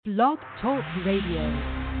Blog Talk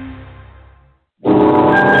Radio.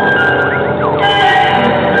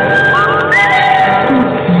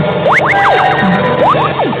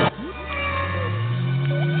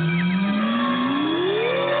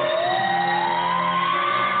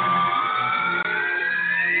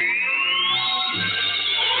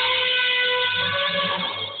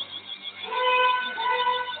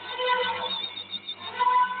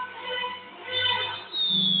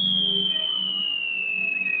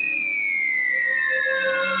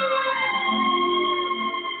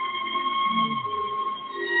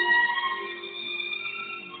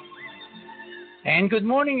 And good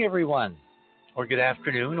morning, everyone, or good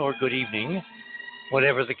afternoon, or good evening,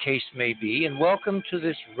 whatever the case may be, and welcome to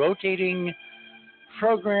this rotating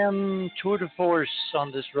program tour de force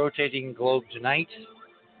on this rotating globe tonight,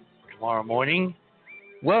 tomorrow morning.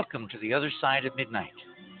 Welcome to the other side of midnight.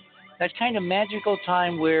 That kind of magical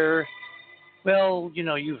time where, well, you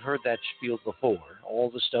know, you've heard that spiel before.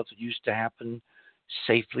 All the stuff that used to happen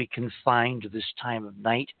safely confined to this time of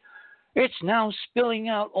night. It's now spilling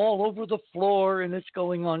out all over the floor, and it's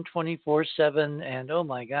going on 24/7. And oh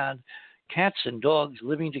my God, cats and dogs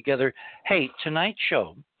living together. Hey, tonight's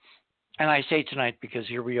show, and I say tonight because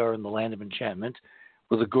here we are in the land of enchantment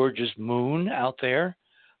with a gorgeous moon out there.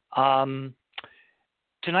 Tonight's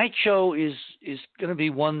show is going to be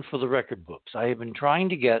one for the record books. I have been trying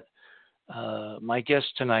to get my guest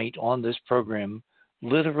tonight on this program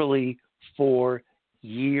literally for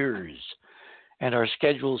years. And our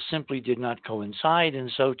schedules simply did not coincide.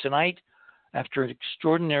 And so tonight, after an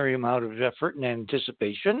extraordinary amount of effort and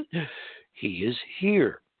anticipation, he is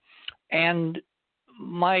here. And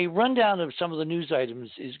my rundown of some of the news items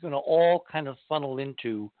is going to all kind of funnel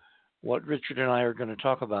into what Richard and I are going to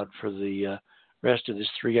talk about for the rest of this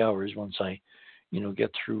 3 hours once I,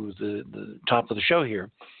 get through the top of the show here.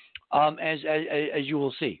 As you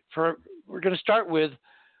will see. We're going to start with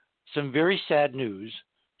some very sad news.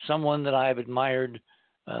 Someone that I've admired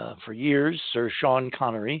for years, Sir Sean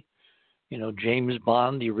Connery, James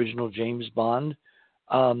Bond, the original James Bond,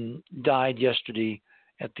 died yesterday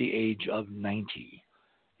at the age of 90.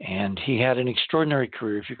 And he had an extraordinary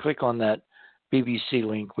career. If you click on that BBC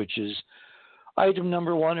link, which is item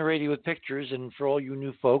number 1, a Radio with Pictures, and for all you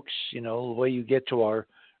new folks, the way you get to our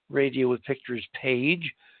Radio with Pictures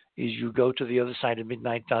page is you go to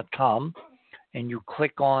theothersideofmidnight.com and you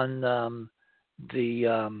click on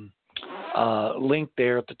the link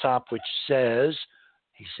there at the top, which says,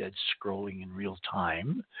 he said, scrolling in real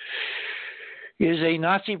time, is a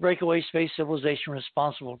Nazi breakaway space civilization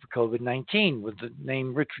responsible for COVID-19 with the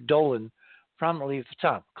name Richard Dolan prominently at the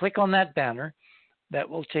top. Click on that banner. That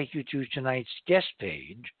will take you to tonight's guest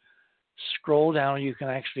page. Scroll down. You can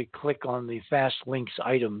actually click on the fast links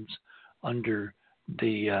items under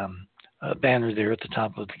the banner there at the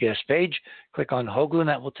top of the guest page. Click on Hoagland.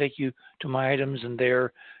 That will take you to my items, and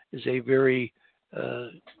there is a very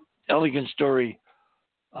elegant story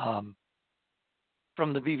from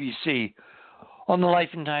the BBC on the life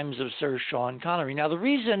and times of Sir Sean Connery. Now, the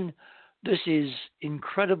reason this is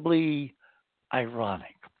incredibly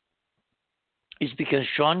ironic is because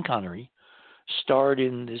Sean Connery starred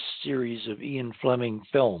in this series of Ian Fleming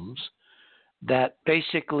films that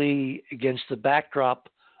basically, against the backdrop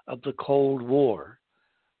of the Cold War,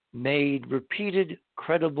 made repeated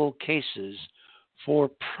credible cases for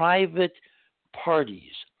private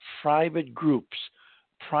parties, private groups,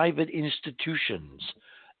 private institutions,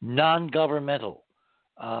 non-governmental,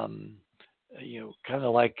 kind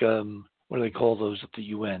of like, what do they call those at the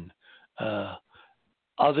UN?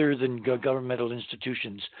 Other than governmental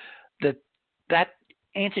institutions, that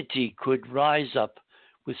entity could rise up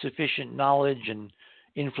with sufficient knowledge and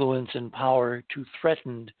influence and power to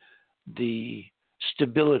threaten the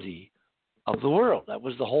stability of the world. That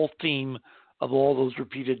was the whole theme of all those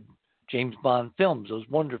repeated James Bond films, those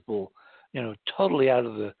wonderful, totally out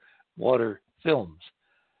of the water films.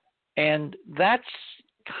 And that's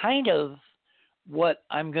kind of what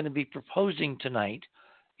I'm going to be proposing tonight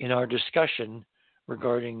in our discussion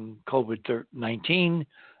regarding COVID-19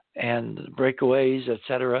 and the breakaways,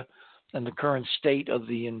 etc., and the current state of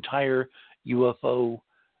the entire UFO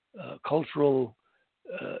cultural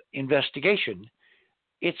investigation.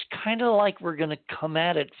 It's kind of like we're going to come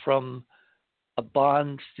at it from a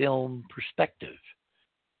Bond film perspective,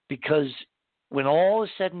 because when all is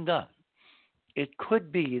said and done, it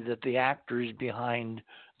could be that the actors behind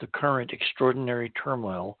the current extraordinary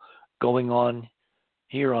turmoil going on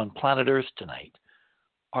here on planet Earth tonight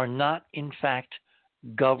are not, in fact,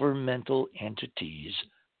 governmental entities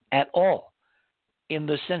at all, in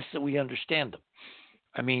the sense that we understand them.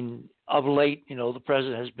 I mean, of late, the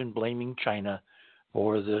president has been blaming China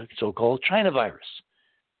for the so-called China virus.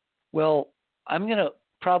 Well, I'm going to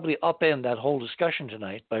probably upend that whole discussion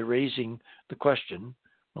tonight by raising the question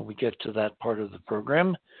when we get to that part of the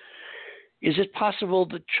program. Is it possible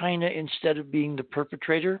that China, instead of being the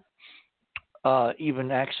perpetrator,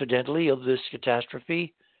 even accidentally, of this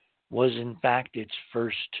catastrophe, was in fact its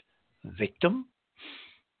first victim?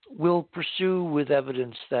 We'll pursue with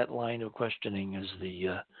evidence that line of questioning as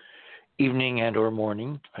the evening and or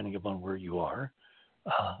morning, depending upon where you are,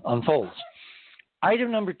 unfolds.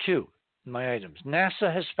 Item number 2, my items.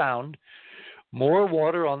 NASA has found more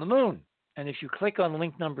water on the moon. And if you click on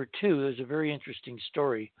link number 2, there's a very interesting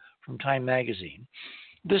story from Time Magazine.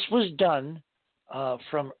 This was done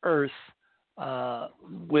from Earth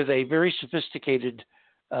with a very sophisticated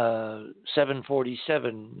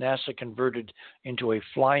 747 NASA converted into a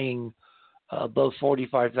flying above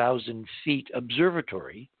 45,000 feet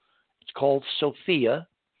observatory. It's called SOFIA.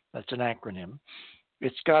 That's an acronym.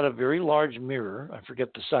 It's got a very large mirror. I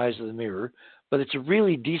forget the size of the mirror, but it's a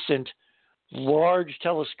really decent, large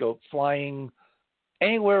telescope flying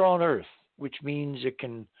anywhere on Earth, which means it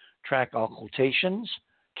can track occultations,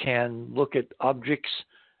 can look at objects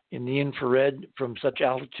in the infrared from such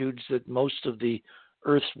altitudes that most of the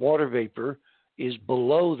Earth's water vapor is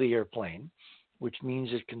below the airplane, which means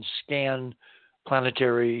it can scan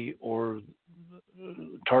planetary or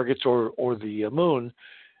targets or the moon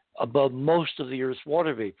above most of the Earth's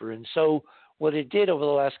water vapor. And so what it did over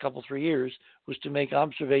the last 3 years was to make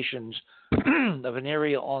observations of an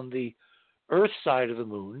area on the Earth side of the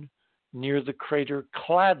moon near the crater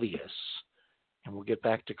Clavius. And we'll get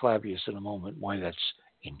back to Clavius in a moment, why that's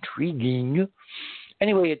intriguing.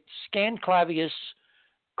 Anyway, it scanned Clavius,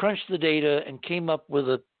 crunched the data, and came up with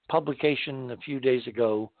a publication a few days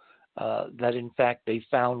ago that, in fact, they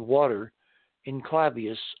found water in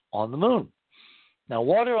Clavius on the moon. Now,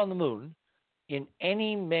 water on the moon, in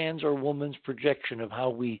any man's or woman's projection of how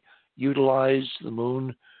we utilize the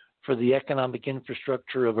moon for the economic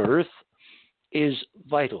infrastructure of Earth, is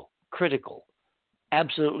vital, critical,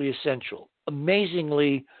 absolutely essential,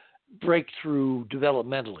 amazingly breakthrough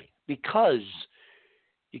developmentally, because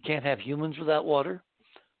you can't have humans without water.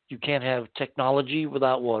 You can't have technology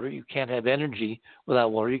without water. You can't have energy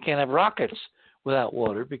without water. You can't have rockets without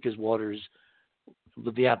water, because water is,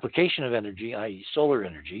 with the application of energy, i.e. solar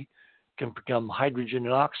energy, can become hydrogen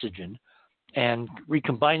and oxygen, and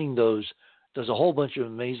recombining those does a whole bunch of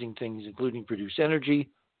amazing things, including produce energy,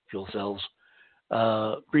 fuel cells,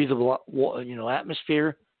 breathable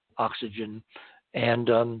atmosphere, oxygen, and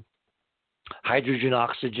hydrogen,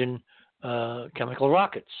 oxygen, chemical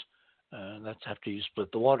rockets. That's after you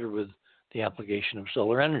split the water with the application of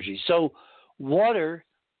solar energy. So water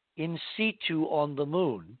in situ on the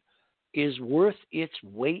moon is worth its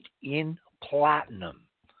weight in platinum,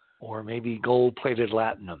 or maybe gold-plated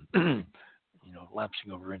latinum,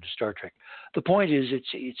 lapsing over into Star Trek. The point is,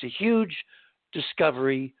 it's a huge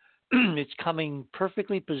discovery. It's coming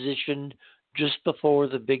perfectly positioned just before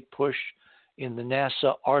the big push in the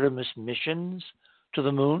NASA Artemis missions to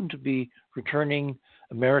the moon, to be returning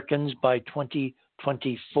Americans by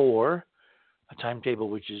 2024, a timetable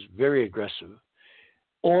which is very aggressive.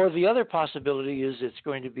 Or the other possibility is it's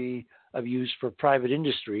going to be of use for private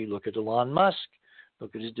industry. Look at Elon Musk.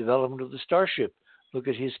 Look at his development of the Starship. Look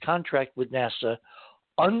at his contract with NASA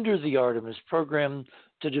under the Artemis program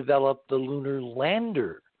to develop the lunar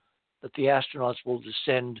lander that the astronauts will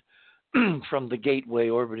descend from the gateway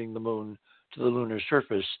orbiting the moon to the lunar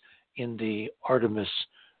surface in the Artemis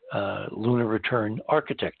lunar return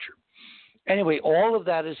architecture. Anyway, all of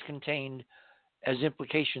that is contained as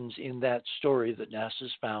implications in that story that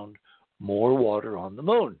NASA's found more water on the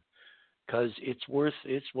moon, because it's worth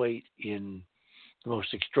its weight in the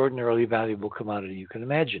most extraordinarily valuable commodity you can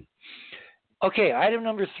imagine. Okay, item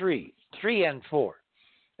number 3 and 4.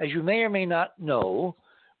 As you may or may not know,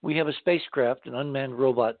 we have a spacecraft, an unmanned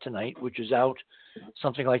robot tonight, which is out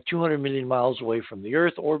something like 200 million miles away from the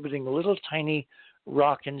Earth, orbiting a little tiny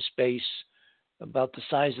rock in space about the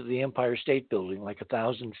size of the Empire State Building, like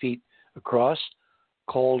 1,000 feet across,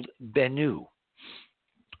 called Bennu.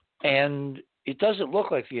 And it doesn't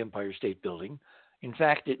look like the Empire State Building. In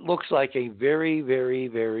fact, it looks like a very, very,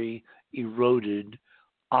 very eroded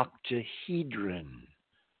octahedron.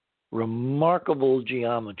 Remarkable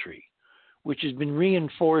geometry, which has been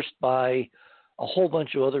reinforced by a whole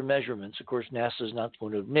bunch of other measurements. Of course, NASA is not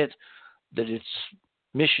going to admit that its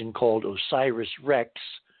mission, called OSIRIS-REx,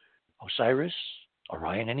 Osiris,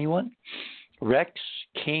 Orion, anyone? Rex,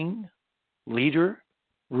 king, leader,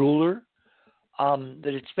 ruler,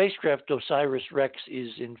 that its spacecraft OSIRIS-REx is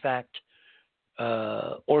in fact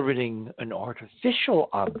orbiting an artificial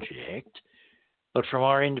object But from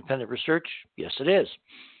our independent research, yes, it is.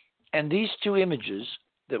 And these two images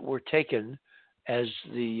that were taken as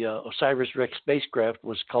the OSIRIS-REx spacecraft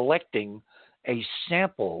was collecting a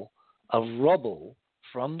sample of rubble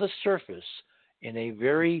from the surface in a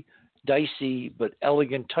very dicey but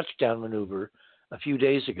elegant touchdown maneuver a few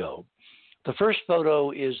days ago. The first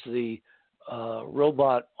photo is the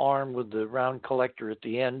robot arm with the round collector at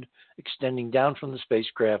the end extending down from the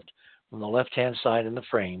spacecraft from the left-hand side in the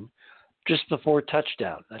frame just before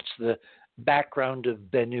touchdown. That's the background of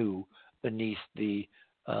Bennu beneath the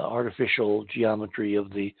artificial geometry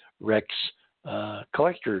of the Rex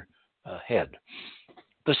collector head.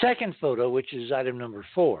 The second photo, which is item number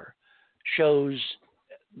 4, shows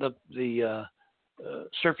the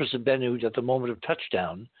surface of Bennu at the moment of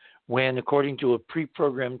touchdown when, according to a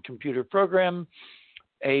pre-programmed computer program,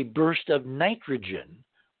 a burst of nitrogen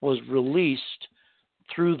was released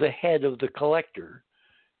through the head of the collector,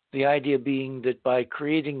 the idea being that by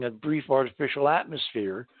creating a brief artificial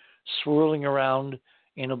atmosphere swirling around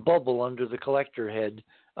in a bubble under the collector head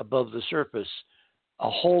above the surface, a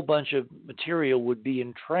whole bunch of material would be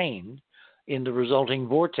entrained in the resulting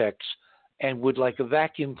vortex and would, like a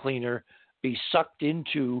vacuum cleaner, be sucked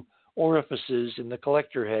into orifices in the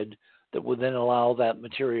collector head that would then allow that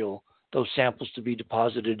material, those samples, to be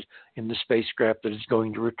deposited in the spacecraft that is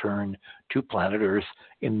going to return to planet Earth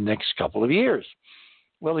in the next couple of years.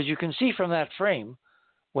 Well, as you can see from that frame,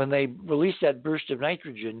 when they released that burst of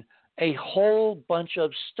nitrogen, a whole bunch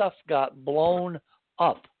of stuff got blown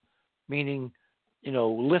up, meaning,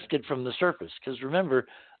 lifted from the surface. Because remember,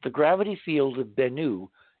 the gravity field of Bennu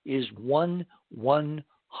is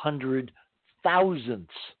 1/100,000th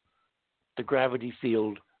the gravity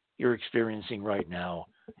field you're experiencing right now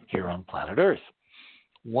here on planet Earth.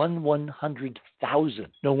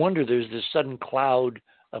 1/100,000th. No wonder there's this sudden cloud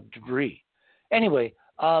of debris. Anyway,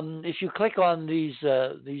 if you click on these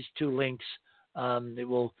two links, it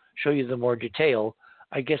will show you the more detail.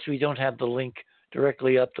 I guess we don't have the link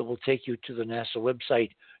directly up that will take you to the NASA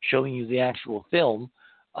website showing you the actual film.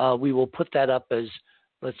 We will put that up as,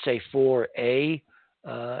 let's say, 4A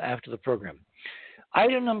after the program.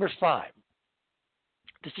 Item number 5.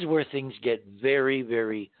 This is where things get very,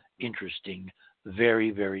 very interesting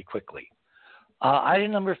very, very quickly.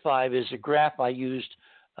 Item number 5 is a graph I used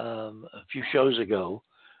a few shows ago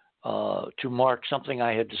to mark something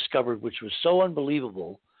I had discovered, which was so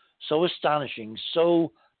unbelievable, so astonishing,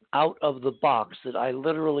 so out of the box that I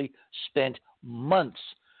literally spent months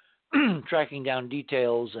tracking down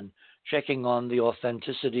details and checking on the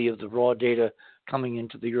authenticity of the raw data coming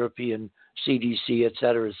into the European CDC, et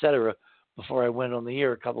cetera, before I went on the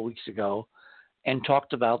air a couple weeks ago and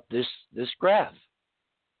talked about this graph.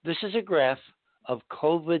 This is a graph of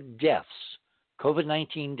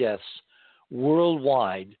COVID-19 deaths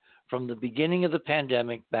worldwide from the beginning of the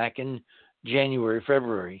pandemic back in January,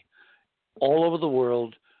 February, all over the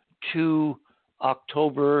world to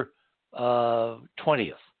October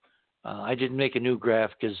 20th. I didn't make a new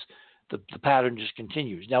graph because the pattern just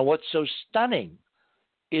continues. Now, what's so stunning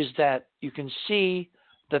is that you can see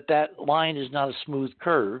that line is not a smooth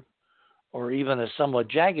curve or even a somewhat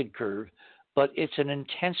jagged curve, but it's an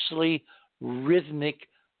intensely rhythmic,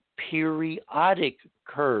 periodic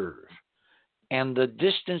curve. And the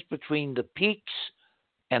distance between the peaks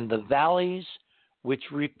and the valleys,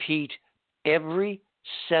 which repeat every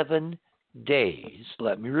 7 days,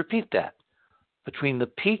 let me repeat that, between the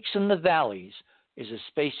peaks and the valleys is a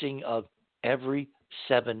spacing of every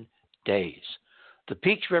 7 days. The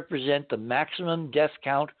peaks represent the maximum death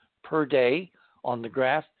count per day on the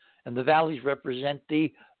graph, and the valleys represent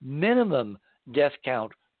the minimum death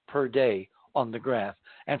count per day on the graph.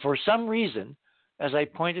 And for some reason, as I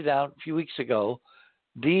pointed out a few weeks ago,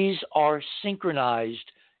 these are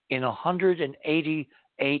synchronized in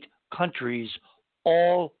 188 countries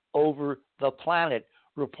all over the planet,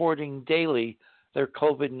 reporting daily their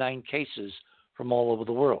COVID-19 cases from all over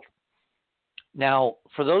the world. Now,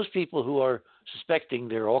 for those people who are suspecting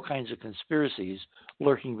there are all kinds of conspiracies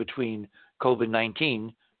lurking between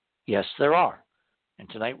COVID-19, yes, there are. And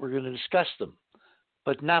tonight we're going to discuss them,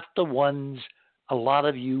 but not the ones a lot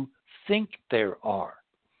of you think there are.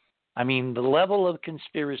 I mean, the level of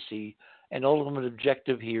conspiracy and ultimate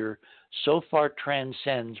objective here so far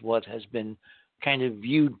transcends what has been kind of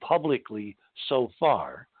viewed publicly so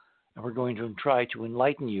far. And we're going to try to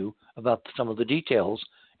enlighten you about some of the details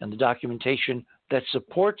and the documentation that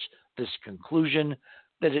supports this conclusion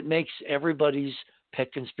that it makes everybody's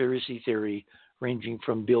pet conspiracy theory, ranging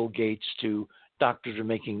from Bill Gates to doctors are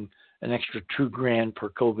making an extra $2,000 per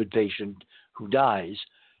COVID patient who dies,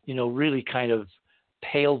 really kind of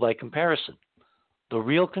pale by comparison. The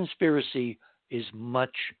real conspiracy is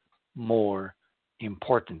much more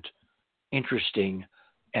important, interesting,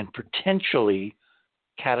 and potentially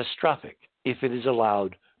catastrophic if it is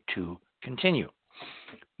allowed to continue.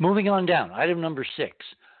 Moving on down, item number 6.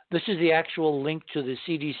 This is the actual link to the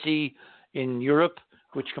CDC in Europe,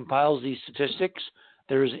 which compiles these statistics.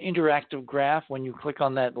 There is an interactive graph when you click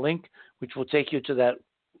on that link, which will take you to that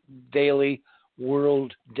daily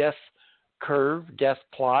world death curve, death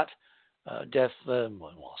plot,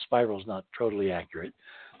 spiral is not totally accurate.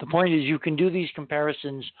 The point is you can do these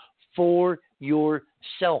comparisons for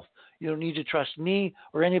yourself. You don't need to trust me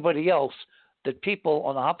or anybody else that people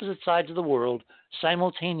on opposite sides of the world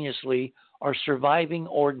simultaneously are surviving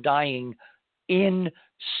or dying in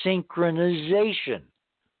synchronization,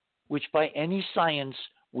 which by any science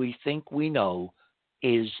we think we know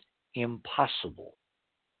is impossible.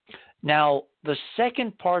 Now, the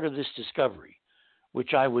second part of this discovery,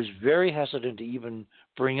 which I was very hesitant to even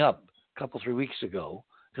bring up a couple, 3 weeks ago,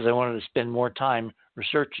 because I wanted to spend more time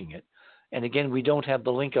researching it. And again, we don't have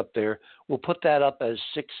the link up there. We'll put that up as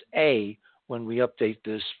 6A when we update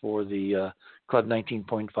this for the Club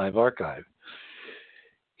 19.5 archive.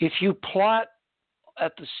 If you plot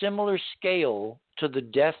at the similar scale to the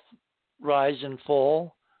death, rise, and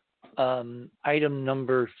fall, item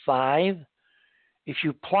number 5, if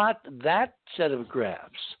you plot that set of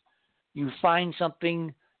graphs, you find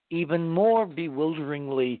something even more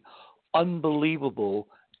bewilderingly unbelievable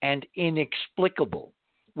and inexplicable,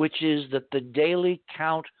 which is that the daily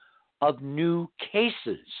count of new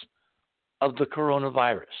cases of the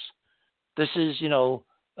coronavirus. This is,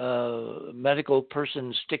 a medical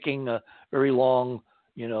person sticking a very long,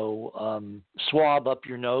 swab up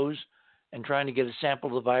your nose and trying to get a sample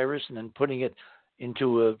of the virus and then putting it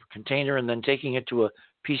into a container and then taking it to a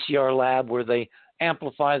PCR lab where they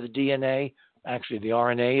amplify the DNA, actually the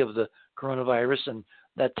RNA of the coronavirus, and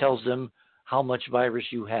that tells them how much virus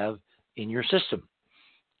you have in your system.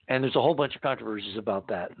 And there's a whole bunch of controversies about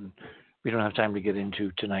that, and we don't have time to get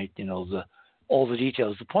into tonight, all the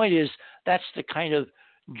details. The point is that's the kind of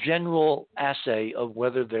general assay of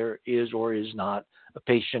whether there is or is not a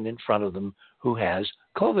patient in front of them who has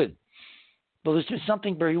COVID. But there's just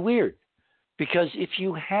something very weird, because if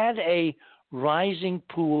you had a rising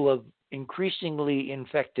pool of increasingly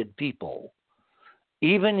infected people,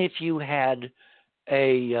 even if you had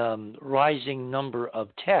a rising number of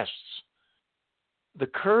tests, the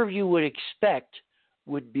curve you would expect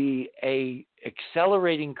would be a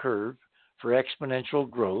accelerating curve for exponential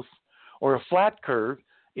growth, or a flat curve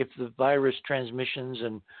if the virus transmissions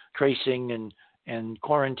and tracing and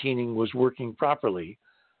quarantining was working properly.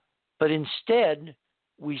 But instead,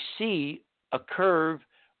 we see a curve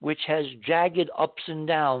which has jagged ups and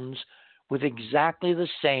downs with exactly the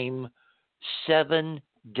same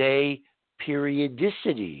 7-day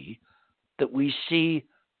periodicity that we see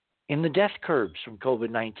in the death curves from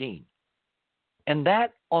COVID-19. And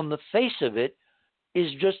that, on the face of it,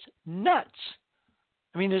 is just nuts.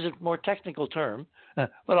 I mean, there's a more technical term,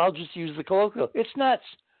 but I'll just use the colloquial. It's nuts.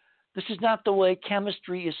 This is not the way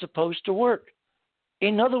chemistry is supposed to work.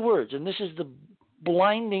 In other words, and this is the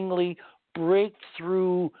blindingly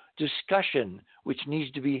breakthrough discussion which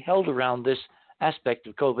needs to be held around this aspect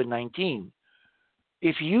of COVID-19.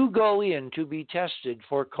 If you go in to be tested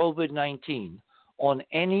for COVID-19 on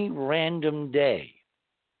any random day,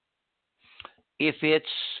 if it's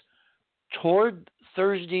toward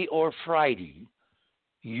Thursday or Friday,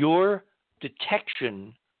 your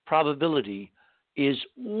detection probability is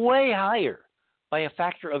way higher by a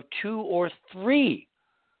factor of 2 or 3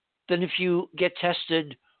 than if you get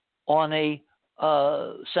tested on a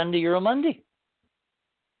Sunday or a Monday,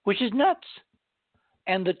 which is nuts.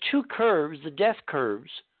 And the two curves, the death curves,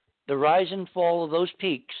 the rise and fall of those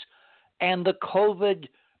peaks, and the COVID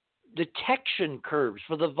detection curves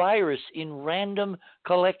for the virus in random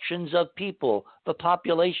collections of people, the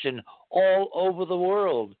population all over the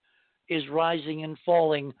world, is rising and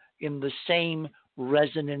falling in the same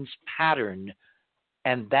resonance pattern.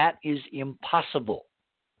 And that is impossible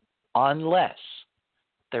unless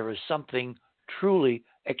there is something truly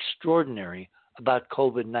extraordinary about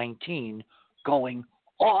COVID-19 going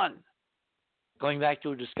on. Going back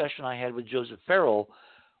to a discussion I had with Joseph Farrell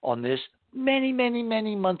on this many, many,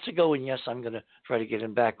 many months ago, and yes, I'm going to try to get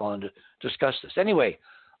him back on to discuss this. Anyway,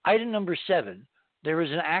 item number 7, there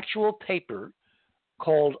is an actual paper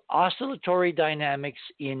called Oscillatory Dynamics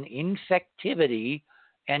in Infectivity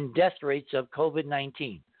and Death Rates of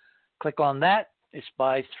COVID-19. Click on that. It's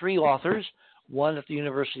by 3 authors, one at the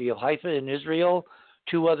University of Haifa in Israel,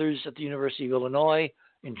 2 others at the University of Illinois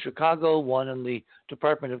in Chicago, one in the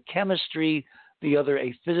Department of Chemistry, the other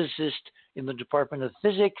a physicist in the Department of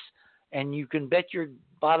Physics, And you can bet your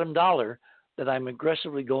bottom dollar that I'm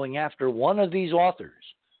aggressively going after one of these authors,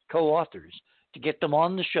 co-authors, to get them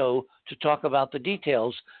on the show to talk about the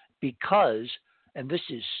details because, and this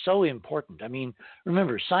is so important. I mean,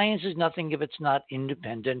 remember, science is nothing if it's not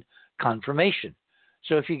independent confirmation.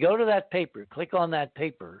 So if you go to that paper, click on that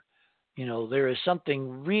paper, there is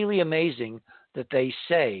something really amazing that they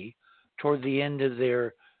say toward the end of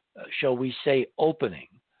their, shall we say, opening.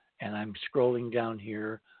 And I'm scrolling down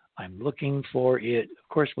here. I'm looking for it. Of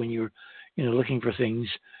course, when you're, looking for things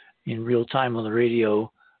in real time on the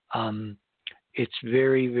radio, it's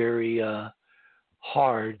very, very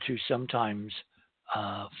hard to sometimes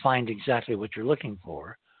find exactly what you're looking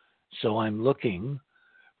for. So I'm looking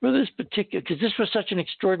for this particular, because this was such an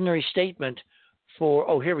extraordinary statement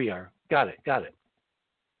for, here we are. Got it.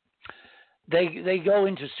 They go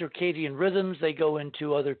into circadian rhythms. They go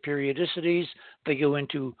into other periodicities. They go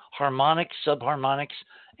into harmonics, subharmonics,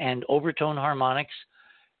 and overtone harmonics.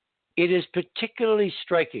 It is particularly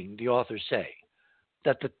striking, the authors say,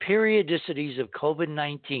 that the periodicities of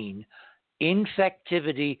COVID-19,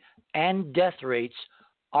 infectivity, and death rates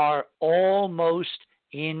are almost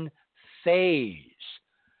in phase.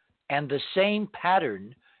 And the same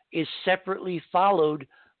pattern is separately followed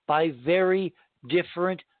by very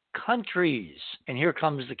different countries. And here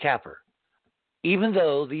comes the capper. Even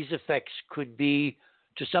though these effects could be,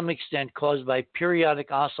 to some extent, caused by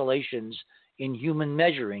periodic oscillations in human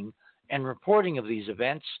measuring and reporting of these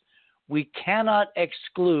events, we cannot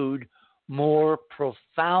exclude more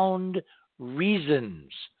profound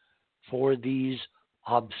reasons for these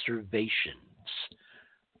observations.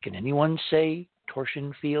 Can anyone say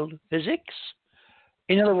torsion field physics?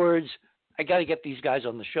 In other words, I got to get these guys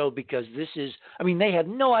on the show because this is, they had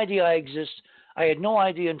no idea I exist. I had no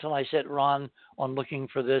idea until I set Ron on looking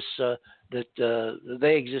for this, that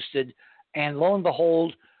they existed. And lo and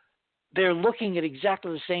behold, they're looking at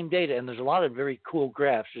exactly the same data. And there's a lot of very cool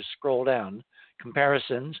graphs. Just scroll down,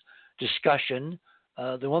 comparisons, discussion.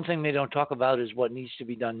 The one thing they don't talk about is what needs to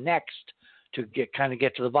be done next to get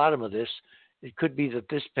to the bottom of this. It could be that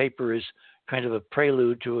this paper is kind of a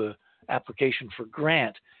prelude to an application for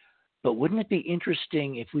grant. But wouldn't it be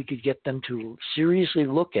interesting if we could get them to seriously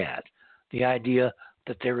look at the idea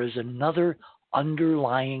that there is another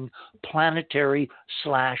underlying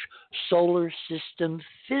planetary/solar system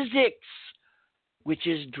physics which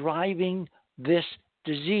is driving this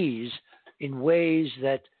disease in ways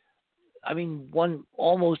that, one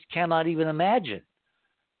almost cannot even imagine.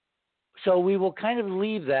 So we will kind of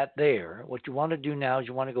leave that there. What you want to do now is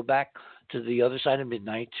you want to go back to the other side of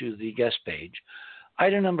midnight to the guest page.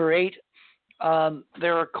 Item number 8,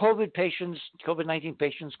 there are COVID-19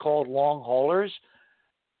 patients called long haulers.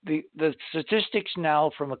 The statistics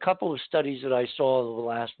now from a couple of studies that I saw over the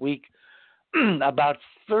last week, about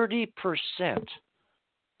 30%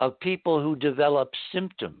 of people who develop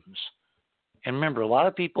symptoms, and remember, a lot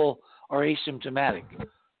of people are asymptomatic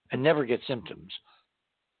and never get symptoms,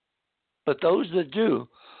 but those that do,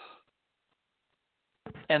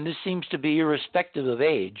 and this seems to be irrespective of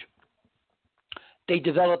age, they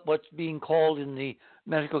develop what's being called in the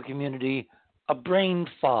medical community a brain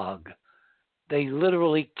fog. They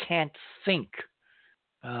literally can't think.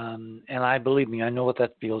 And believe me, I know what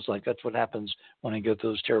that feels like. That's what happens when I get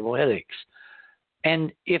those terrible headaches.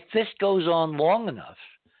 And if this goes on long enough,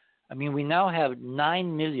 we now have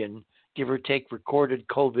 9 million, give or take, recorded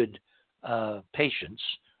COVID patients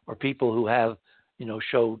or people who have,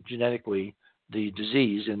 show genetically the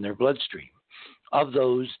disease in their bloodstream. Of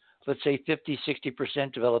those, let's say 50,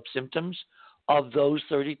 60% develop symptoms. Of those,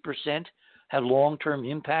 30% have long-term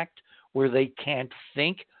impact where they can't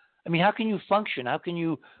think. How can you function? How can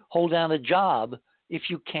you hold down a job if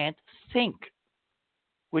you can't think?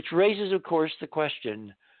 Which raises, of course, the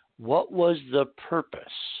question, what was the purpose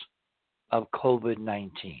of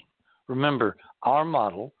COVID-19? Remember, our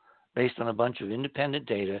model, based on a bunch of independent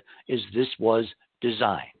data, is this was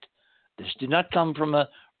designed. This did not come from a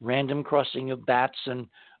random crossing of bats and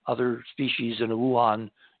other species in a Wuhan,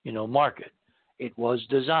 market. It was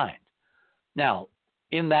designed. Now,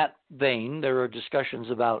 in that vein, there are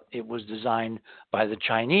discussions about it was designed by the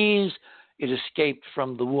Chinese, it escaped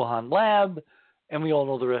from the Wuhan lab, and we all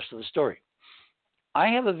know the rest of the story. I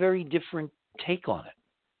have a very different take on it.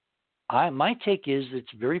 My take is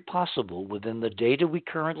it's very possible within the data we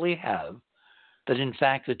currently have that, in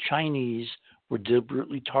fact, the Chinese were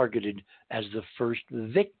deliberately targeted as the first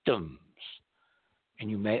victims. And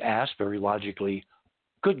you may ask very logically,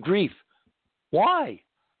 good grief, why?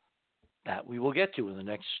 That we will get to in the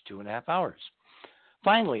next 2.5 hours.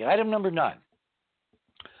 Finally, item number 9.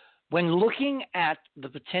 When looking at the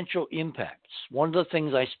potential impacts, one of the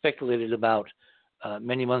things I speculated about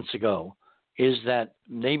many months ago is that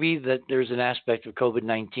maybe that there's an aspect of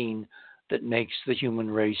COVID-19 that makes the human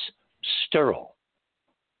race sterile.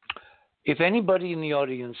 If anybody in the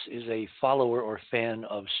audience is a follower or fan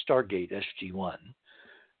of Stargate SG-1,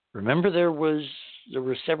 remember there were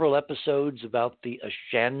several episodes about the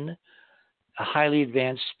Ashen, a highly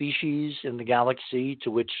advanced species in the galaxy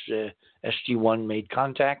to which SG-1 made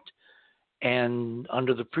contact, and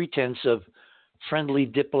under the pretense of friendly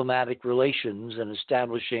diplomatic relations and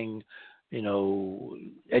establishing,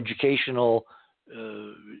 educational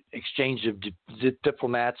exchange of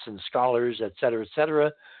diplomats and scholars, et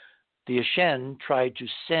cetera, the Ashen tried to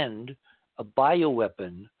send a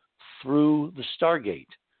bioweapon through the Stargate,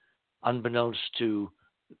 unbeknownst to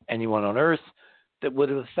anyone on Earth, that would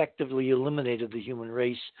have effectively eliminated the human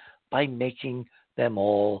race by making them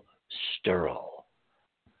all sterile.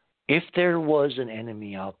 If there was an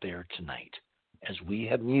enemy out there tonight, as we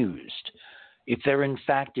have mused, if there in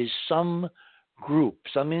fact is some group,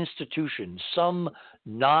 some institution, some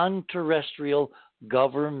non-terrestrial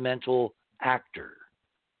governmental actor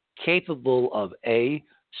capable of A,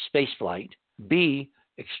 spaceflight, B,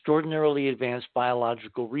 extraordinarily advanced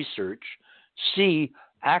biological research, C,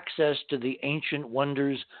 access to the ancient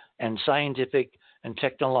wonders and scientific and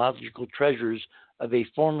technological treasures of a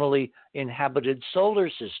formerly inhabited solar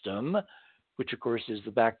system, which of course is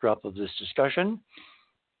the backdrop of this discussion,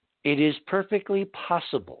 it is perfectly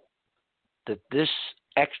possible that this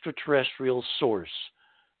extraterrestrial source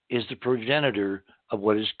is the progenitor of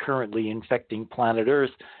what is currently infecting planet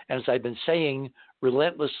Earth. And as I've been saying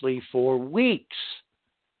relentlessly for weeks,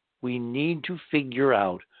 we need to figure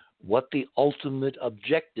out what the ultimate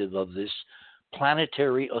objective of this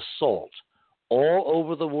planetary assault all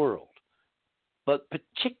over the world, but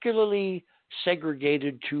particularly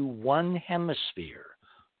segregated to one hemisphere,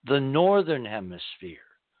 the northern hemisphere,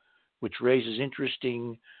 which raises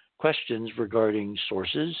interesting questions regarding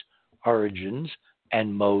sources, origins,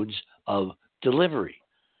 and modes of delivery.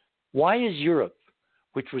 Why is Europe,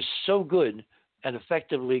 which was so good at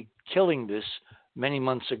effectively killing this many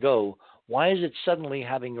months ago, why is it suddenly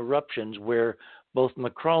having eruptions where both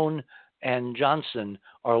Macron and Johnson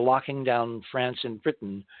are locking down France and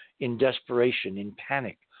Britain in desperation, in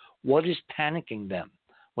panic? What is panicking them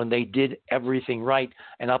when they did everything right?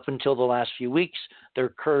 And up until the last few weeks, their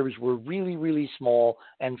curves were really, really small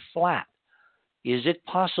and flat. Is it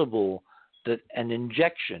possible that an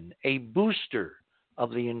injection, a booster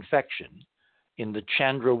of the infection in the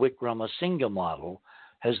Chandra-Wickramasinghe model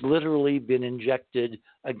has literally been injected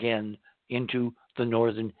again into the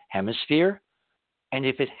northern hemisphere? And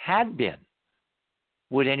if it had been,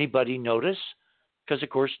 would anybody notice? Because, of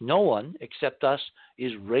course, no one except us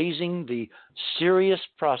is raising the serious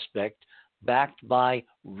prospect, backed by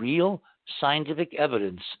real scientific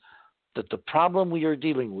evidence, that the problem we are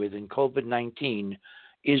dealing with in COVID-19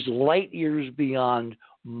 is light years beyond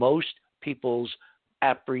most people's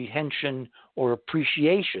apprehension or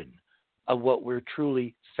appreciation of what we're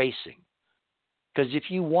truly facing. Because if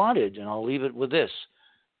you wanted, and I'll leave it with this,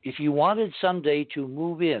 if you wanted someday to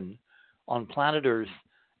move in on planet Earth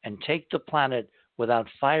and take the planet without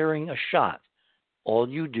firing a shot, all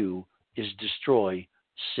you do is destroy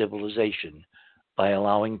civilization by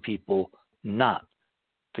allowing people not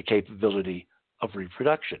the capability of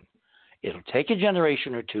reproduction. It'll take a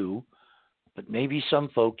generation or two, but maybe some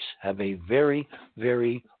folks have a very,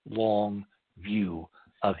 very long view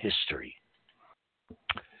of history.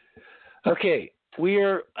 Okay, we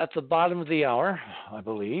are at the bottom of the hour, I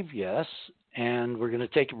believe, yes, and we're going to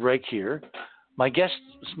take a break here. My guest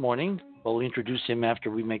this morning, we'll introduce him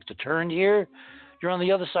after we make the turn here. You're on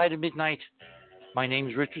the other side of midnight. My name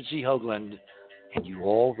is Richard C. Hoagland, and you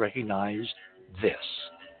all recognize this.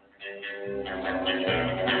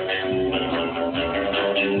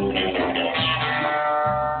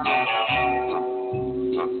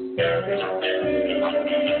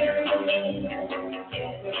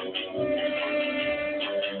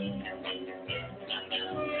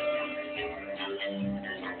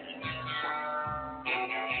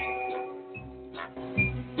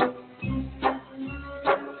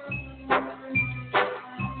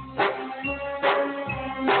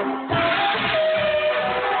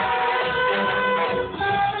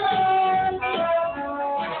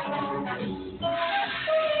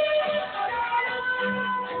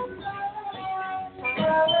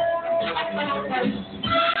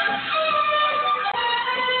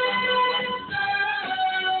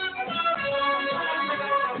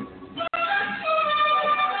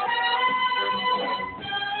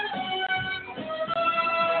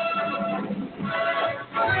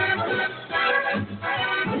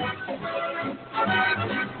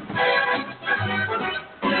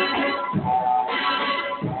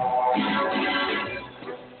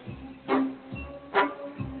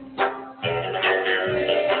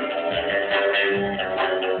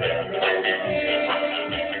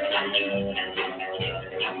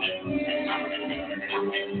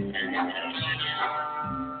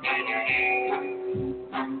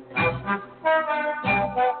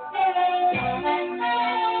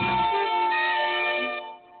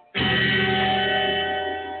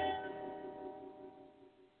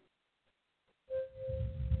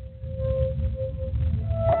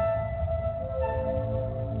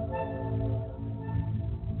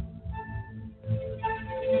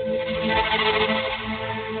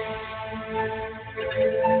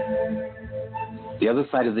 The other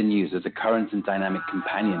side of the news is a current and dynamic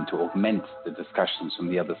companion to augment the discussions from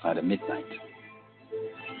the other side of midnight.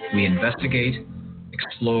 We investigate,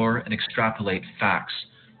 explore, and extrapolate facts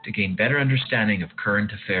to gain better understanding of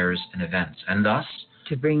current affairs and events, and thus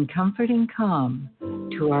to bring comfort and calm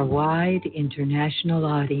to our wide international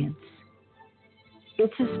audience.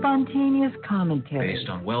 It's a spontaneous commentary based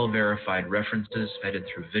on well-verified references vetted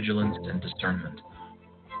through vigilance and discernment.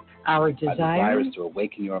 Our desire is to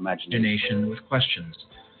awaken your imagination with questions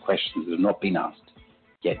that have not been asked,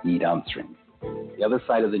 yet need answering. The other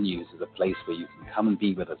side of the news is a place where you can come and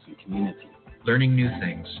be with us in community. Learning new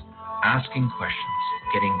things, asking questions,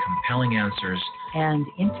 getting compelling answers, and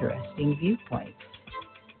interesting viewpoints.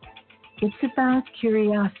 It's about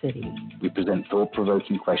curiosity. We present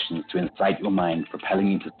thought-provoking questions to incite your mind,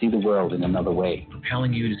 propelling you to see the world in another way.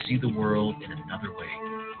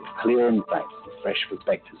 With clear insights and fresh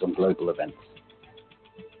perspectives on global events.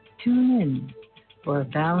 Tune in for a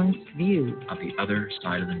balanced view of the other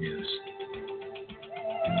side of the news.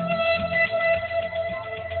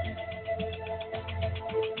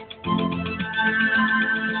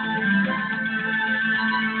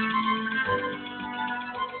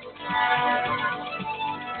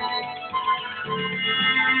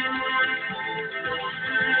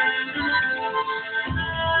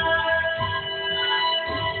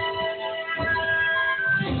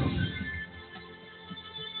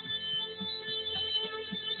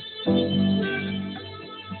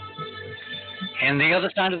 And the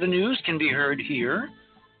other side of the news can be heard here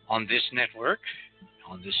on this network,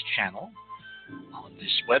 on this channel, on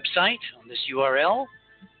this website, on this URL,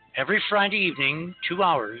 every Friday evening, 2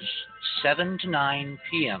 hours, 7 to 9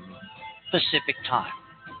 p.m. Pacific time.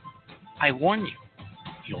 I warn you,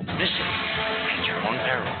 you'll miss it at your own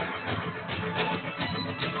peril.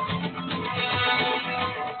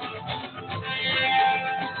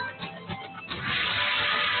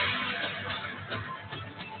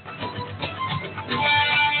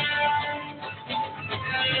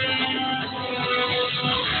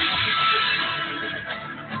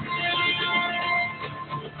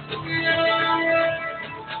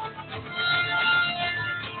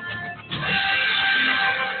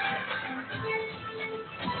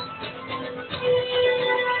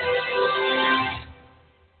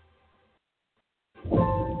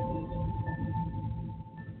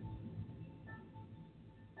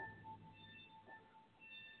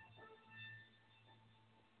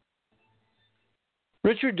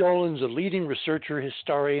 Richard Dolan's a leading researcher,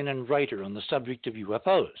 historian, and writer on the subject of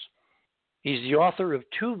UFOs. He's the author of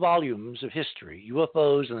 2 volumes of history,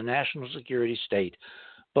 UFOs and the National Security State,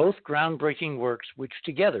 both groundbreaking works which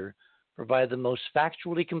together provide the most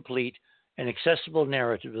factually complete and accessible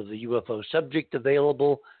narrative of the UFO subject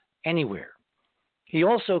available anywhere. He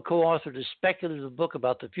also co-authored a speculative book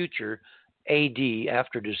about the future, AD,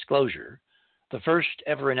 After Disclosure, the first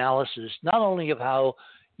ever analysis not only of how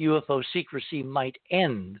UFO secrecy might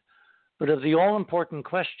end, but of the all-important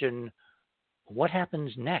question, what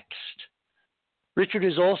happens next? Richard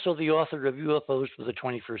is also the author of UFOs for the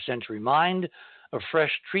 21st Century Mind, a fresh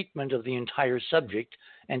treatment of the entire subject,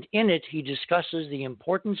 and in it he discusses the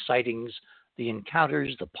important sightings, the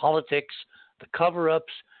encounters, the politics, the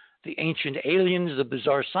cover-ups, the ancient aliens, the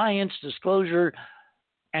bizarre science, disclosure,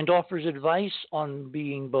 and offers advice on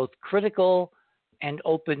being both critical and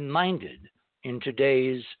open-minded in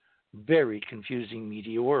today's very confusing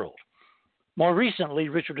media world. More recently,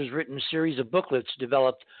 Richard has written a series of booklets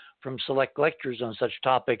developed from select lectures on such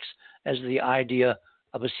topics as the idea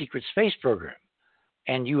of a secret space program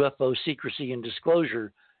and UFO secrecy and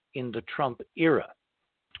disclosure in the Trump era.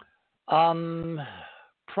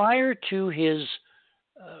 Prior to his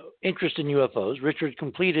interest in UFOs, Richard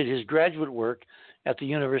completed his graduate work at the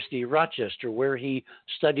University of Rochester, where he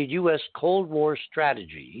studied U.S. Cold War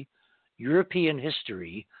strategy, European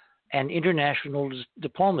history, and international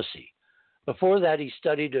diplomacy. Before that, he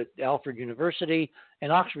studied at Alfred University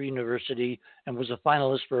and Oxford University and was a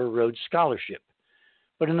finalist for a Rhodes Scholarship.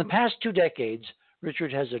 But in the past 2 decades,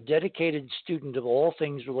 Richard has a dedicated student of all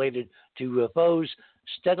things related to UFOs,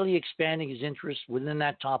 steadily expanding his interest within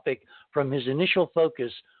that topic from his initial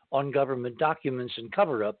focus on government documents and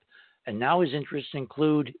cover-up, and now his interests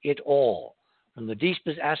include it all, from the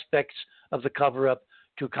deepest aspects of the cover-up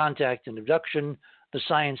to contact and abduction, the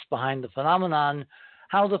science behind the phenomenon,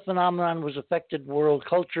 how the phenomenon was affected world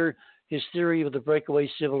culture, his theory of the breakaway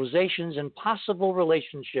civilizations, and possible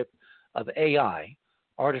relationship of AI,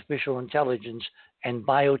 artificial intelligence, and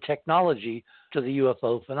biotechnology to the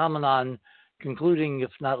UFO phenomenon, concluding,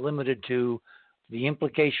 if not limited to, the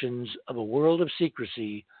implications of a world of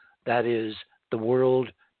secrecy, that is, the world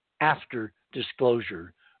after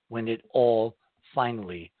disclosure, when it all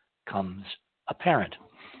finally comes apparent.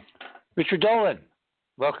 Richard Dolan,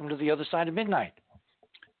 welcome to the other side of midnight.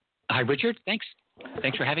 Hi, Richard. Thanks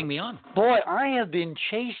for having me on. Boy, I have been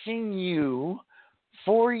chasing you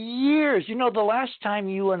for years. You know, the last time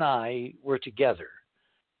you and I were together,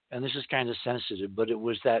 and this is kind of sensitive, but it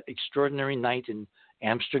was that extraordinary night in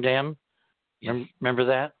Amsterdam. Yes. Remember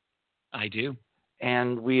that? I do.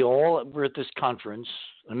 And we all were at this conference,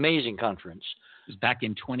 an amazing conference. It was back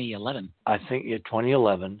in 2011. I think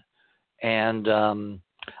 2011. And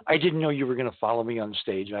I didn't know you were going to follow me on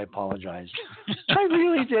stage. I apologize. I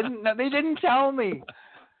really didn't. They didn't tell me.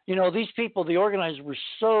 You know, these people, the organizers, were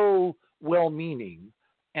so well-meaning,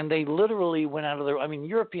 and they literally went out of their – I mean,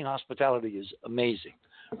 European hospitality is amazing.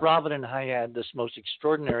 Robin and I had this most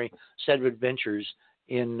extraordinary set of adventures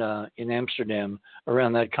in Amsterdam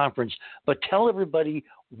around that conference. But tell everybody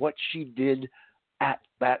what she did at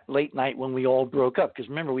that late night when we all broke up. Because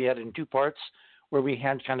remember, we had it in two parts where we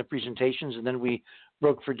had kind of presentations, and then we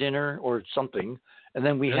broke for dinner or something, and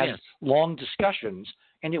then we had long discussions,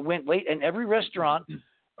 and it went late, and every restaurant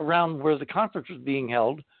around where the conference was being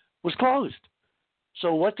held was closed.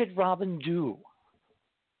 So what did Robin do?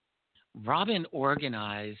 Robin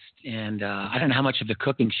organized, and I don't know how much of the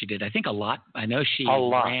cooking she did. I think a lot. I know she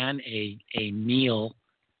ran a meal,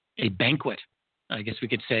 a banquet, I guess we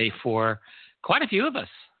could say, for quite a few of us.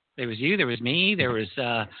 There was you, there was me, there was,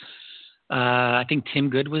 I think Tim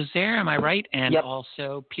Good was there, am I right? And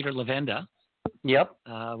also Peter Lavenda. Yep.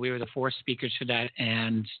 We were the four speakers for that,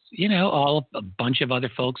 and, you know, a bunch of other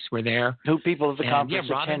folks were there. Who people of the conference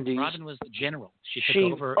attendees. Robin was the general. She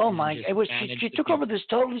took over. Oh my! She took over this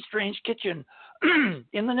totally strange kitchen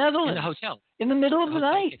in the Netherlands. In the hotel. In the middle of the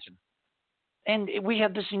night. Kitchen. And we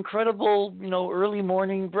had this incredible, you know, early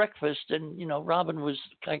morning breakfast, and you know, Robin was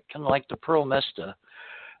kind of like the Pearl Mesta,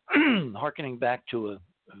 harkening back to a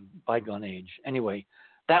bygone age. Anyway,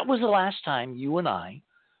 that was the last time you and I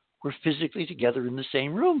were physically together in the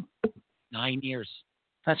same room. 9 years.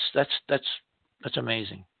 That's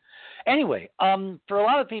amazing. Anyway, for a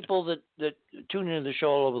lot of people that tune into the show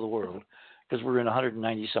all over the world, because we're in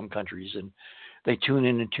 190 some countries, and they tune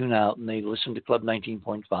in and tune out, and they listen to Club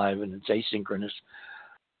 19.5, and it's asynchronous.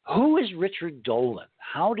 Who is Richard Dolan?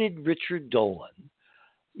 How did Richard Dolan,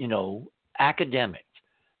 you know, academic,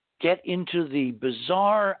 get into the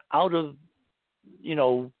bizarre, out of, you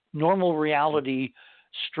know, normal reality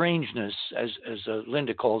strangeness, as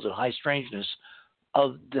Linda calls it, high strangeness,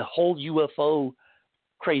 of the whole UFO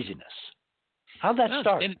craziness? How'd that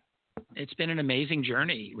start? It's been an amazing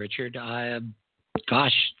journey, Richard.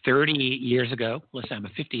 30 years ago, listen,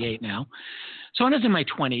 I'm 58 now. So when I was in my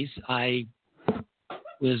 20s, I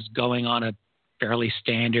was going on a fairly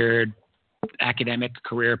standard academic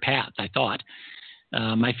career path, I thought.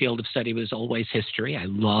 My field of study was always history. I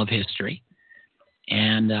love history.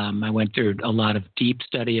 And I went through a lot of deep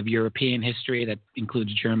study of European history that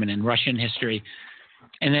includes German and Russian history.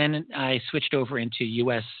 And then I switched over into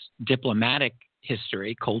U.S. diplomatic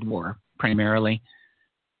history, Cold War primarily,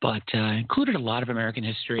 but included a lot of American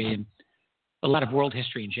history and a lot of world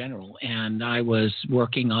history in general. And I was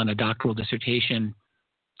working on a doctoral dissertation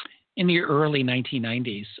in the early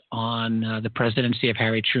 1990s on the presidency of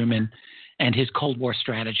Harry Truman and his Cold War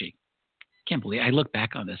strategy. Can't believe I look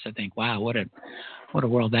back on this. I think, wow, what a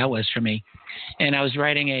world that was for me. And I was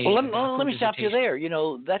writing a. Well, let me stop you there. You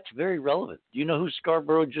know, that's very relevant. Do you know who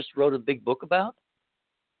Scarborough just wrote a big book about?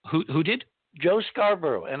 Who did? Joe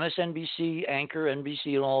Scarborough, MSNBC anchor,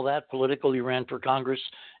 NBC, and all that. Political, he ran for Congress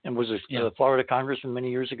and was a Florida congressman many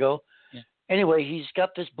years ago. Yeah. Anyway, he's got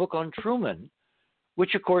this book on Truman,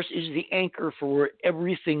 which of course is the anchor for where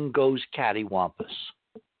everything goes cattywampus.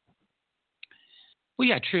 Well,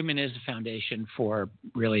 yeah, Truman is the foundation for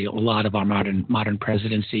really a lot of our modern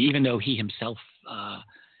presidency, even though he himself,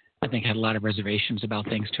 I think, had a lot of reservations about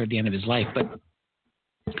things toward the end of his life. But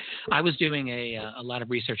I was doing a lot of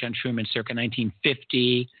research on Truman circa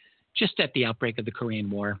 1950, just at the outbreak of the Korean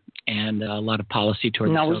War, and a lot of policy toward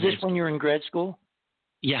the Soviets. Now, was this when you were in grad school?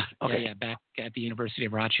 Yeah, okay. Yeah, back at the University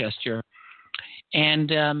of Rochester. And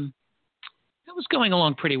that was going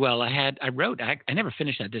along pretty well. I never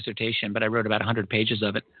finished that dissertation, but I wrote about 100 pages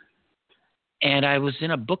of it. And I was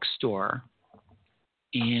in a bookstore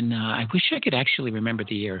I wish I could actually remember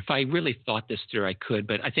the year. If I really thought this through, I could,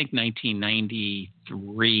 but I think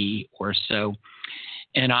 1993 or so.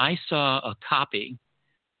 And I saw a copy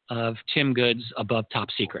of Tim Good's Above Top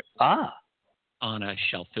Secret on a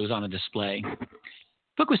shelf. It was on a display. The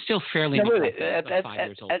book was still fairly new. At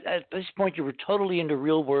this point, you were totally into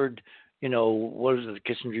real word, what is it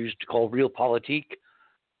Kissinger used to call realpolitik?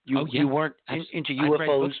 You weren't into UFOs. I read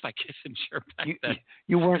books by Kissinger back then.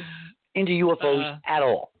 You weren't into UFOs at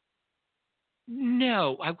all.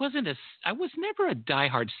 No, I was never a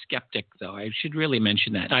diehard skeptic, though. I should really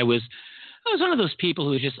mention that. I was one of those people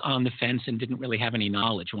who was just on the fence and didn't really have any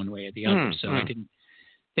knowledge one way or the other. So I didn't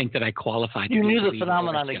think that I qualified. You knew the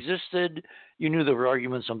phenomenon existed. You knew there were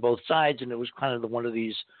arguments on both sides, and it was kind of one of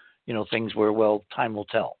these, things where, well, time will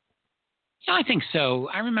tell. Yeah, I think so.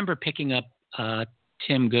 I remember picking up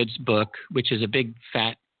Tim Good's book, which is a big,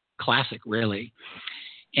 fat classic, really.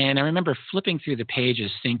 And I remember flipping through the pages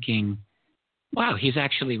thinking, wow, he's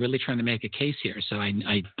actually really trying to make a case here. So I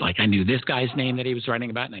knew this guy's name that he was writing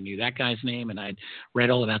about, and I knew that guy's name, and I'd read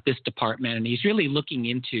all about this department. And he's really looking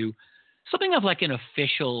into something of like an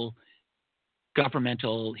official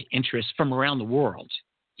governmental interest from around the world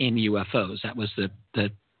in UFOs. That was the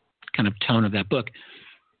kind of tone of that book.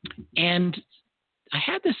 And I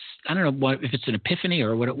had this, I don't know if it's an epiphany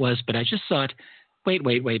or what it was, but I just thought, wait.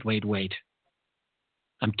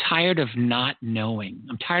 I'm tired of not knowing.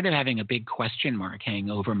 I'm tired of having a big question mark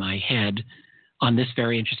hanging over my head on this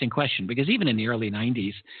very interesting question, because even in the early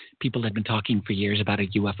 90s, people had been talking for years about a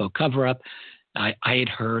UFO cover-up. I had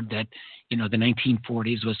heard that, the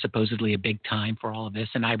 1940s was supposedly a big time for all of this,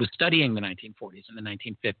 and I was studying the 1940s and the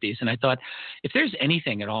 1950s, and I thought, if there's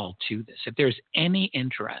anything at all to this, if there's any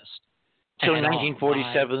interest. So in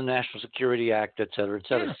 1947, the National Security Act, et cetera, et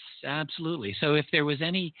cetera. Yes, absolutely. So if there was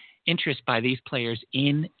any interest by these players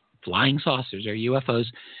in flying saucers or UFOs,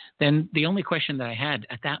 then the only question that I had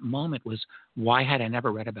at that moment was, why had I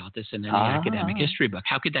never read about this in any academic history book?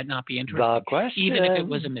 How could that not be interesting? The question. Even if it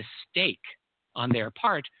was a mistake on their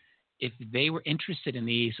part, if they were interested in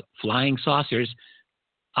these flying saucers,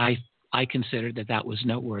 I considered that was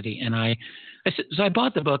noteworthy. And so I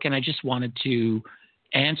bought the book, and I just wanted to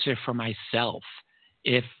answer for myself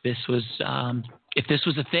if this was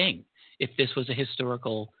a thing, if this was a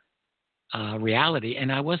historical reality.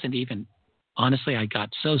 And I wasn't even, honestly, I got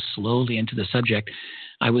so slowly into the subject,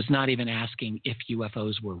 I was not even asking if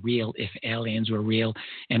UFOs were real, if aliens were real,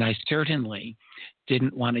 and I certainly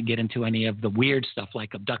didn't want to get into any of the weird stuff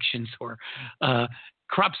like abductions or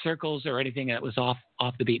crop circles or anything that was off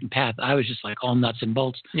the beaten path. I was just like all nuts and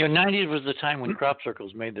bolts. 90s was the time when crop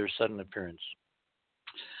circles made their sudden appearance.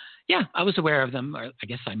 Yeah, I was aware of them, or I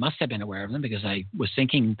guess I must have been aware of them because I was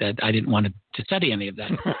thinking that I didn't want to study any of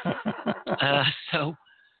that. So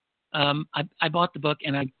I bought the book,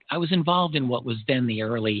 and I was involved in what was then the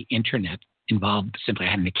early internet. Simply I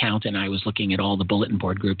had an account, and I was looking at all the bulletin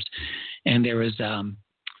board groups. And there was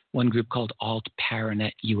one group called Alt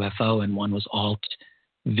Paranet UFO, and one was Alt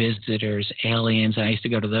Visitors Aliens. I used to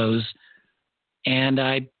go to those. And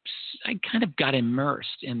I kind of got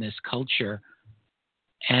immersed in this culture.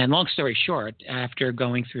 And long story short, after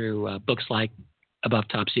going through books like Above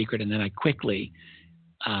Top Secret, and then I quickly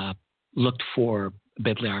looked for a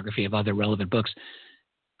bibliography of other relevant books,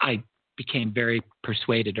 I became very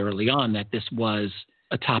persuaded early on that this was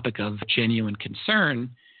a topic of genuine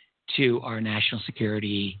concern to our national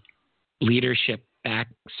security leadership back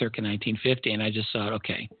circa 1950. And I just thought,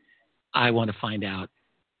 okay, I want to find out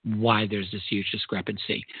why there's this huge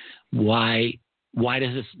discrepancy. Why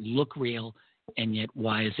does this look real? And yet,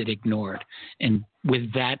 why is it ignored? And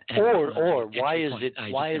with that, or why is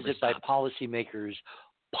it by policymakers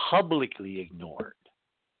publicly ignored?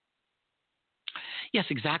 Yes,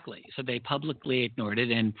 exactly. So they publicly ignored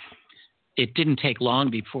it, and it didn't take long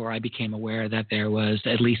before I became aware that there was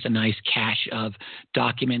at least a nice cache of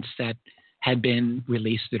documents that had been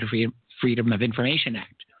released through the Freedom of Information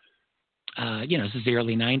Act. This is the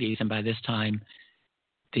early 90s, and by this time,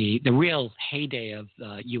 the real heyday of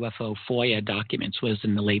UFO FOIA documents was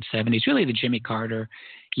in the late 70s, really the Jimmy Carter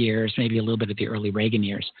years, maybe a little bit of the early Reagan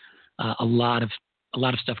years. A lot of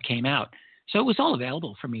stuff came out. So it was all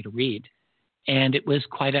available for me to read. And it was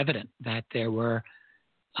quite evident that there were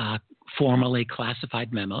formally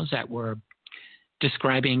classified memos that were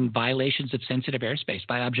describing violations of sensitive airspace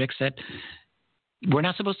by objects that were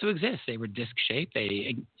not supposed to exist. They were disc-shaped.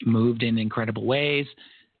 They moved in incredible ways.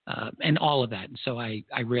 And all of that. And so I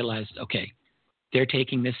realized, okay, they're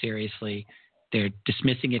taking this seriously. They're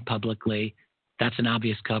dismissing it publicly. That's an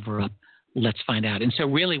obvious cover-up. Let's find out. And so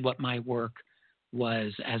really what my work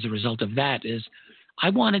was as a result of that is I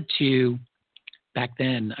wanted to back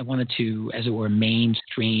then, I wanted to, as it were,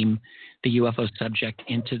 mainstream the UFO subject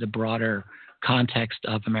into the broader context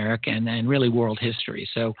of American and really world history.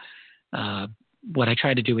 So what I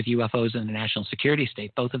tried to do with UFOs and the National Security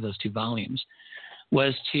State, both of those two volumes,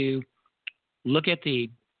 was to look at the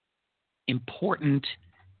important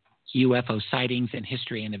UFO sightings and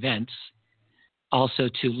history and events, also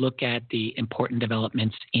to look at the important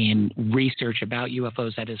developments in research about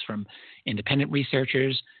UFOs, that is from independent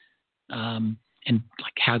researchers, and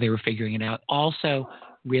like how they were figuring it out. Also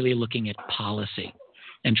really looking at policy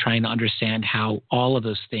and trying to understand how all of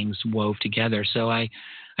those things wove together. So I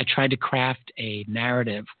tried to craft a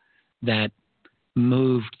narrative that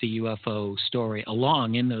moved the UFO story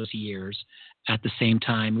along in those years, at the same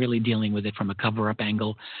time really dealing with it from a cover-up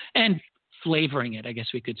angle and flavoring it, I guess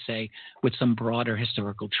we could say, with some broader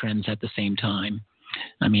historical trends at the same time.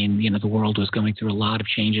 I mean, the world was going through a lot of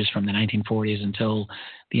changes from the 1940s until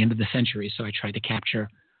the end of the century, so I tried to capture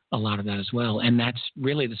a lot of that as well. And that's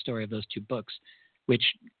really the story of those two books, which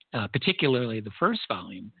particularly the first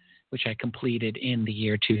volume, which I completed in the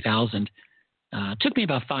year 2000, took me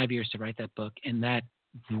about 5 years to write that book, and that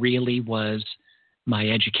really was my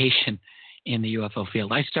education in the UFO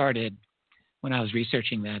field. I started, when I was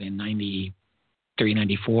researching that in 93,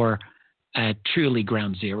 94, at truly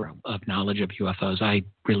ground zero of knowledge of UFOs. I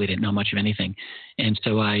really didn't know much of anything. And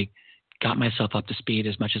so I got myself up to speed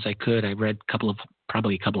as much as I could. I read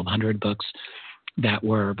probably a couple of hundred books that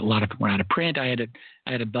were, a lot of them were out of print. I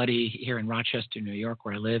had a buddy here in Rochester, New York,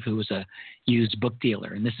 where I live, who was a used book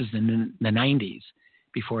dealer. And this is in the 90s,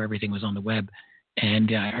 before everything was on the web.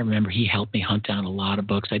 And I remember he helped me hunt down a lot of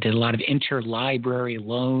books. I did a lot of interlibrary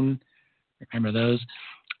loan, remember those,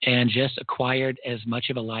 and just acquired as much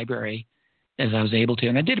of a library as I was able to.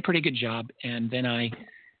 And I did a pretty good job. And then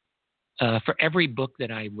for every book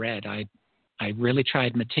that I read, I really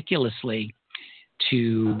tried meticulously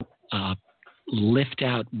to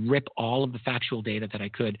rip all of the factual data that I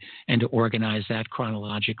could, and to organize that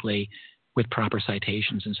chronologically with proper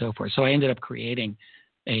citations and so forth. So I ended up creating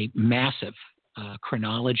a massive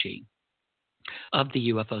chronology of the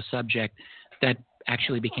UFO subject that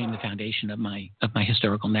actually became the foundation of my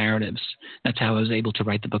historical narratives. That's how I was able to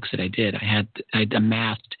write the books that I did. I'd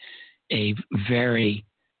amassed a very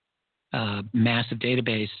massive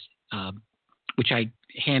database, which I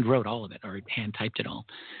hand wrote all of it, or hand typed it all.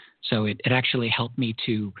 So it actually helped me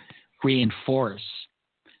to reinforce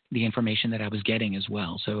the information that I was getting as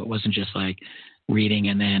well. So it wasn't just like reading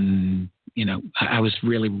and then, I was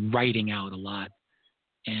really writing out a lot,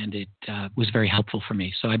 and it was very helpful for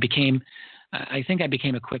me. So I think I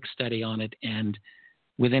became a quick study on it, and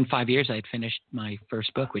within 5 years I had finished my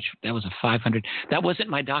first book, which that was that wasn't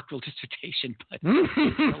my doctoral dissertation, but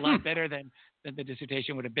a lot better than the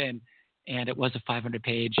dissertation would have been. And it was a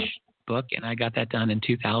 500-page book, and I got that done in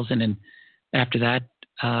 2000. And after that,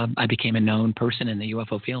 I became a known person in the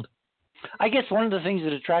UFO field. I guess one of the things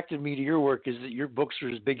that attracted me to your work is that your books are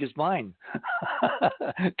as big as mine.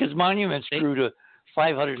 Because Monuments grew to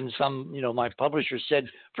 500 and some, my publisher said,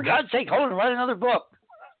 for God's sake, hold on, write another book.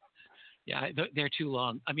 Yeah, they're too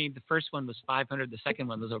long. I mean, the first one was 500. The second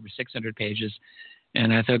one was over 600 pages.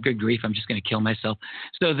 And I thought, good grief, I'm just going to kill myself.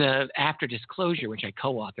 So the After Disclosure, which I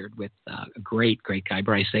co-authored with a great guy,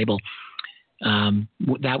 Bryce Abel,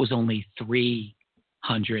 that was only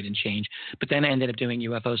 300 and change. But then I ended up doing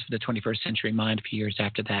UFOs for the 21st Century Mind a few years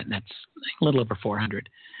after that, and that's a little over 400.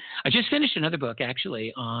 I just finished another book,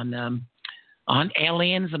 actually, on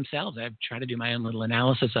aliens themselves. I've tried to do my own little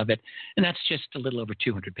analysis of it, and that's just a little over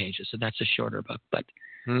 200 pages. So that's a shorter book, but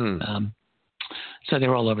so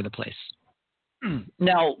they're all over the place.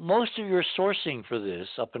 Now, most of your sourcing for this,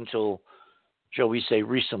 up until, shall we say,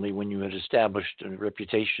 recently, when you had established a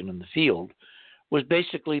reputation in the field, was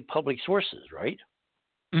basically public sources, right?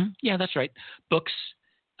 Yeah, that's right. Books,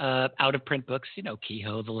 out-of-print books,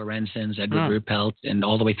 Kehoe, the Lorenzens, Edward Ruppelt, and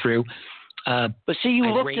all the way through. But see, you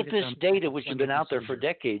looked at this data, which had been out there for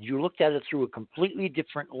decades. You looked at it through a completely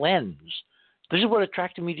different lens. This is what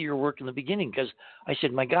attracted me to your work in the beginning, because I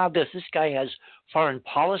said, my God, this guy has foreign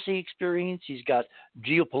policy experience. He's got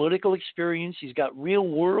geopolitical experience. He's got real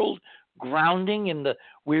world grounding in the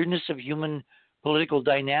weirdness of human political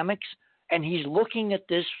dynamics. And he's looking at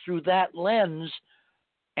this through that lens.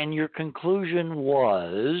 And your conclusion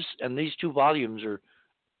was, and these two volumes are,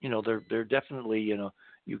 they're definitely,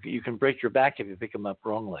 you can break your back if you pick them up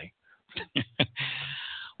wrongly.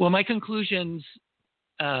 Well, my conclusions,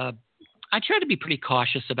 I try to be pretty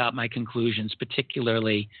cautious about my conclusions,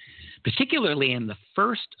 particularly in the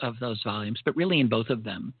first of those volumes, but really in both of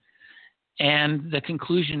them. And the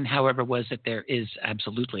conclusion, however, was that there is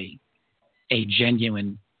absolutely a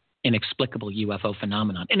genuine inexplicable UFO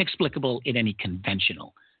phenomenon, inexplicable in any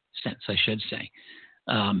conventional sense, I should say.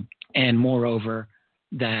 And moreover,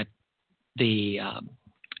 that the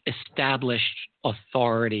established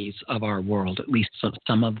authorities of our world, at least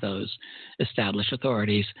some of those established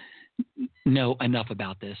authorities, know enough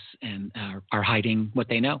about this and are hiding what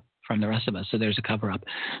they know from the rest of us. So there's a cover-up.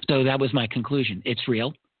 So that was my conclusion. It's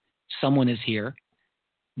real. Someone is here.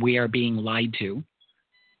 We are being lied to.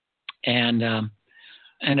 And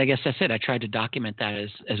I guess that's it. I tried to document that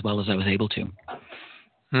as well as I was able to.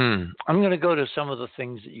 I'm going to go to some of the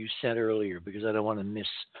things that you said earlier because I don't want to miss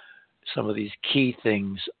some of these key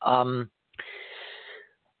things.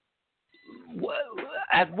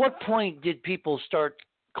 At what point did people start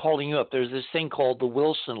calling you up? There's this thing called the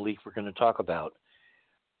Wilson leak we're going to talk about.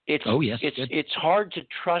 It's hard to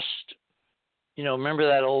trust. You know, remember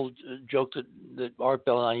that old joke that Art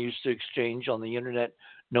Bell and I used to exchange on the internet?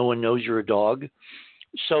 No one knows you're a dog.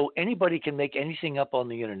 So anybody can make anything up on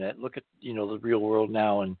the internet. Look at, the real world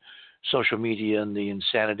now and social media and the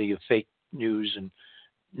insanity of fake news, and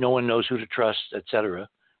no one knows who to trust, etc.,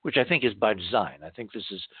 which I think is by design. I think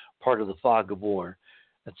this is part of the fog of war.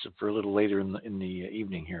 That's for a little later in the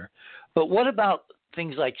evening here. But what about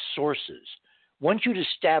things like sources? Once you'd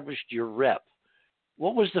established your rep,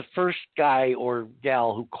 what was the first guy or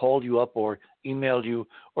gal who called you up or emailed you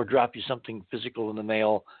or dropped you something physical in the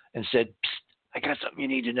mail and said, "Psst, I got something you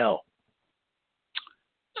need to know"?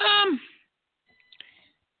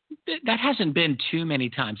 That hasn't been too many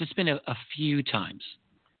times. It's been a few times.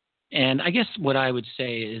 And I guess what I would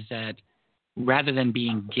say is that rather than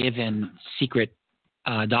being given secret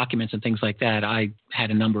documents and things like that, I had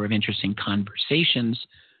a number of interesting conversations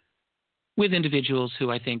with individuals who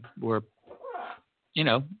I think were,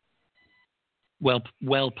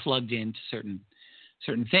 well plugged into certain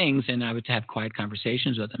things, and I would have quiet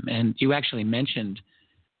conversations with them. And you actually mentioned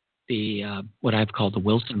the what I've called the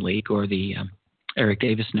Wilson leak or the Eric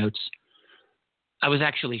Davis notes. I was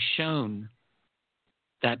actually shown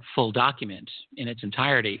that full document in its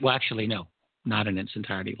entirety. Well, actually, no, not in its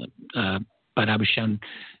entirety, but I was shown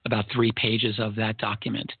about 3 pages of that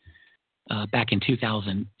document back in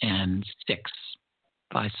 2006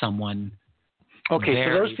 by someone. Okay,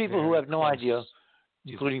 for those people who have no idea,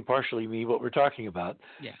 including partially me, what we're talking about,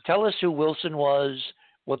 tell us who Wilson was,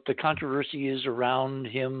 what the controversy is around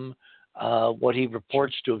him, what he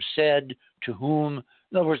reports to have said, to whom.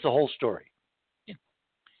 In other words, the whole story.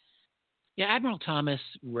 Yeah, Admiral Thomas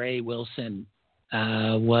Ray Wilson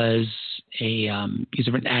was he's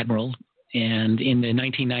an admiral, and in the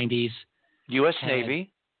 1990s, U.S.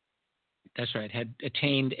 Navy. That's right, had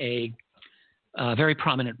attained a very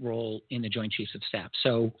prominent role in the Joint Chiefs of Staff.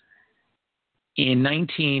 So in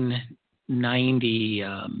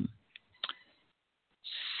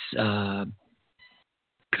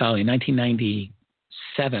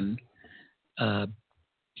 1997,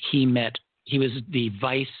 he was the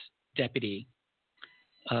vice deputy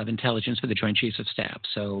of intelligence for the Joint Chiefs of Staff.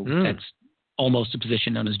 So that's almost a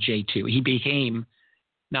position known as J2. He became,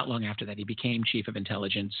 not long after that, he became chief of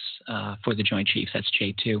intelligence for the Joint Chiefs. That's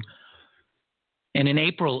J2. And in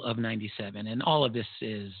April of 97, and all of this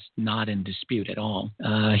is not in dispute at all,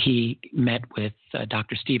 he met with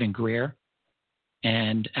Dr. Stephen Greer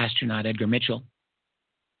and astronaut Edgar Mitchell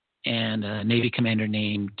and a Navy commander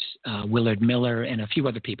named Willard Miller and a few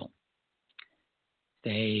other people.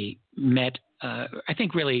 They met, I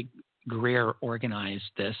think really Greer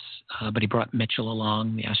organized this, but he brought Mitchell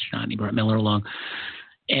along, the astronaut, and he brought Miller along.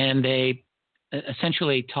 And they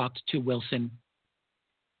essentially talked to Wilson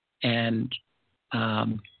and a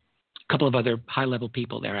couple of other high-level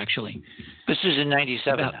people there, actually. This is in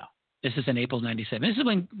 97 now. This is in April 97. This is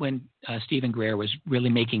when Stephen Greer was really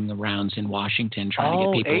making the rounds in Washington, trying to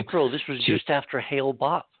get people. April. This was just after Hale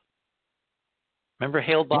Bopp. Remember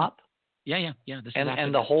Hale Bopp? Yeah. This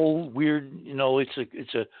and the whole weird,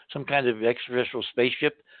 it's some kind of extraterrestrial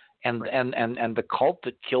spaceship, and the cult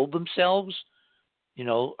that killed themselves.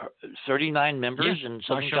 39 members in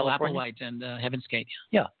Southern California. Applewhite and Heaven's Gate.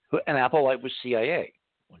 Yeah, and Applewhite was CIA,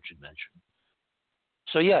 one should mention.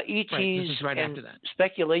 So ETs and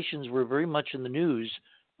speculations were very much in the news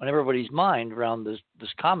on everybody's mind around this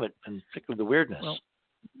comet, and particularly the weirdness. Well,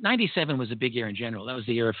 97 was a big year in general. That was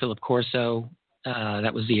the year of Philip Corso.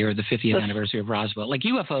 That was the year of the 50th anniversary of Roswell. Like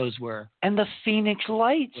UFOs were. And the Phoenix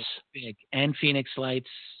Lights. Big. And Phoenix Lights.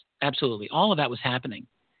 Absolutely. All of that was happening.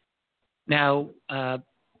 Now,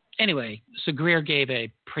 anyway, so Greer gave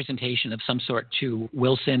a presentation of some sort to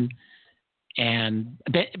Wilson and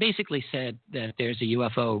basically said that there's a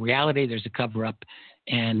UFO reality, there's a cover-up,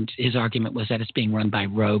 and his argument was that it's being run by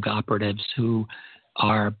rogue operatives who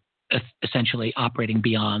are essentially operating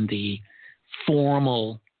beyond the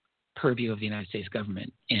formal purview of the United States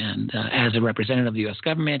government. And as a representative of the U.S.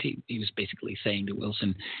 government, he was basically saying to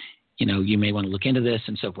Wilson, you may want to look into this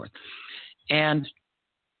and so forth. And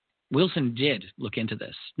Wilson did look into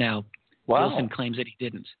this. Now, Wilson claims that he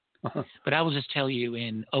didn't. But I will just tell you,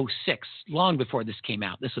 in 2006, long before this came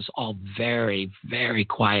out, this was all very, very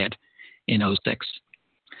quiet in 2006.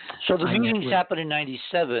 So the meetings happened in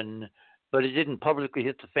 97, but it didn't publicly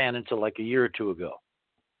hit the fan until like a year or two ago.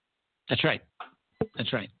 That's right.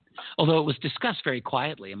 Although it was discussed very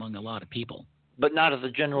quietly among a lot of people. But not at the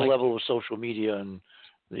general level of social media and,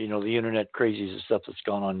 the internet crazies and stuff that's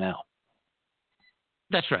gone on now.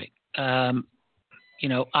 That's right. I'll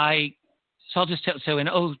just tell. So in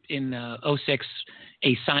 2006,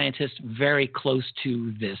 a scientist very close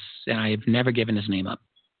to this, and I have never given his name up,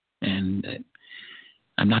 and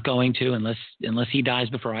I'm not going to unless he dies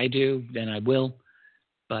before I do, then I will.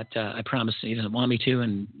 But I promise he doesn't want me to,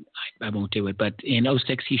 and I won't do it. But in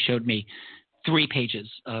 2006, he showed me 3 pages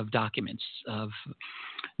of documents of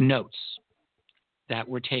notes that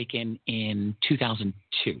were taken in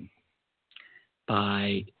 2002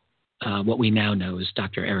 by what we now know as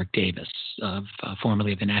Dr. Eric Davis,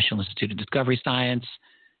 formerly of the National Institute of Discovery Science,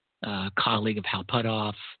 colleague of Hal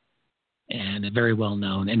Puthoff, and a very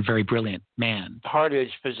well-known and very brilliant man.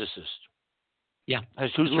 Hard-edge physicist. Yeah.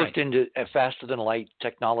 Who's looked into faster-than-light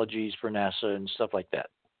technologies for NASA and stuff like that.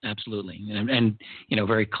 Absolutely. And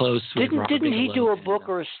very close. Didn't he do a book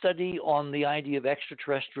or a study on the idea of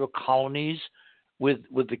extraterrestrial colonies with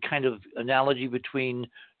the kind of analogy between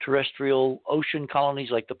terrestrial ocean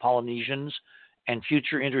colonies like the Polynesians and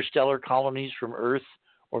future interstellar colonies from Earth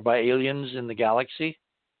or by aliens in the galaxy?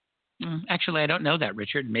 Actually, I don't know that,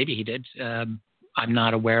 Richard. Maybe he did. I'm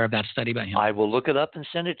not aware of that study by him. I will look it up and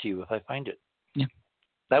send it to you if I find it. Yeah.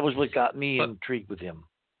 That was what got me intrigued with him.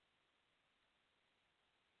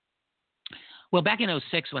 Well, back in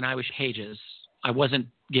 2006 when I was pages, I wasn't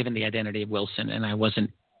given the identity of Wilson and I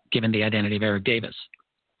wasn't given the identity of Eric Davis.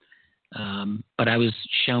 But I was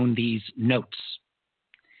shown these notes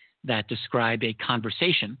that describe a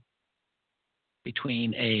conversation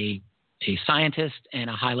between a scientist and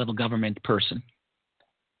a high-level government person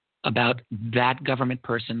about that government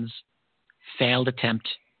person's failed attempt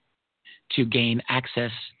to gain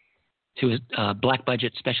access to a black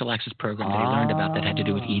budget special access program that he learned about that had to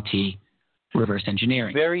do with ET reverse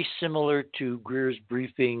engineering. Very similar to Greer's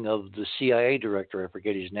briefing of the CIA director, I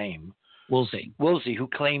forget his name. Woolsey, who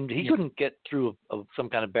claimed he couldn't get through some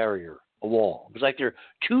kind of barrier, a wall. It was like there are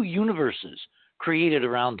 2 universes created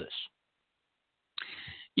around this.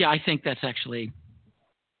 Yeah, I think that's actually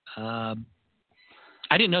I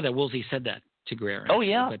didn't know that Woolsey said that to Greer. Actually,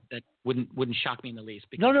 yeah. But that wouldn't shock me in the least.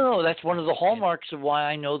 No. That's one of the hallmarks of why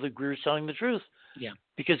I know that Greer's telling the truth. Yeah.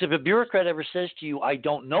 Because if a bureaucrat ever says to you, I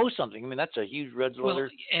don't know something, that's a huge red letter. Well,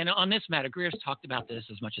 and on this matter, Greer's talked about this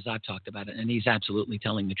as much as I've talked about it, and he's absolutely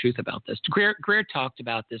telling the truth about this. Greer talked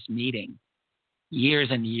about this meeting years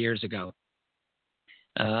and years ago.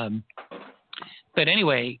 But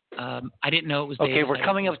anyway, I didn't know it was. Okay, we're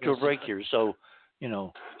coming up to a break here, so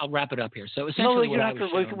I'll wrap it up here. So essentially,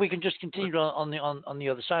 we can just continue on the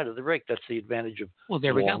other side of the break. That's the advantage of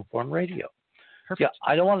long-form radio. Perfect.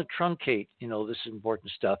 Yeah, I don't want to truncate, this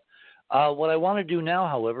important stuff. What I want to do now,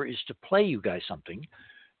 however, is to play you guys something,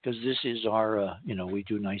 because this is our, we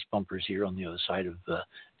do nice bumpers here on the other side of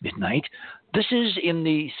midnight. This is in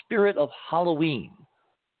the spirit of Halloween.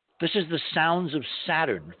 This is the sounds of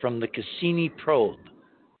Saturn from the Cassini probe.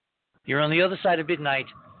 You're on the other side of midnight.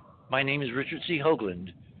 My name is Richard C. Hoagland.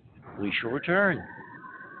 We shall return.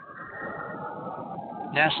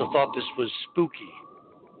 NASA thought this was spooky.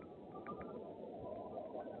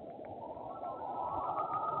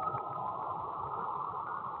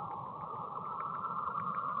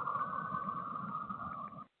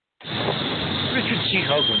 Richard C.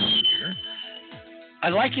 Hoagland here.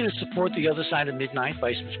 I'd like you to support the other side of midnight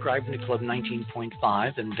by subscribing to Club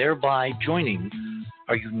 19.5 and thereby joining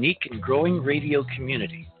our unique and growing radio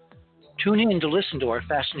community. Tune in to listen to our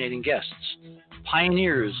fascinating guests,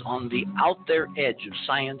 pioneers on the out there edge of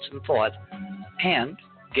science and thought, and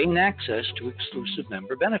gain access to exclusive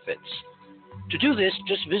member benefits. To do this,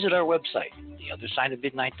 just visit our website,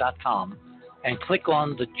 theothersideofmidnight.com, and click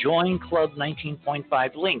on the Join Club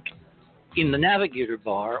 19.5 link in the navigator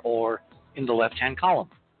bar or in the left-hand column.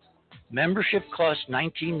 Membership costs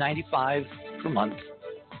 $19.95 per month.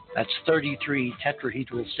 That's 33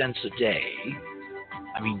 tetrahedral cents a day.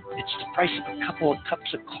 It's the price of a couple of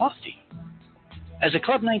cups of coffee. As a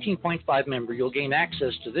Club 19.5 member, you'll gain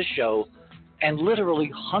access to this show and literally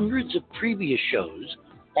hundreds of previous shows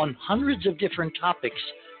on hundreds of different topics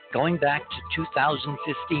going back to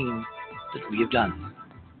 2015 that we have done.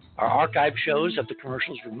 Our archive shows have the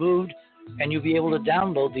commercials removed, and you'll be able to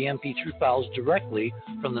download the MP3 files directly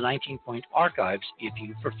from the 19-point archives if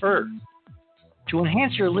you prefer. To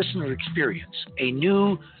enhance your listener experience, a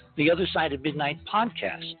new The Other Side of Midnight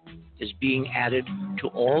podcast is being added to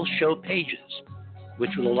all show pages,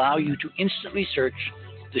 which will allow you to instantly search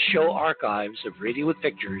the show archives of Radio with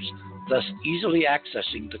Pictures, thus easily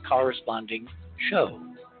accessing the corresponding show.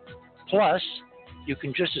 Plus, you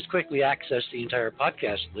can just as quickly access the entire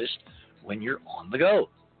podcast list when you're on the go.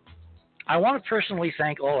 I want to personally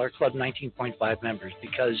thank all our Club 19.5 members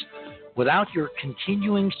because without your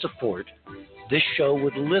continuing support, this show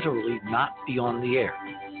would literally not be on the air.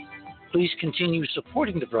 Please continue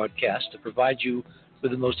supporting the broadcast to provide you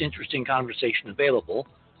with the most interesting conversation available,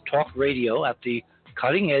 talk radio at the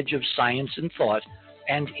cutting edge of science and thought,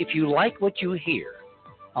 and if you like what you hear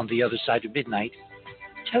on The Other Side of Midnight,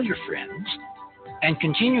 tell your friends, and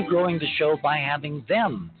continue growing the show by having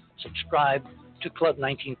them subscribe to Club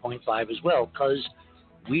 19.5 as well, because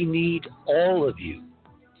we need all of you.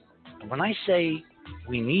 And when I say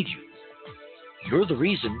we need you, you're the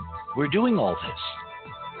reason we're doing all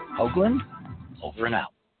this. Hoagland, over and out.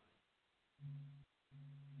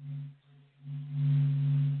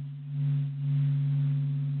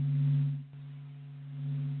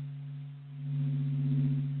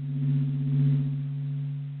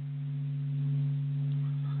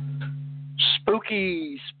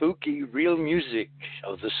 Spooky, spooky real music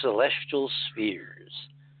of the celestial spheres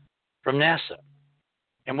from NASA.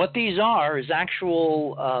 And what these are is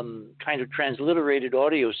actual kind of transliterated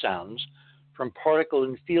audio sounds from particle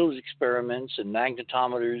and fields experiments and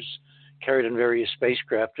magnetometers carried on various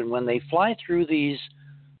spacecraft. And when they fly through these,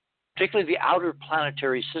 particularly the outer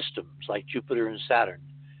planetary systems like Jupiter and Saturn,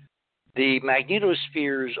 the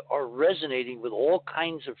magnetospheres are resonating with all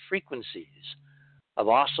kinds of frequencies of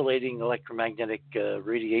oscillating electromagnetic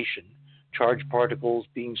radiation, charged particles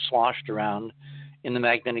being sloshed around in the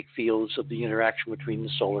magnetic fields of the interaction between the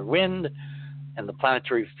solar wind and the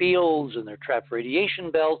planetary fields and their trapped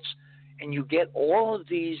radiation belts. And you get all of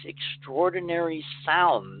these extraordinary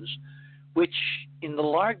sounds, which in the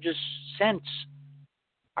largest sense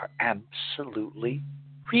are absolutely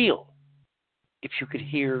real. If you could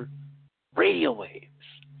hear radio waves.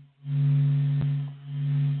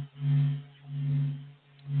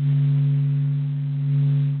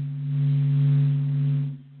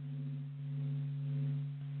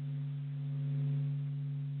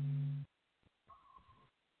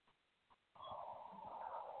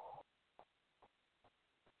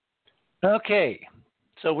 Okay,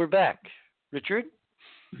 so we're back. Richard?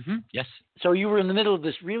 Mm-hmm. Yes. So you were in the middle of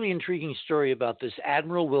this really intriguing story about this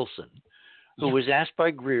Admiral Wilson, who was asked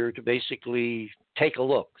by Greer to basically take a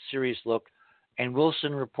look, serious look, and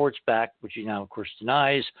Wilson reports back, which he now, of course,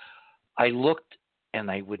 denies, I looked and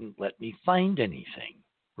they wouldn't let me find anything,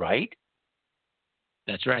 right?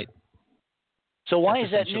 That's right. So why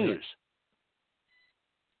is that news?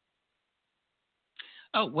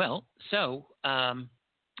 Oh, well, so I'm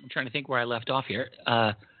trying to think where I left off here.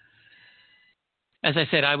 As I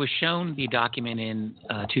said, I was shown the document in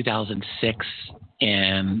 2006,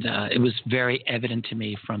 and it was very evident to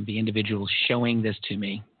me from the individual showing this to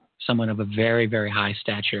me, someone of a very, very high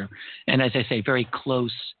stature, and as I say, very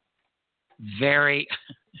close, very,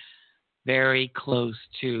 very close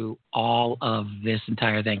to all of this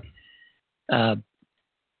entire thing.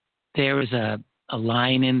 There was a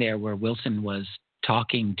line in there where Wilson was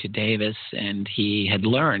talking to Davis, and he had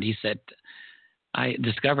learned, he said, I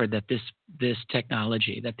discovered that this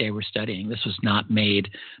technology that they were studying, this was not made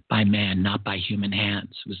by man, not by human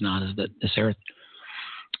hands. It was not of this earth.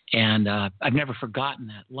 And I've never forgotten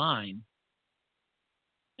that line.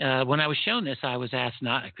 When I was shown this, I was asked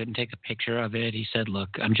I couldn't take a picture of it. He said, look,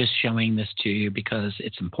 I'm just showing this to you because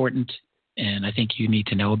it's important, and I think you need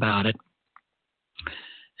to know about it.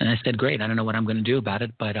 And I said, great, I don't know what I'm going to do about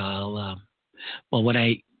it, but I'll well, what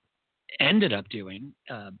I ended up doing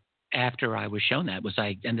after I was shown that was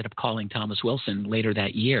I ended up calling Thomas Wilson later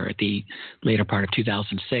that year at the later part of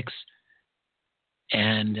 2006.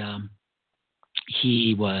 And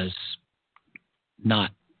he was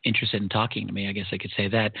not interested in talking to me. I guess I could say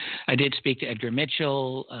that. I did speak to Edgar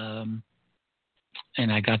Mitchell,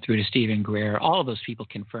 and I got through to Stephen Greer. All of those people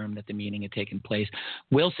confirmed that the meeting had taken place.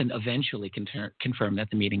 Wilson eventually confirmed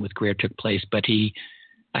that the meeting with Greer took place, but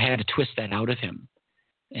I had to twist that out of him.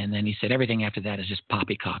 And then he said, everything after that is just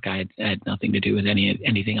poppycock. I had nothing to do with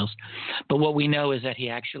anything else. But what we know is that he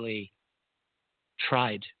actually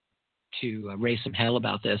tried to raise some hell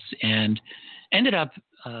about this and ended up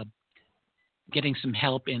getting some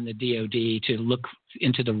help in the DOD to look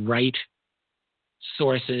into the right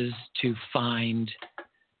sources to find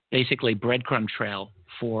basically breadcrumb trail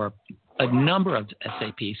for a number of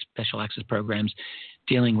SAP special access programs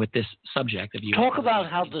dealing with this subject of UFO. Talk about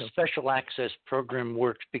how the special access program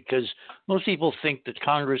works, because most people think that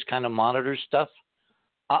Congress kind of monitors stuff.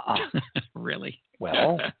 Really?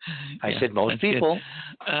 Well, I said most people.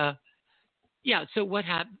 Yeah. So what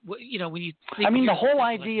happened? You know, when you think the whole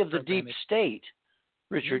idea of the deep state,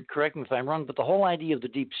 Richard, correct me if I'm wrong, but the whole idea of the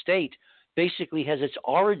deep state basically has its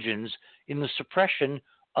origins in the suppression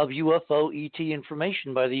of UFO ET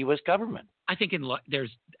information by the U.S. government. I think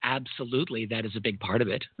there's absolutely, that is a big part of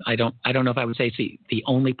it. I don't know if I would say it's the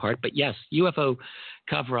only part, but yes, UFO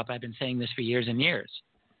cover-up, I've been saying this for years and years,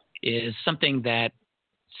 is something that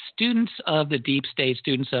students of the deep state,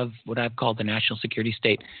 students of what I've called the national security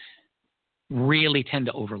state, really tend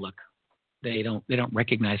to overlook. They don't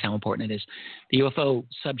recognize how important it is. The UFO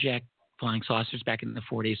subject, flying saucers back in the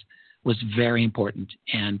 40s, was very important,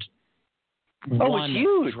 and it was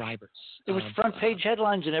huge. Drivers. It was front page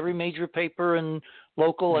headlines in every major paper and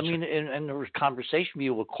local. I mean, and there was conversation.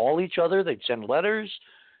 People would call each other. They'd send letters.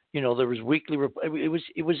 You know, there was weekly.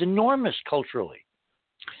 It was enormous culturally.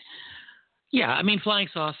 Yeah, I mean, flying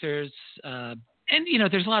saucers, and you know,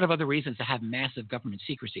 there's a lot of other reasons to have massive government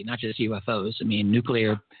secrecy, not just UFOs. I mean,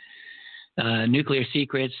 nuclear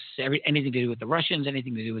secrets, anything to do with the Russians,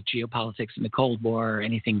 anything to do with geopolitics in the Cold War,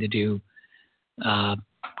 anything to do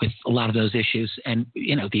with a lot of those issues, and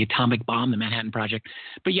you know, the atomic bomb, the Manhattan Project.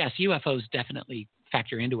 But yes, UFOs definitely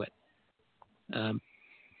factor into it.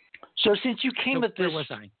 So since you came at this, where was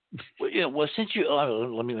I? Well, since you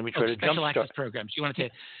let me try to jump special access programs. You want to?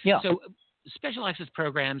 Yeah. So special access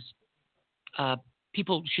programs,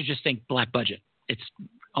 people should just think black budget. It's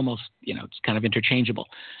almost, you know, it's kind of interchangeable.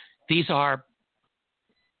 These are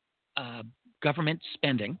government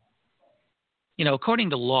spending. You know, according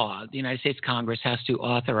to law, the United States Congress has to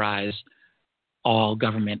authorize all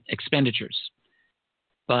government expenditures.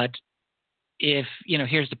 But if, you know,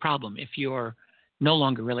 here's the problem. If you're no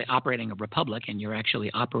longer really operating a republic and you're actually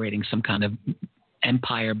operating some kind of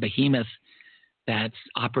empire behemoth that's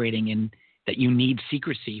operating in that you need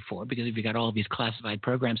secrecy for, because if you've got all of these classified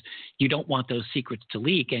programs, you don't want those secrets to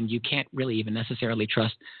leak, and you can't really even necessarily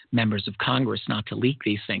trust members of Congress not to leak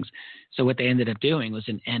these things. So what they ended up doing was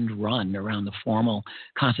an end run around the formal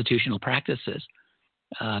constitutional practices,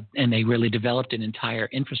 and they really developed an entire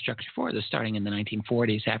infrastructure for this, starting in the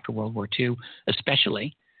 1940s after World War II,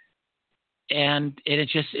 especially. And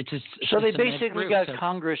so they basically got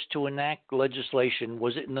Congress to enact legislation.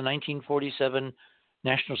 Was it in the 1947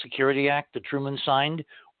 National Security Act that Truman signed,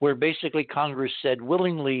 where basically Congress said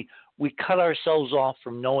willingly, we cut ourselves off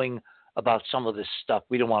from knowing about some of this stuff.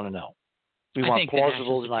 We don't want to know. We want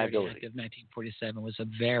plausible deniability. Act of 1947 was a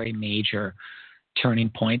very major turning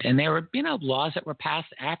point, and there were, you know, laws that were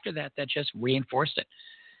passed after that just reinforced it.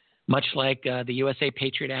 Much like the USA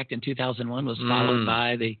Patriot Act in 2001 was followed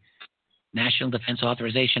by the National Defense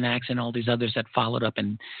Authorization Acts and all these others that followed up,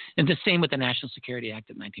 and the same with the National Security Act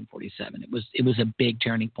of 1947. It was a big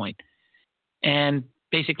turning point. And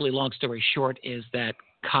basically, long story short, is that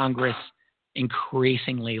Congress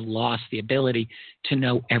increasingly lost the ability to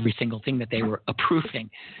know every single thing that they were approving.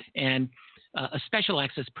 And a special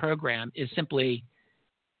access program is simply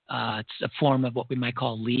it's a form of what we might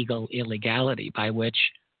call legal illegality, by which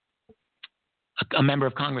a member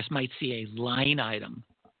of Congress might see a line item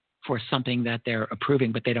for something that they're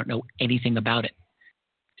approving, but they don't know anything about it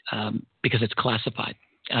because it's classified.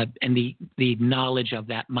 And the knowledge of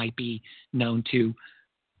that might be known to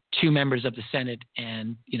 2 members of the Senate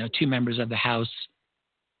and, you know, 2 members of the House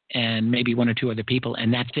and maybe 1 or 2 other people,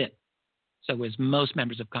 and that's it. So as most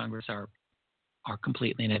members of Congress are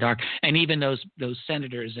completely in the dark. And even those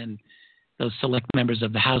senators and those select members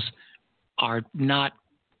of the House are not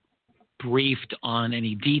briefed on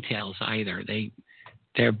any details either.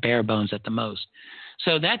 They're bare bones at the most.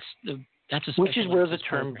 So that's a which is where the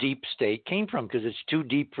term deep state came from, because it's too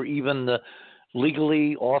deep for even the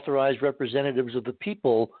legally authorized representatives of the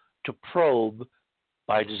people to probe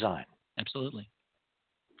by design. Absolutely.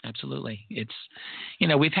 It's, you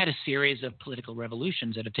know, we've had a series of political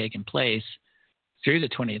revolutions that have taken place through the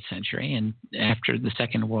 20th century and after the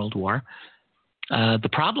Second World War. The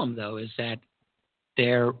problem, though, is that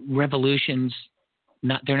they're revolutions.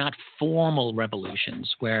 They're not formal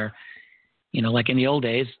revolutions where, you know, like in the old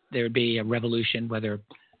days, there would be a revolution, whether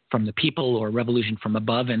from the people or a revolution from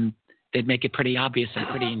above, and they'd make it pretty obvious and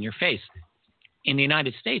pretty in your face. In the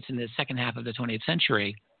United States, in the second half of the 20th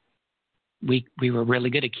century, we were really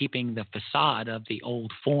good at keeping the facade of the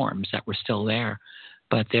old forms that were still there.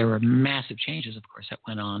 But there were massive changes, of course, that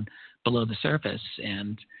went on below the surface.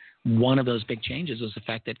 And one of those big changes was the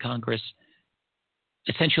fact that Congress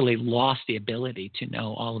essentially lost the ability to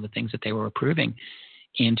know all of the things that they were approving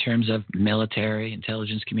in terms of military,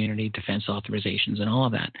 intelligence community, defense authorizations, and all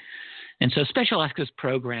of that. And so special access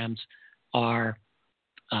programs are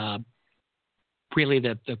really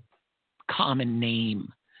the common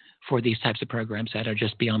name for these types of programs that are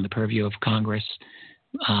just beyond the purview of Congress.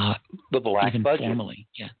 The black even budget. Formally.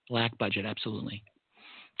 Yeah, black budget, absolutely.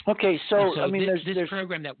 Okay, so I mean, this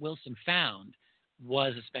program that Wilson found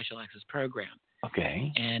was a special access program.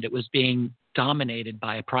 Okay. And it was being dominated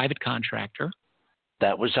by a private contractor.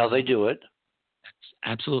 That was how they do it.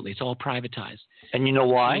 Absolutely. It's all privatized. And you know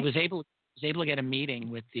why? He was able to get a meeting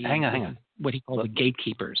with the hang on. What he called the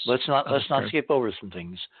gatekeepers. Let's not skip over some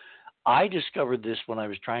things. I discovered this when I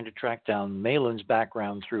was trying to track down Malin's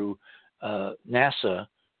background through NASA.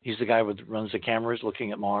 He's the guy that runs the cameras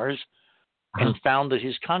looking at Mars, and found that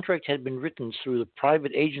his contract had been written through the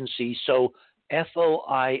private agency, so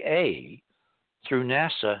FOIA through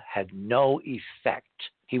NASA had no effect.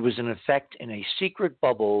 He was in effect in a secret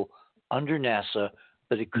bubble under NASA,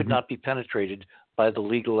 but it could not be penetrated by the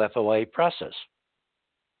legal FOIA process.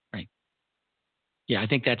 Right. Yeah, I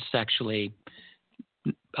think that's actually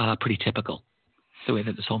pretty typical, the way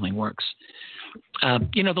that this whole thing works.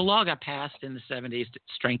 The law got passed in the 70s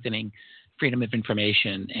strengthening freedom of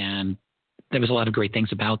information, and there was a lot of great things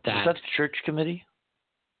about that. Was that the Church Committee?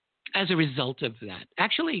 As a result of that.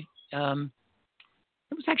 Actually, it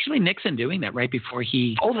was actually Nixon doing that right before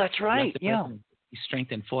he... Oh, that's right, yeah. He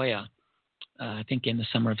strengthened FOIA, I think in the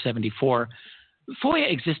summer of 74.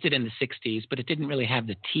 FOIA existed in the 60s, but it didn't really have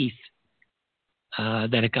the teeth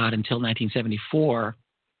that it got until 1974.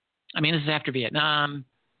 I mean, this is after Vietnam.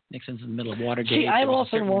 Nixon's in the middle of Watergate. See, I've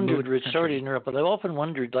often wondered, Rich, sorry to interrupt, but I've often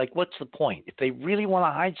wondered, like, what's the point? If they really want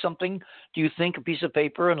to hide something, do you think a piece of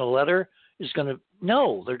paper and a letter is going to...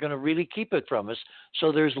 No, they're going to really keep it from us.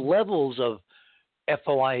 So there's levels of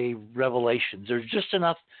FOIA revelations. There's just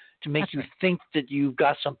enough to make you think that you've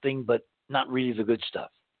got something, but not really the good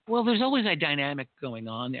stuff. Well, there's always a dynamic going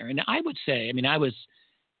on there. And I would say, I mean, I was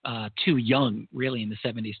too young, really, in the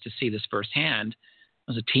 70s to see this firsthand.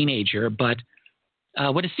 I was a teenager, but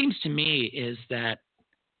what it seems to me is that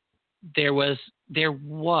there was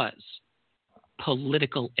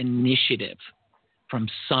political initiative from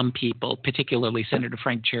some people, particularly Senator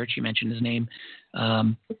Frank Church. You mentioned his name,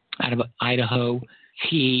 out of Idaho.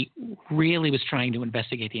 He really was trying to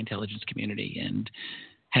investigate the intelligence community and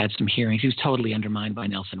had some hearings. He was totally undermined by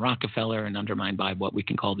Nelson Rockefeller and undermined by what we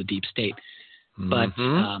can call the deep state. But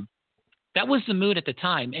that was the mood at the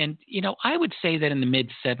time. And, I would say that in the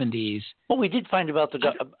mid-70s... Well, we did find out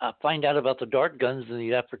about the dart guns in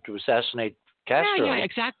the effort to assassinate Castro. Yeah,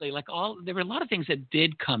 exactly. There were a lot of things that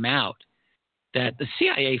did come out that the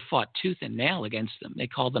CIA fought tooth and nail against them. They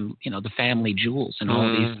called them, the family jewels and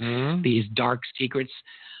all these dark secrets.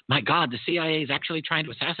 My God, the CIA is actually trying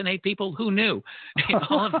to assassinate people. Who knew?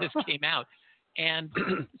 All of this came out. And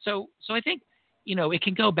so I think, it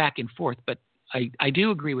can go back and forth, but I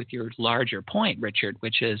do agree with your larger point, Richard,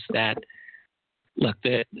 which is that, look,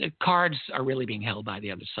 the cards are really being held by the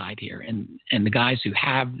other side here. And the guys who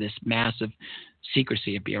have this massive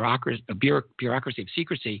secrecy, a bureaucracy of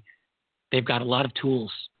secrecy, they've got a lot of tools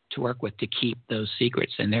to work with to keep those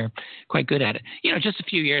secrets, and they're quite good at it. Just a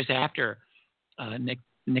few years after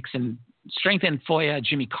Nixon strengthened FOIA,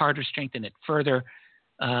 Jimmy Carter strengthened it further.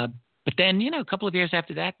 But then, a couple of years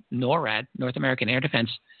after that, NORAD, North American Air Defense,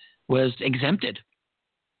 was exempted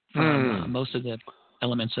from most of the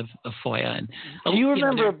elements of FOIA. And do you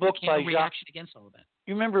remember a book by reaction against all of that?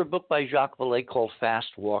 You remember a book by Jacques Vallée called Fast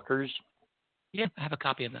Walkers? Yeah, I have a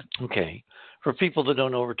copy of that. Okay. For people that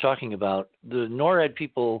don't know what we're talking about, the NORAD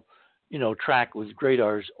people, track with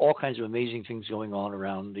radars all kinds of amazing things going on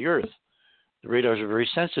around the Earth. The radars are very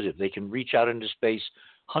sensitive. They can reach out into space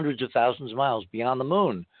hundreds of thousands of miles beyond the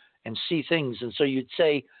moon and see things. And so you'd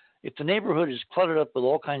say, if the neighborhood is cluttered up with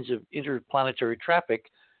all kinds of interplanetary traffic,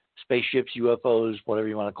 spaceships, UFOs, whatever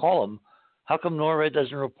you want to call them, how come NORAD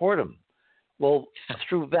doesn't report them? Well,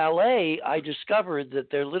 through Vallée, I discovered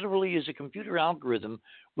that there literally is a computer algorithm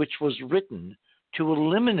which was written to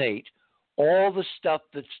eliminate all the stuff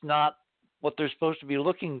that's not what they're supposed to be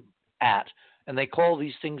looking at. And they call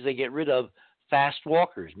these things they get rid of fast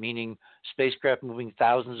walkers, meaning spacecraft moving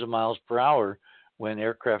thousands of miles per hour when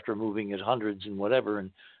aircraft are moving at hundreds and whatever,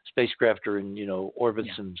 and spacecraft are in, orbits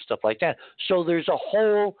and stuff like that. So there's a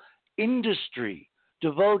whole industry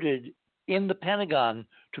devoted in the Pentagon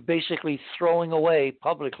to basically throwing away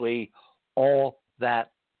publicly all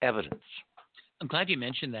that evidence. I'm glad you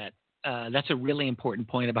mentioned that. That's a really important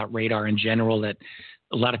point about radar in general, that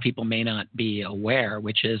a lot of people may not be aware,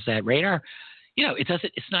 which is that radar,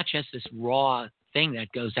 it's not just this raw thing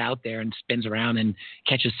that goes out there and spins around and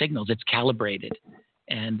catches signals. It's calibrated.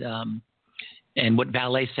 And what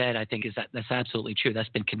Valet said, I think, is that that's absolutely true. That's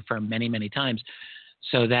been confirmed many, many times.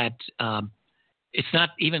 So that it's not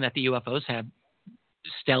even that the UFOs have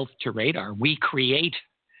stealth to radar. We create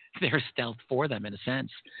their stealth for them, in a sense,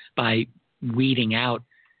 by weeding out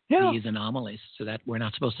these anomalies so that we're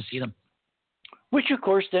not supposed to see them. Which, of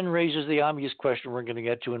course, then raises the obvious question we're going to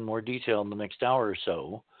get to in more detail in the next hour or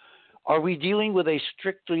so. Are we dealing with a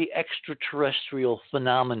strictly extraterrestrial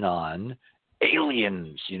phenomenon,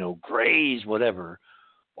 aliens, grays, whatever,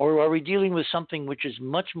 or are we dealing with something which is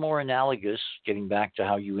much more analogous, getting back to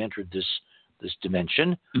how you entered this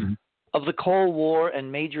dimension, of the Cold War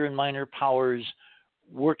and major and minor powers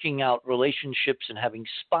working out relationships and having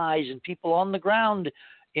spies and people on the ground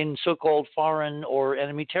in so-called foreign or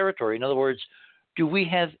enemy territory? In other words, do we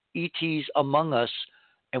have ETs among us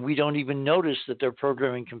and we don't even notice that they're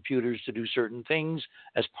programming computers to do certain things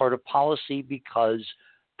as part of policy because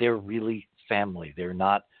they're really family? They're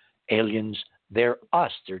not aliens. They're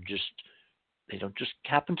us. They don't just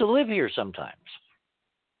happen to live here sometimes.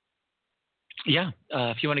 Yeah.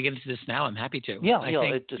 If you want to get into this now, I'm happy to. Yeah,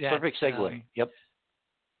 it's a perfect segue. Yep.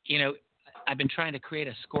 I've been trying to create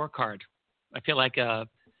a scorecard. I feel like I'm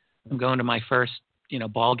going to my first,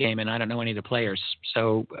 ball game, and I don't know any of the players.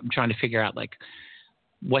 So I'm trying to figure out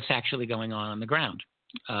what's actually going on the ground.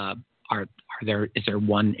 Is there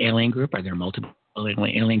one alien group? Are there multiple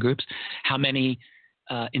alien groups? How many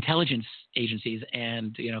intelligence agencies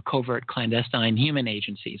and covert clandestine human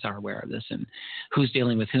agencies are aware of this, and who's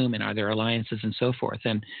dealing with whom, and are there alliances and so forth?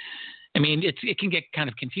 And I mean, it can get kind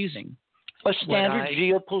of confusing. A standard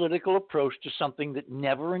geopolitical approach to something that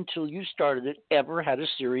never until you started it ever had a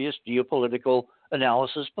serious geopolitical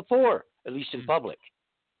analysis before, at least in public.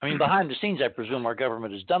 I mean, behind the scenes, I presume our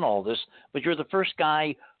government has done all this, but you're the first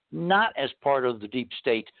guy not as part of the deep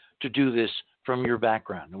state to do this from your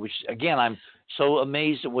background, which, again, I'm so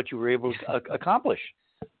amazed at what you were able to accomplish.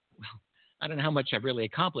 Well, I don't know how much I've really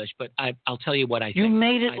accomplished, but I'll tell you what I think. You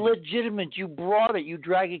made it legitimate. You brought it. You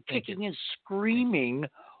dragged it kicking and screaming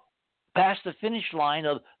past the finish line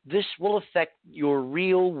of this will affect your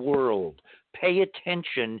real world. Pay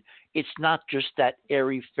attention. It's not just that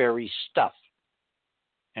airy-fairy stuff.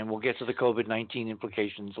 And we'll get to the COVID-19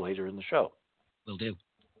 implications later in the show. Will do.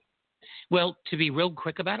 Well, to be real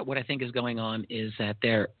quick about it, what I think is going on is that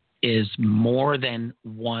there is more than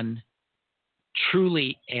one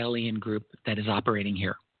truly alien group that is operating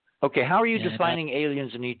here. Okay, how are you defining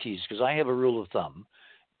aliens and ETs? Because I have a rule of thumb.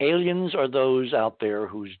 Aliens are those out there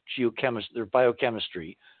whose their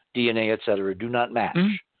biochemistry, DNA, etc., do not match.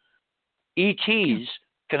 ETs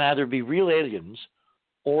can either be real aliens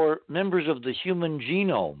or members of the human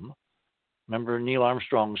genome. Remember Neil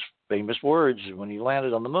Armstrong's famous words when he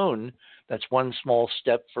landed on the moon, that's one small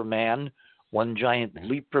step for man, one giant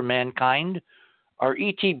leap for mankind. Our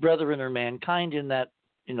ET brethren are mankind in that,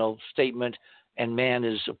 statement, and man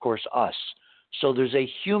is, of course, us. So there's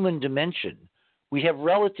a human dimension. We have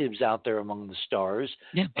relatives out there among the stars.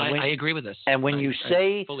 Yeah, I agree with this. And when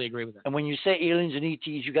I fully agree with that. And when you say aliens and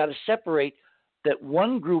ETs, you got to separate that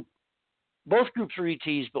one group, both groups are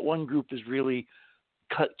ETs, but one group is really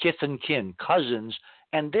kith and kin, cousins,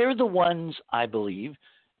 and they're the ones, I believe,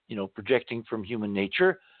 projecting from human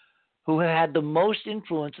nature, who have had the most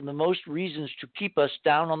influence and the most reasons to keep us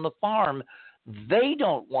down on the farm. They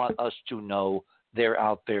don't want us to know they're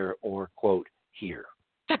out there or, quote, here.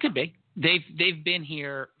 That could be. They've been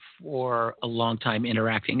here for a long time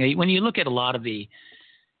interacting. When you look at a lot of the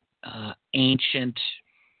ancient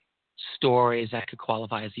stories that could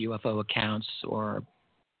qualify as UFO accounts or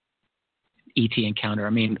ET encounter, I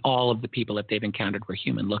mean, all of the people that they've encountered were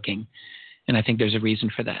human looking, and I think there's a reason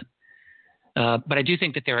for that. But I do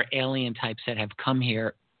think that there are alien types that have come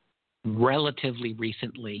here relatively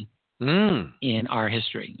recently in our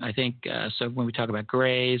history. I think so when we talk about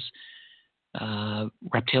grays,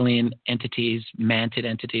 reptilian entities, mantid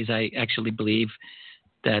entities, I actually believe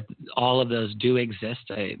that all of those do exist.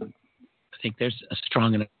 I think there's a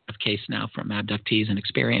strong enough case now from abductees and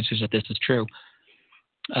experiencers that this is true.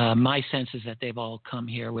 My sense is that they've all come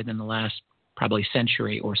here within the last probably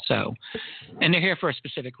century or so, and they're here for a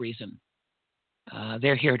specific reason.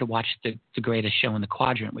 They're here to watch the greatest show in the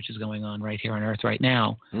quadrant, which is going on right here on Earth right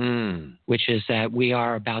now, which is that we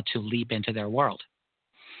are about to leap into their world.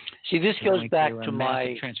 See, this goes back to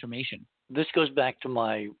my transformation. This goes back to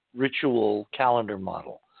my ritual calendar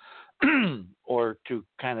model, or to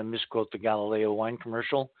kind of misquote the Galileo wine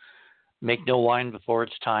commercial, make no wine before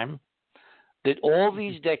it's time. that all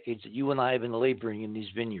these decades that you and I have been laboring in these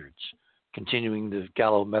vineyards, continuing the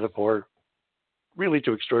Gallo metaphor really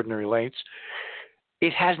to extraordinary lengths,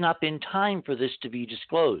 it has not been time for this to be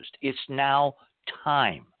disclosed. It's now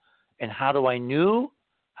time. And how do I know?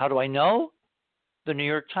 The New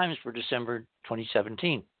York Times for December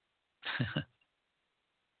 2017.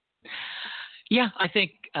 Yeah, I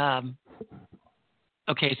think,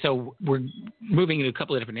 okay, so we're moving into a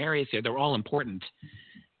couple of different areas here. They're all important.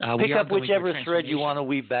 Pick up whichever thread you want to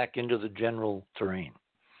weave back into the general terrain.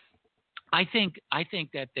 I think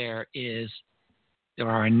that there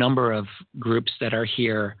are a number of groups that are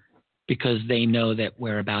here because they know that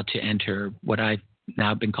we're about to enter what I've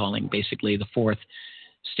now been calling basically the fourth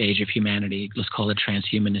stage of humanity. Let's call it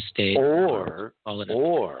transhumanist stage. Or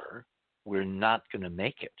we're not going to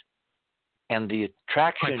make it. And the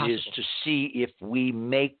attraction is to see if we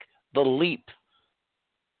make the leap.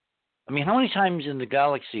 I mean, how many times in the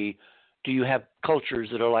galaxy do you have cultures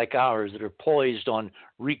that are like ours that are poised on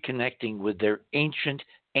reconnecting with their ancient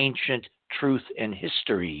truth and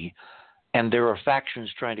history, and there are factions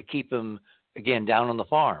trying to keep them, again, down on the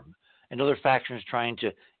farm, and other factions trying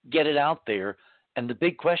to get it out there. And the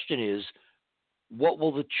big question is, what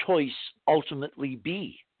will the choice ultimately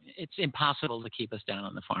be? It's impossible to keep us down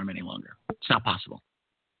on the farm any longer. It's not possible.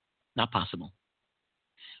 Not possible.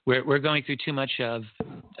 We're going through too much of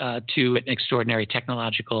to an extraordinary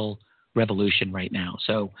technological revolution right now.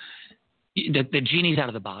 So the genie's out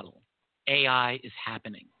of the bottle. AI is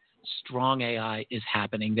happening. Strong AI is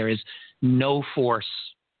happening. There is no force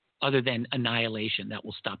other than annihilation that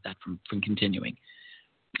will stop that from continuing.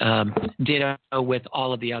 Ditto with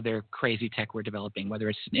all of the other crazy tech we're developing, whether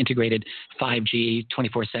it's an integrated 5G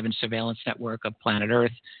 24/7 surveillance network of planet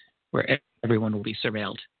Earth, where everyone will be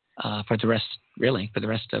surveilled for the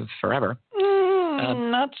rest of forever.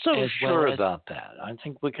 Not so sure about that. I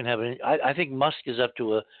think we can have I think Musk is up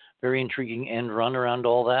to a very intriguing end run around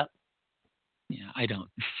all that. Yeah, I don't.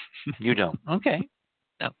 You don't? Okay.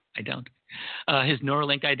 No, I don't. His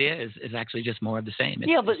Neuralink idea is actually just more of the same.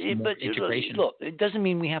 But integration. Look, it doesn't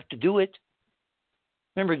mean we have to do it.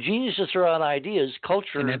 Remember, geniuses throw out ideas.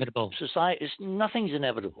 Culture, inevitable. Society, nothing's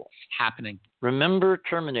inevitable. It's happening. Remember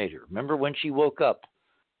Terminator. Remember when she woke up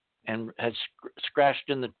and had scratched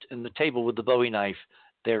in the table with the Bowie knife.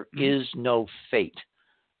 There is no fate.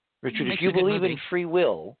 Richard, if you believe in free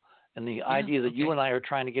will and the idea that you and I are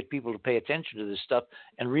trying to get people to pay attention to this stuff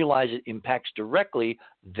and realize it impacts directly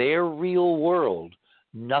their real world,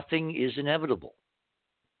 nothing is inevitable.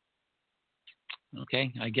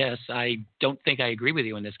 Okay, I guess. I don't think I agree with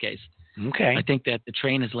you in this case. Okay. I think that the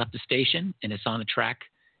train has left the station and it's on a track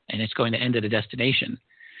and it's going to end at a destination.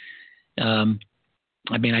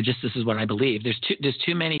 This is what I believe. There's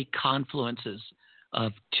too many confluences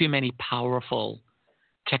of too many powerful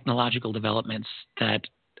technological developments that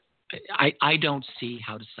I don't see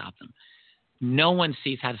how to stop them. No one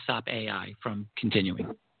sees how to stop AI from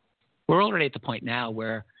continuing. We're already at the point now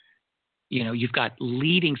where, you've got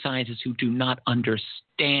leading scientists who do not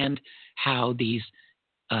understand how these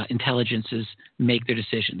intelligences make their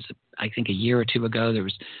decisions. I think a year or two ago, there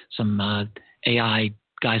was some AI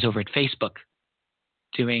guys over at Facebook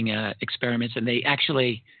doing experiments, and they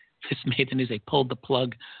actually, this made the news, they pulled the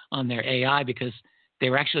plug on their AI because they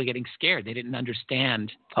were actually getting scared. They didn't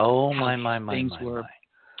understand how things were.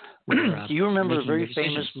 Do you remember a very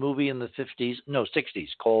famous movie in the 60s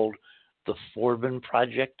called The Forbin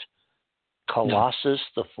Project? Colossus,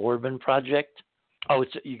 The Forbin Project? Oh,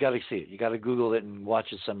 you got to see it. You got to Google it and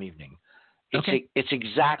watch it some evening. It's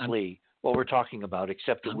exactly what we're talking about,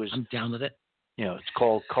 except I'm down with it. It's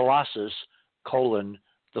called Colossus,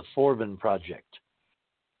 The Forbin Project.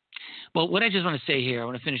 Well, what I just want to say here, I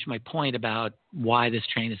want to finish my point about why this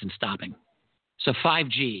train isn't stopping. So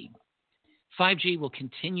 5G will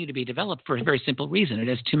continue to be developed for a very simple reason. It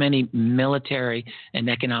has too many military and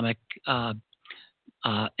economic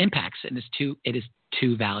impacts, and it is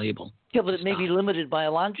too valuable. Yeah, but it may be limited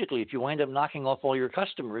biologically. If you wind up knocking off all your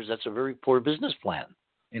customers, that's a very poor business plan.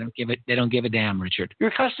 They don't give a damn, Richard.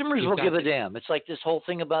 Your customers will give a damn. It's like this whole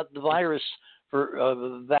thing about the virus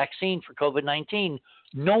for vaccine for COVID-19.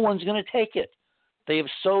 No one's going to take it. They have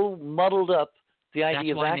so muddled up the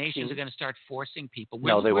idea of vaccine. That's why nations are going to start forcing people.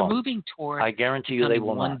 No, they won't. We're moving toward. I guarantee you, they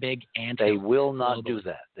will one not. Big they will not do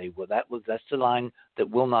that. That's the line that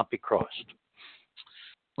will not be crossed.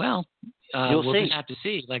 Well, we'll see. Just have to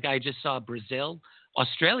see. Like I just saw Brazil,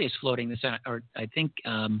 Australia's floating this, or I think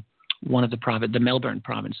one of the Melbourne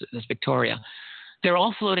province, that's Victoria. They're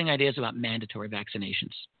all floating ideas about mandatory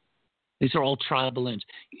vaccinations. These are all trial balloons.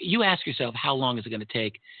 You ask yourself, how long is it going to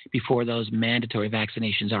take before those mandatory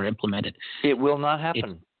vaccinations are implemented? It will not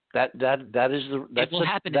happen. That is the it will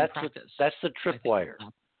happen in practice. That's the tripwire.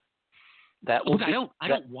 That will I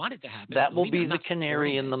don't want it to happen. That will be the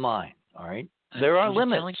canary in the mine. All right. There are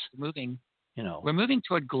limits. We're moving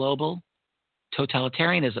toward global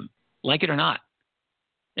totalitarianism, like it or not.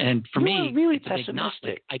 And for me, really it's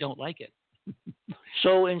pessimistic. I don't like it.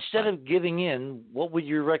 So instead of giving in, what would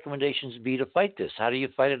your recommendations be to fight this? How do you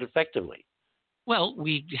fight it effectively? Well,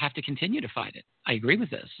 we have to continue to fight it. I agree with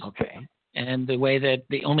this. Okay. And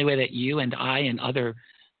the only way that you and I and other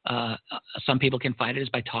some people can fight it is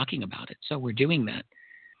by talking about it. So we're doing that.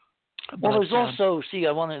 Well, there's also,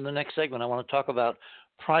 in the next segment, I want to talk about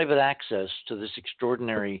private access to this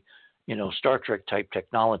extraordinary, Star Trek type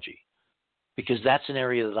technology, because that's an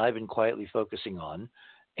area that I've been quietly focusing on.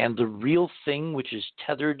 And the real thing which has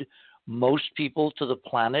tethered most people to the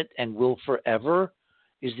planet and will forever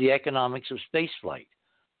is the economics of spaceflight.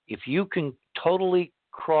 If you can totally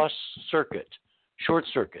short circuit,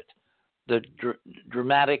 the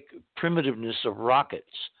dramatic primitiveness of rockets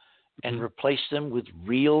and replace them with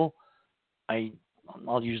real,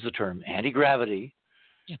 I'll use the term, anti-gravity,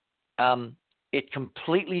 it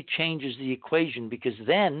completely changes the equation, because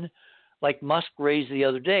then, like Musk raised the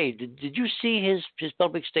other day, did you see his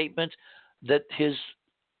public statement that his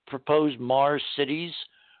proposed Mars cities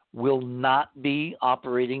will not be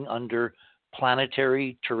operating under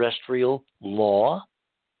planetary terrestrial law?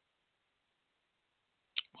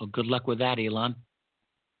 Well, good luck with that, Elon.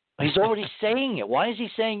 He's already saying it. Why is he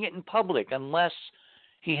saying it in public unless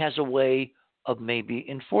he has a of maybe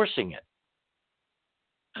enforcing it.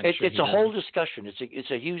 It's a whole discussion.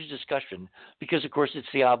 It's a huge discussion because, of course, it's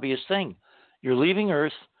the obvious thing. You're leaving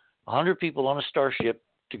Earth, 100 people on a starship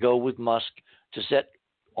to go with Musk to set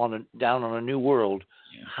down on a new world.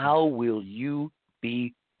 Yeah. How will you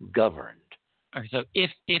be governed? All right, so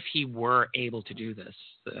if he were able to do this,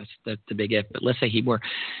 that's the big if, but let's say he were,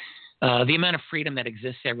 the amount of freedom that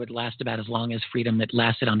exists there would last about as long as freedom that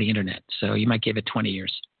lasted on the internet. So you might give it 20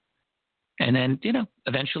 years. And then,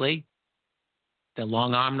 eventually the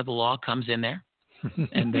long arm of the law comes in there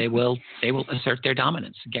and they will assert their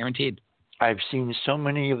dominance, guaranteed. I've seen so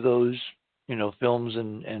many of those, films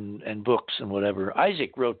and books and whatever.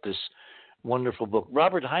 Isaac wrote this wonderful book.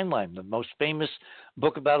 Robert Heinlein, the most famous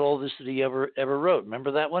book about all this that he ever wrote.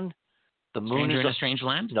 Remember that one? The Moon Stranger in a Strange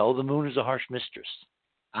Land? No, The Moon is a Harsh Mistress.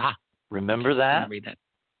 Ah. Remember that? I didn't read that.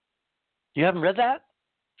 You haven't read that?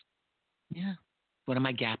 Yeah. One of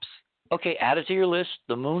my gaps. Okay, add it to your list.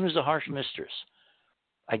 The Moon is a Harsh Mistress.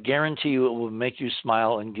 I guarantee you it will make you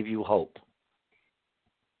smile and give you hope.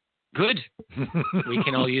 Good. We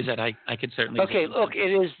can all use that. I could certainly. Okay, look,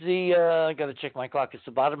 it is I got to check my clock. It's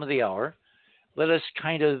the bottom of the hour. Let us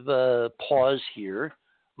kind of pause here.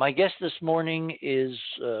 My guest this morning is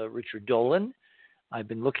Richard Dolan. I've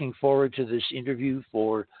been looking forward to this interview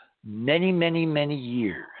for many, many, many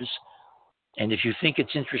years. And if you think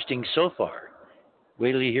it's interesting so far,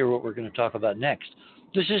 wait till you hear what we're going to talk about next.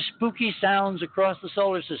 This is Spooky Sounds Across the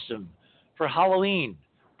Solar System for Halloween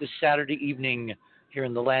this Saturday evening here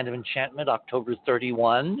in the Land of Enchantment, October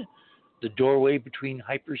 31. The doorway between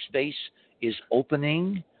hyperspace is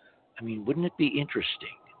opening. I mean, wouldn't it be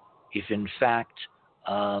interesting if, in fact,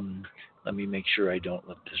 let me make sure I don't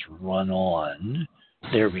let this run on.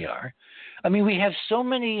 There we are. I mean, we have so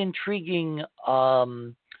many intriguing,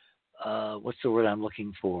 what's the word I'm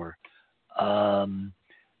looking for?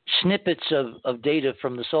 Snippets of data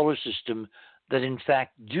from the solar system that, in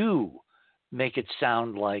fact, do make it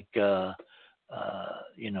sound like, you're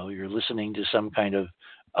listening to some kind of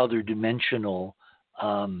other dimensional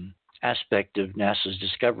aspect of NASA's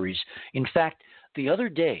discoveries. In fact, the other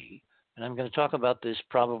day, and I'm going to talk about this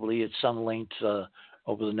probably at some length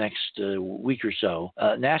over the next week or so,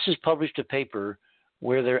 NASA's published a paper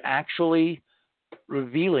where they're actually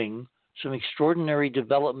revealing some extraordinary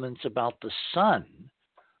developments about the sun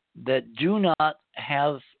that do not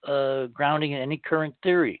have grounding in any current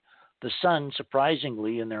theory. The sun,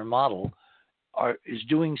 surprisingly, in their model, is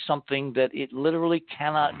doing something that it literally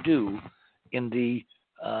cannot do in the,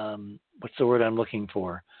 what's the word I'm looking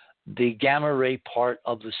for? The gamma ray part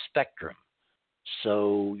of the spectrum.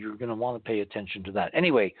 So you're going to want to pay attention to that.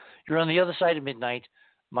 Anyway, you're on the other side of midnight.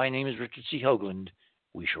 My name is Richard C. Hoagland.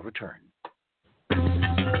 We shall return.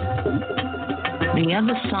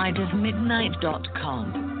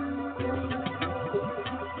 TheOtherSideOfMidnight.com.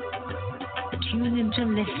 Tune in to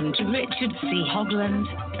listen to Richard C. Hoagland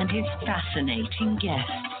and his fascinating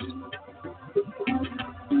guests.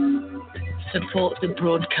 Support the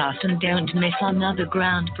broadcast and don't miss another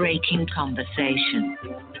groundbreaking conversation.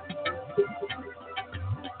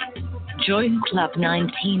 Join Club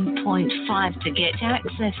 19.5 to get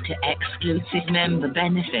access to exclusive member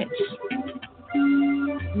benefits.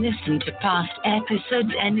 Listen to past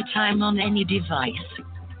episodes anytime on any device.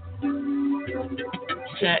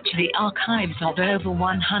 Search the archives of over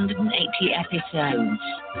 180 episodes.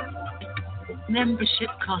 Membership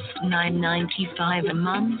costs $9.95 a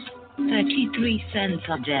month, 33 cents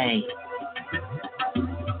a day.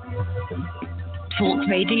 Talk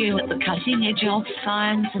radio at the cutting edge of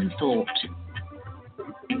science and thought.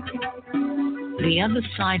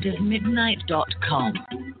 TheOtherSideOfMidnight.com.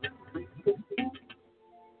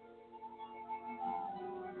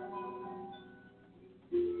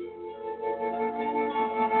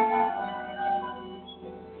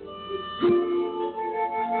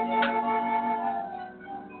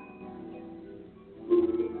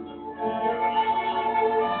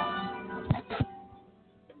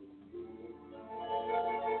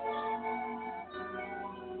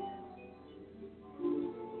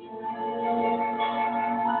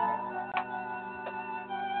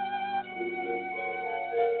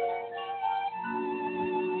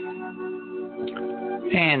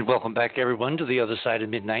 And welcome back, everyone, to the other side of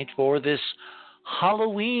midnight for this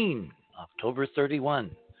Halloween, October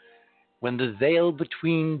 31, when the veil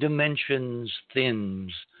between dimensions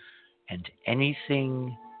thins and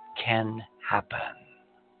anything can happen.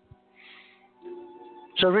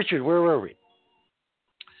 So, Richard, where were we?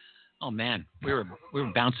 Oh man, we were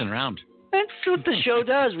bouncing around. That's what the show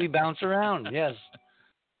does. We bounce around. Yes,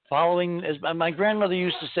 following, as my grandmother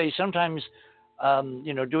used to say, sometimes.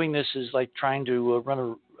 Doing this is like trying to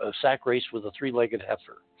run a sack race with a three-legged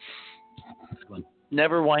heifer.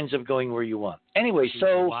 Never winds up going where you want. Anyway, She's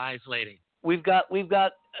so a wise lady. We've got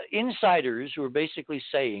insiders who are basically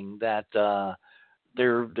saying that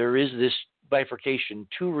there is this bifurcation,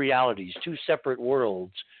 two realities, two separate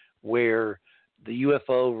worlds, where the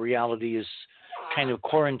UFO reality is kind of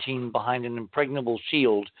quarantined behind an impregnable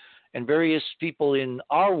shield, and various people in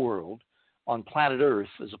our world on planet Earth,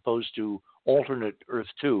 as opposed to alternate Earth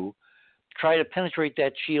 2, try to penetrate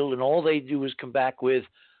that shield, and all they do is come back with,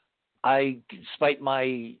 despite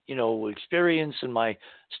my, experience and my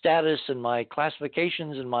status and my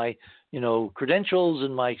classifications and my, credentials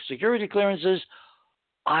and my security clearances,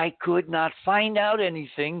 I could not find out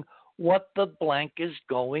anything what the blank is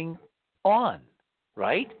going on,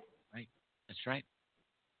 right? Right. That's right.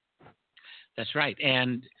 That's right.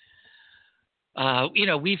 And,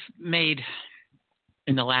 we've made,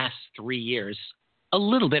 in the last 3 years, a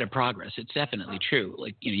little bit of progress. It's definitely true.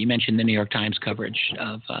 Like, you mentioned the New York Times coverage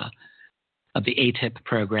of the ATIP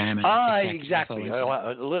program. And exactly.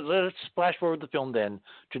 Let's splash forward the film then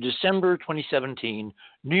to December 2017.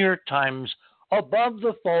 New York Times, above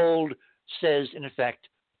the fold, says, in effect,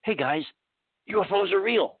 hey guys, UFOs are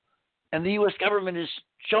real. And the U.S. government is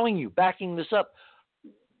showing you, backing this up.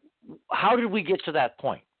 How did we get to that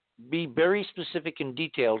point? Be very specific and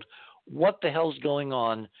detailed. What the hell's going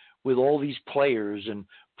on with all these players and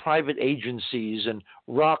private agencies and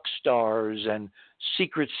rock stars and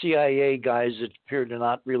secret CIA guys that appear to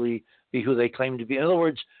not really be who they claim to be? In other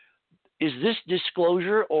words, is this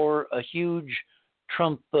disclosure or a huge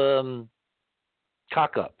Trump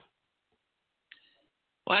cock-up?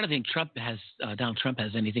 Well, I don't think Donald Trump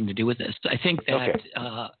has anything to do with this. I think that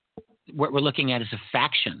what we're looking at is a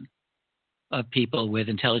faction of people with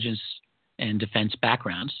intelligence and defense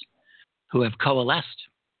backgrounds who have coalesced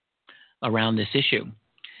around this issue.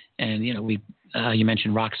 And, you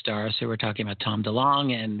mentioned rock stars, so we're talking about Tom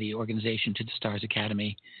DeLonge and the organization To the Stars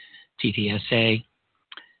Academy, TTSA.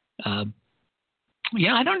 I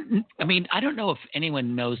don't know if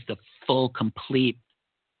anyone knows the full, complete,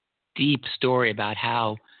 deep story about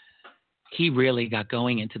how he really got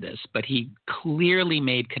going into this, but he clearly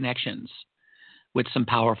made connections with some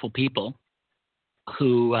powerful people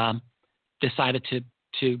who decided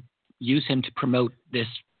to use him to promote this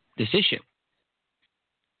issue.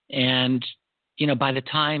 And, by the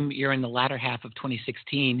time you're in the latter half of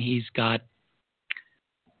 2016, he's got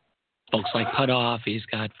folks like Putoff, he's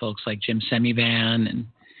got folks like Jim Semivan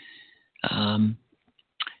and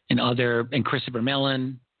Christopher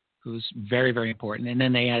Mellon, who's very, very important. And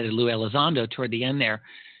then they added Lou Elizondo toward the end there.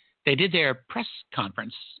 They did their press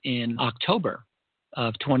conference in October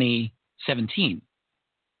of 2017.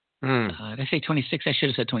 Did I say 26? I should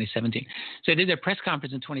have said 2017. So they did their press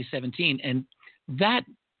conference in 2017, and that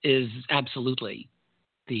is absolutely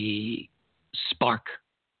the spark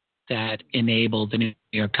that enabled the New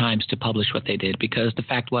York Times to publish what they did, because the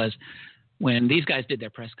fact was, when these guys did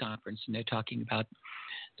their press conference and they're talking about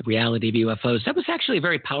the reality of UFOs, that was actually a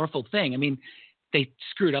very powerful thing. I mean, they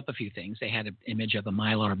screwed up a few things. They had an image of a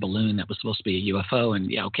Mylar balloon that was supposed to be a UFO, and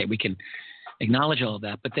we can acknowledge all of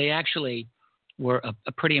that. But they actually were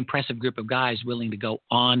a pretty impressive group of guys willing to go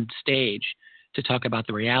on stage to talk about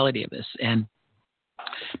the reality of this. And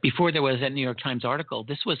before there was that New York Times article,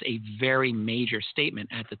 this was a very major statement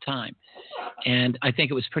at the time. And I think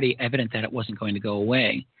it was pretty evident that it wasn't going to go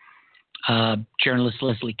away. Journalist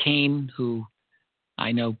Leslie Kane, who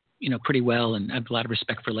I know pretty well, and I have a lot of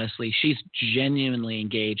respect for Leslie. She's genuinely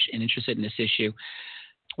engaged and interested in this issue.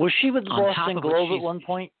 Was she with the Boston Globe at one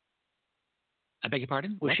point? I beg your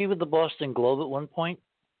pardon? Was she with the Boston Globe at one point?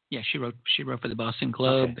 Yeah, she wrote for the Boston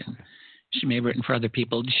Globe, and she may have written for other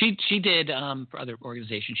people. She did for other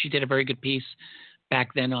organizations. She did a very good piece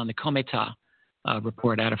back then on the Cometa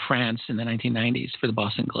report out of France in the 1990s for the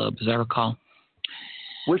Boston Globe, as I recall.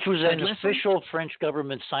 Which was an official French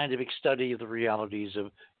government scientific study of the realities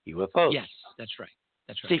of UFOs. Yes, that's right.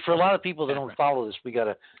 That's right. See, for a lot of people that don't follow this, we got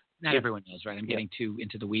to... Not everyone knows, right? I'm getting too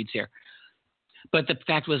into the weeds here. But the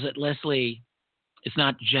fact was that Leslie is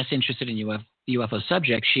not just interested in UFO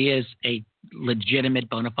subjects. She is a legitimate,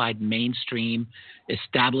 bona fide, mainstream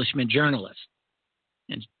establishment journalist.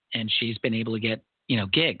 And she's been able to get,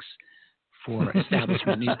 gigs for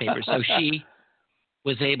establishment newspapers. So she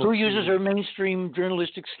was able Who uses her mainstream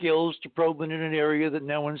journalistic skills to probe in an area that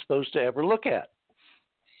no one's supposed to ever look at.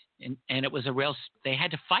 And it was they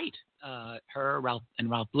had to fight. Ralph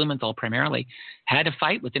Blumenthal primarily had to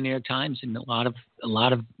fight with the New York Times in a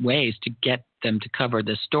lot of ways to get them to cover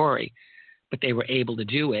this story, but they were able to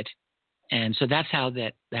do it, and so that's how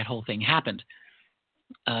that whole thing happened.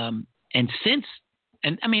 And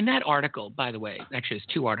that article, by the way, actually,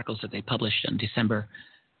 there's two articles that they published on December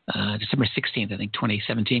 16th, I think,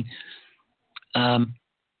 2017.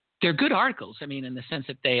 They're good articles. In the sense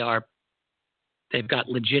that they've got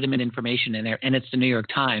legitimate information in there, and it's the New York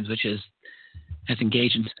Times, which has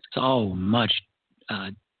engaged in so much.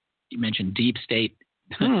 You mentioned deep state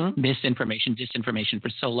misinformation, disinformation for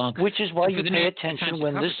so long. Which is why you pay attention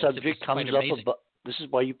when this subject comes up. This is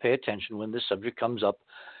why you pay attention when this subject comes up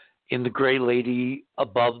in the Gray Lady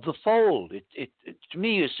Above the Fold. It to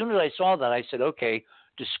me, as soon as I saw that, I said, okay,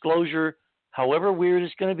 disclosure, however weird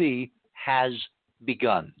it's going to be, has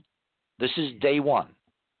begun. This is day one.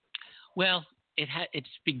 Well, it's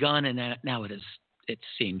begun, and now it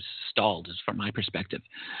seems stalled, as from my perspective.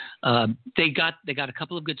 They got a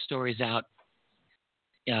couple of good stories out.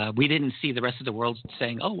 We didn't see the rest of the world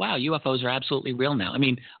saying, "Oh wow, UFOs are absolutely real now."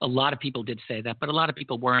 A lot of people did say that, but a lot of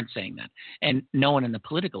people weren't saying that, and no one in the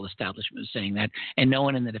political establishment was saying that, and no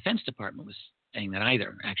one in the Defense Department was saying that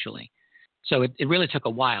either, actually. So it really took a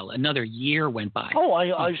while. Another year went by. Oh,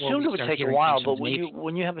 I assumed it would take a while, but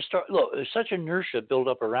when you have there's such inertia built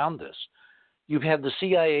up around this. You've had the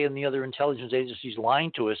CIA and the other intelligence agencies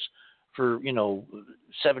lying to us for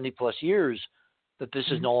 70 plus years that this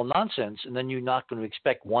is all nonsense, and then you're not going to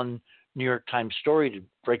expect one New York Times story to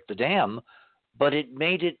break the dam, but it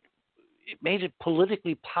made it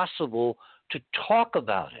politically possible to talk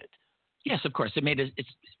about it. Yes, of course.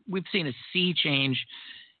 We've seen a sea change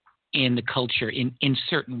in the culture in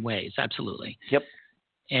certain ways, absolutely. Yep.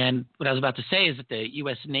 And what I was about to say is that the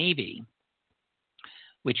U.S. Navy,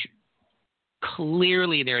 which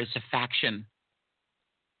clearly there is a faction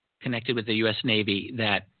connected with the U.S. Navy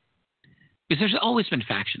because there's always been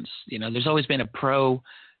factions. There's always been a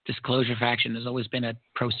pro-disclosure faction. There's always been a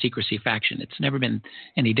pro-secrecy faction. It's never been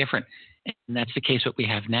any different. And that's the case what we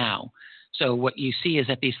have now. So what you see is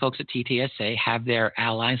that these folks at TTSA have their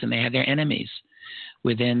allies and they have their enemies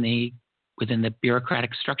within the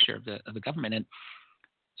bureaucratic structure of the government. And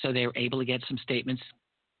so they were able to get some statements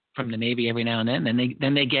from the Navy every now and then.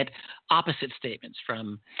 Then they get opposite statements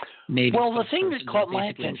from Navy. Well, the thing that caught my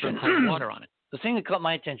attention, water on it. The thing that caught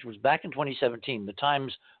my attention was back in 2017. The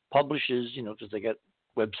Times publishes, because they get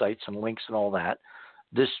websites and links and all that,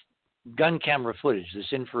 this gun camera footage,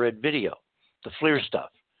 this infrared video, the FLIR stuff.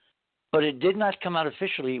 But it did not come out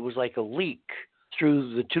officially. It was like a leak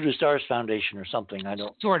through the To the Stars Foundation or something.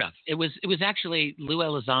 Sort of. It was actually Lou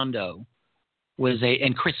Elizondo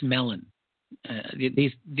and Chris Mellon.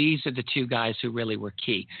 These are the two guys who really were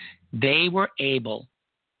key. They were able,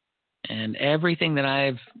 and everything that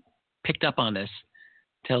I've picked up on this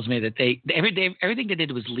tells me that everything they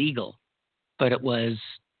did was legal, but it was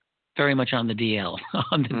very much on the DL,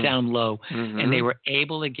 on the down low, and they were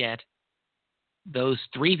able to get those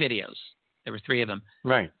three videos. There were three of them,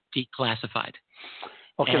 right, declassified.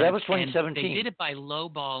 Okay, that was 2017. They did it by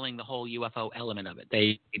lowballing the whole UFO element of it.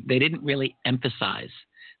 They didn't really emphasize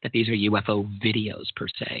that these are UFO videos per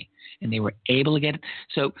se, and they were able to get it.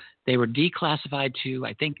 So they were declassified to,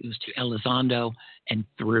 I think it was to Elizondo, and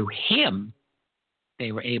through him,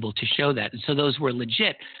 they were able to show that. And so those were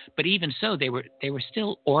legit. But even so, they were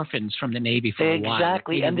still orphans from the Navy for a while.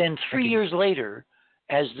 Exactly. And then 3 years later,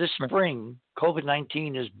 as this spring,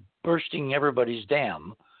 COVID-19 is bursting everybody's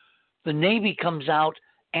dam, the Navy comes out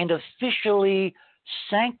and officially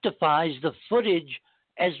sanctifies the footage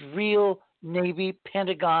as real Navy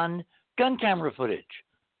Pentagon gun camera footage.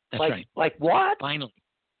 That's right. Like what? Finally.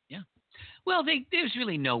 Yeah. Well, there's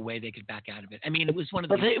really no way they could back out of it. I mean, it was one of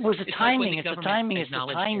But the... it was the timing. Like it's the timing. It's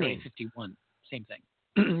the timing. Area 51. Same thing.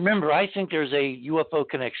 Remember, I think there's a UFO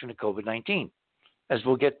connection to COVID-19, as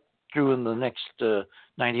we'll get through in the next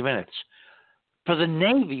 90 minutes. For the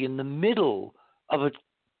Navy, in the middle of a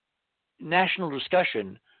national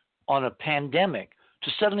discussion on a pandemic,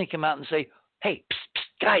 to suddenly come out and say, hey, psst,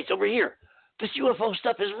 psst, guys, over here, this UFO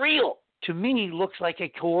stuff is real, to me looks like a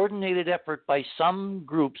coordinated effort by some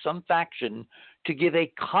group, some faction, to give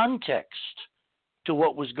a context to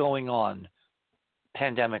what was going on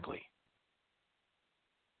pandemically.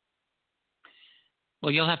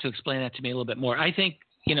 Well, you'll have to explain that to me a little bit more. I think,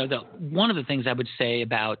 one of the things I would say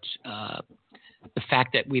about the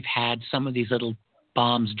fact that we've had some of these little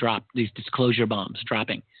bombs drop, these disclosure bombs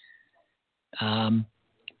dropping,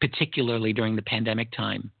 particularly during the pandemic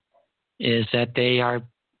time, is that they are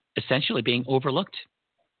essentially being overlooked,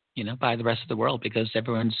 by the rest of the world because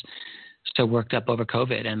everyone's so worked up over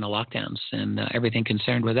COVID and the lockdowns and everything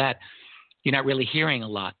concerned with that. You're not really hearing a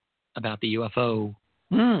lot about the UFO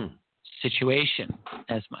situation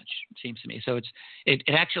as much, it seems to me. So it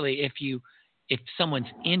actually, if someone's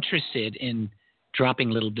interested in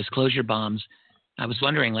dropping little disclosure bombs, I was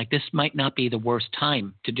wondering, this might not be the worst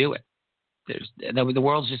time to do it. The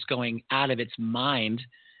world's just going out of its mind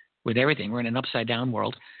with everything. We're in an upside down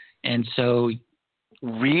world. And so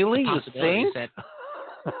really, you think? That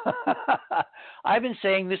I've been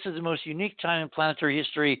saying this is the most unique time in planetary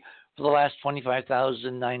history for the last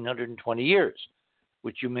 25,920 years,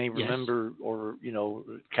 which you may remember or,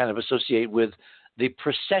 kind of associate with the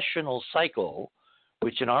precessional cycle,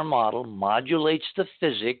 which in our model modulates the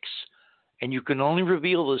physics, and you can only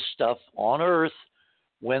reveal this stuff on Earth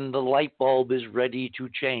when the light bulb is ready to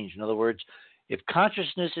change. In other words, if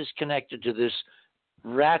consciousness is connected to this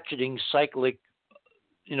ratcheting cyclic,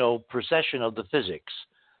 precession of the physics,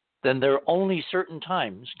 then there are only certain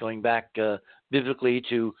times, going back biblically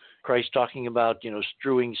to Christ talking about,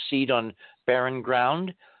 strewing seed on barren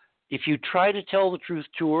ground. If you try to tell the truth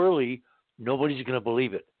too early, nobody's going to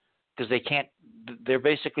believe it because they're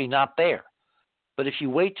basically not there. But if you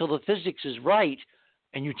wait till the physics is right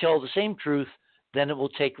and you tell the same truth, then it will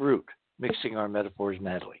take root, mixing our metaphors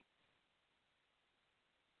madly.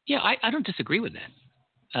 Yeah, I don't disagree with that.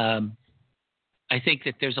 I think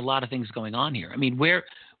that there's a lot of things going on here. I mean,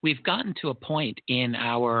 we've gotten to a point in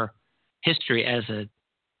our history as a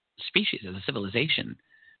species, as a civilization,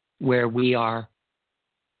 where we are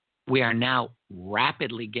now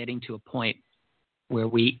rapidly getting to a point where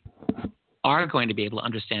we are going to be able to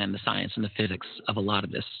understand the science and the physics of a lot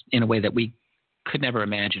of this in a way that we could never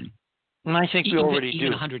imagine. And I think we already do.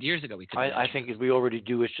 Even 100 years ago, we could. I think we already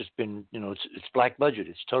do. It's just been, it's black budget.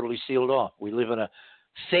 It's totally sealed off. We live in a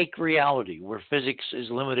fake reality where physics is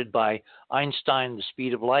limited by Einstein, the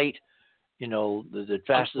speed of light, the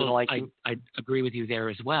faster than light. I agree with you there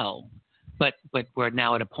as well. But we're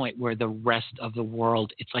now at a point where the rest of the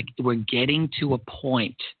world, it's like we're getting to a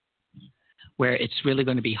point where it's really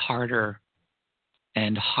going to be harder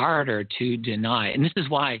and harder to deny. And this is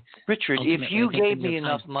why, Richard, if you gave me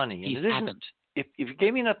enough money, and if you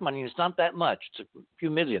gave me enough money, and it's not that much, it's a few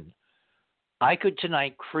million, I could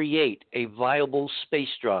tonight create a viable space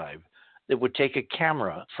drive that would take a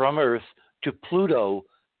camera from Earth to Pluto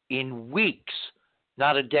in weeks,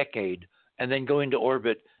 not a decade, and then go into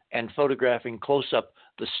orbit and photographing close up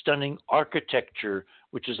the stunning architecture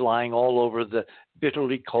which is lying all over the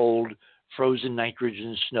bitterly cold, frozen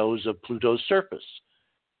nitrogen snows of Pluto's surface.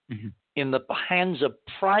 Mm-hmm. In the hands of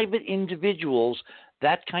private individuals,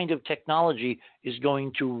 that kind of technology is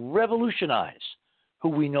going to revolutionize who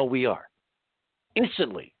we know we are.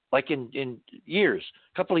 Instantly, like in years,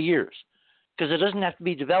 a couple of years. Because it doesn't have to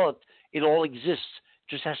be developed. It all exists. It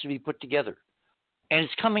just has to be put together. And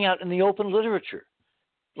it's coming out in the open literature.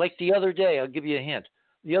 Like the other day, I'll give you a hint.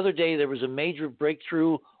 The other day, there was a major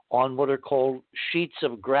breakthrough on what are called sheets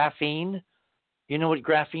of graphene. You know what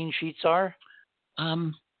graphene sheets are?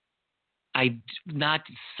 Not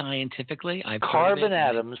scientifically. I've carbon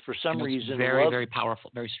atoms, for some reason, very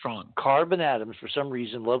powerful, very strong. Carbon atoms, for some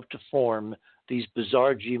reason, love to form these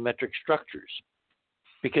bizarre geometric structures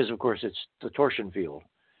because, of course, it's the torsion field.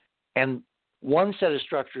 And one set of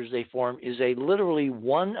structures they form is a literally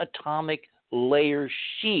one atomic layer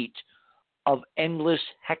sheet of endless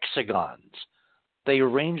hexagons. They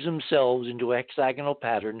arrange themselves into a hexagonal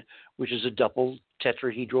pattern, which is a double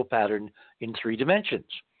tetrahedral pattern in 3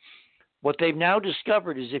 dimensions. What they've now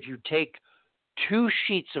discovered is if you take 2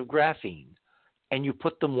 sheets of graphene and you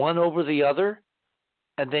put them one over the other,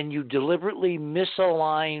 and then you deliberately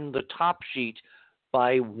misalign the top sheet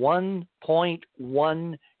by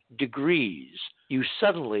 1.1 degrees, you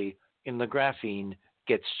suddenly, in the graphene,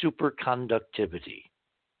 get superconductivity.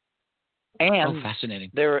 And fascinating.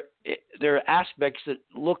 There are aspects that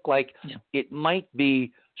look like it might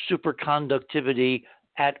be superconductivity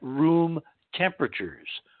at room temperatures.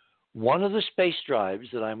 One of the space drives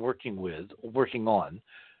that I'm working on,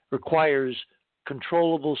 requires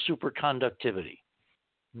controllable superconductivity.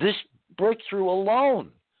 This breakthrough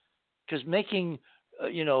alone, because making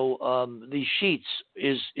these sheets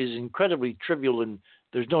is incredibly trivial and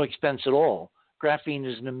there's no expense at all. Graphene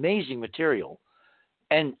is an amazing material.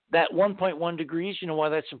 And that 1.1 degrees, you know why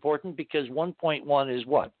that's important? Because 1.1 is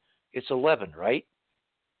what? It's 11, right?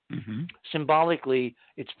 Mm-hmm. Symbolically,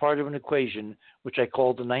 it's part of an equation, which I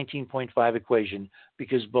call the 19.5 equation,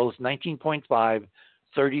 because both 19.5,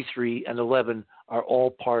 33, and 11 are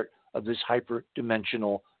all part of this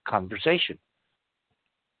hyperdimensional conversation.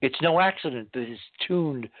 It's no accident that it's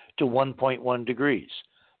tuned to 1.1 degrees,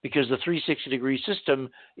 because the 360-degree system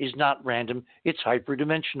is not random. It's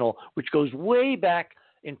hyperdimensional, which goes way back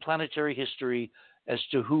in planetary history as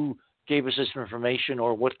to who gave us this information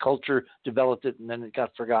or what culture developed it, and then it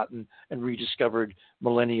got forgotten and rediscovered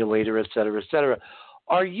millennia later, et cetera, et cetera.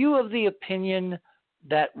 Are you of the opinion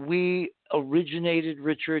that we originated,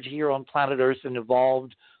 Richard, here on planet Earth and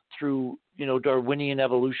evolved through, Darwinian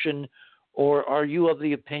evolution? Or are you of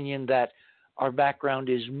the opinion that our background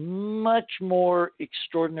is much more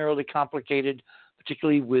extraordinarily complicated,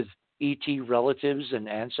 particularly with ET relatives and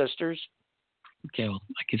ancestors? Okay, well,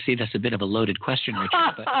 I can see that's a bit of a loaded question,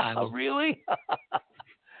 Richard. But I will... Really?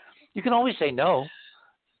 You can always say no.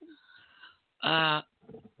 I'm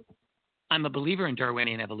a believer in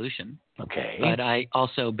Darwinian evolution. Okay. But I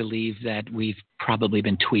also believe that we've probably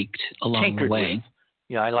been tweaked along the way. With.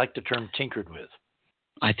 Yeah, I like the term tinkered with.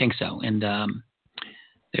 I think so. And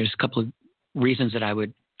there's a couple of reasons that I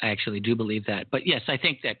actually do believe that. But yes, I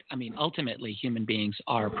think that, ultimately human beings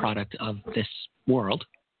are a product of this world.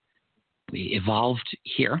 We evolved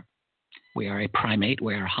here. We are a primate.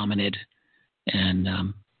 We are a hominid. And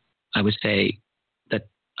I would say that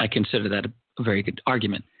I consider that a very good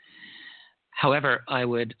argument. However, I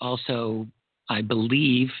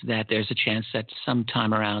believe that there's a chance that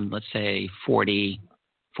sometime around, let's say,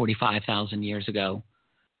 45,000 years ago,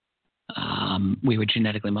 we were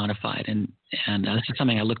genetically modified. And this is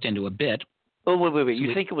something I looked into a bit. Oh, wait.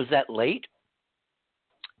 You think it was that late?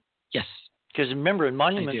 Yes. Because remember, in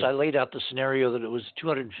Monuments, I laid out the scenario that it was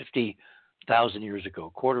 250,000 years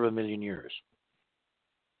ago, 250,000 years.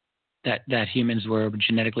 That humans were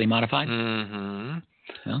genetically modified? Mm-hmm.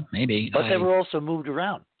 Well, maybe. But they were also moved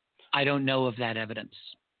around. I don't know of that evidence.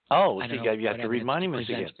 Oh, you have to read Monuments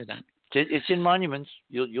again. It's in Monuments.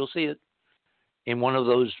 You'll see it. In one of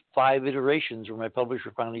those 5 iterations where my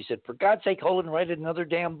publisher finally said, for God's sake, hold and write another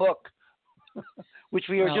damn book, which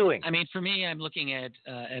we are doing. For me, I'm looking at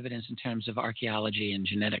evidence in terms of archeology and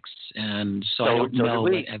genetics, and so I don't know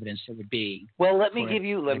what evidence there would be. Well, let me give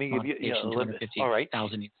you. All right.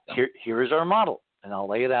 Here is our model, and I'll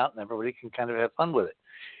lay it out, and everybody can kind of have fun with it.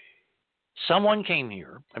 Someone came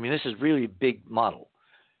here. This is really a big model.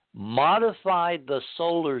 Modified the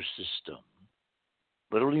solar system.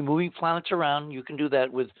 Literally moving planets around. You can do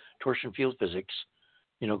that with torsion field physics.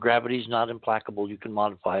 Gravity's not implacable. You can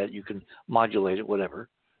modify it. You can modulate it, whatever.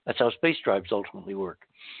 That's how space drives ultimately work.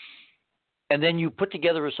 And then you put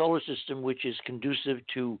together a solar system which is conducive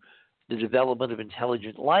to the development of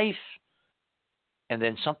intelligent life. And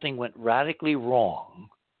then something went radically wrong.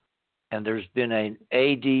 And there's been an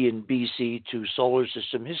AD and BC to solar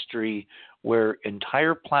system history where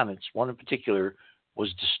entire planets, one in particular,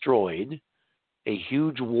 was destroyed. A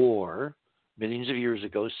huge war millions of years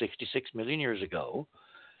ago, 66 million years ago.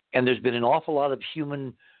 And there's been an awful lot of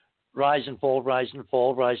human rise and fall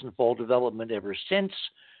development ever since,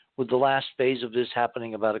 with the last phase of this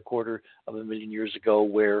happening about 250,000 years ago,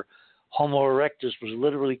 where Homo erectus was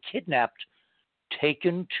literally kidnapped,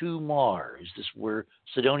 taken to Mars. This is where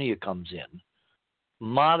Sidonia comes in.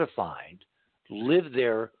 Modified, lived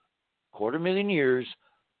there 250,000 years,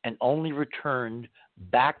 and only returned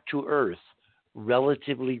back to Earth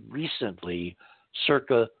relatively recently,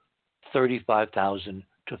 circa 35,000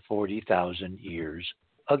 to 40,000 years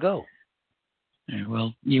ago. Yeah,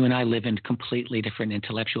 well, you and I live in completely different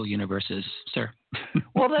intellectual universes, sir.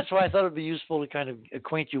 Well, that's why I thought it'd be useful to kind of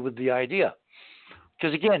acquaint you with the idea.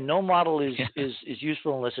 Because again, no model is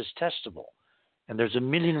useful unless it's testable. And there's a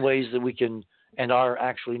million ways that we can and are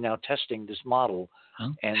actually now testing this model.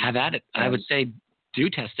 Well, and have at it. I would say do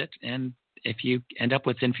test it. And if you end up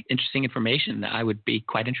with interesting information, I would be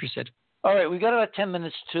quite interested. All right, we've got about 10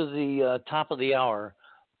 minutes to the top of the hour.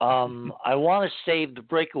 I want to save the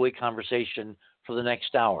breakaway conversation for the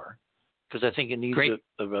next hour because I think it needs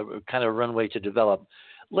a kind of runway to develop.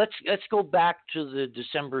 Let's go back to the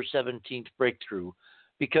December 17th breakthrough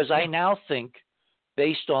because I now think,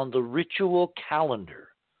 based on the ritual calendar,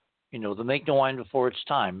 the make no wine before its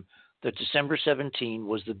time, that December 17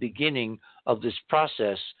 was the beginning of this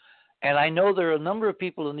process. And I know there are a number of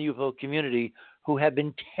people in the UFO community who have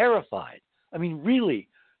been terrified. I mean, really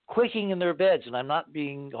quaking in their beds, and I'm not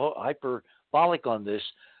being hyperbolic on this,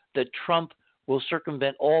 that Trump will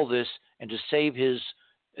circumvent all this and to save his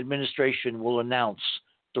administration will announce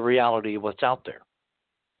the reality of what's out there.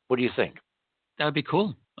 What do you think? That would be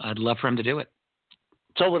cool. I'd love for him to do it.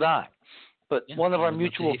 So would I. But one of our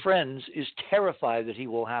mutual friends is terrified that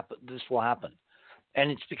this will happen.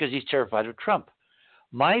 And it's because he's terrified of Trump.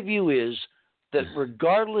 My view is that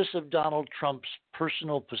regardless of Donald Trump's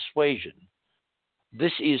personal persuasion,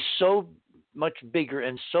 this is so much bigger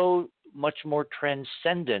and so much more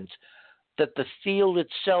transcendent that the field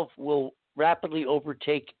itself will rapidly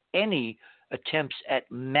overtake any attempts at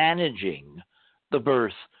managing the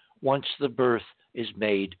birth once the birth is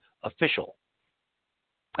made official.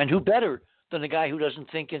 And who better than a guy who doesn't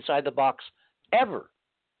think inside the box ever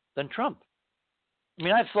than Trump? I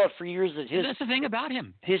mean, I've thought for years that that's the thing about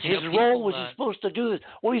him. His role was he's supposed to do this.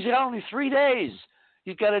 Well, he's got only 3 days.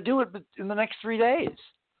 He's got to do it in the next 3 days.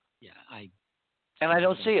 Yeah, I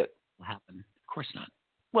don't see it. Will happen. Of course not.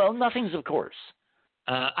 Well, nothing's of course.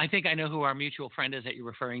 I think I know who our mutual friend is that you're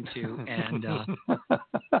referring to, and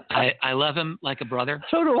I love him like a brother.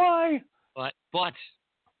 So do I. But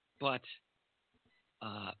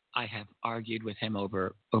I have argued with him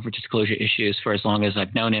over disclosure issues for as long as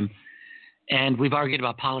I've known him. And we've argued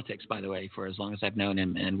about politics, by the way, for as long as I've known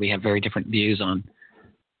him. And we have very different views on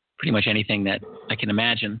pretty much anything that I can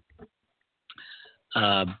imagine.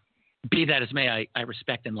 Be that as may, I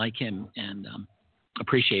respect and like him and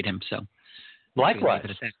appreciate him. So likewise.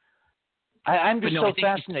 I'm just so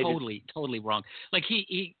fascinated. He's totally wrong. Like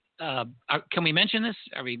can we mention this?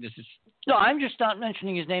 I mean, this is. No, I'm just not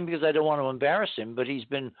mentioning his name because I don't want to embarrass him, but he's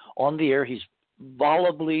been on the air. He's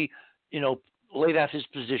volubly, laid out his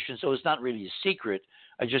position, so it's not really a secret.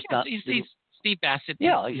 He's Steve Bassett.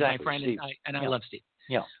 Yeah, he's exactly. my friend, and I love Steve.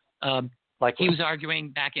 Yeah. He was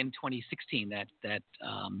arguing back in 2016 that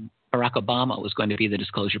Barack Obama was going to be the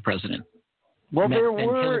disclosure president. Well, there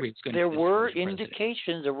were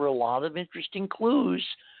indications. There were a lot of interesting clues.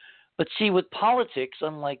 But see, with politics,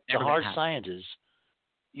 unlike the hard sciences,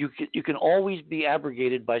 you can always be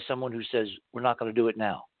abrogated by someone who says, we're not going to do it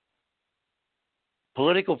now.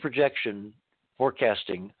 Political projection,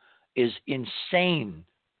 forecasting, is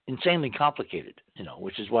insanely complicated,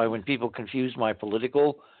 which is why when people confuse my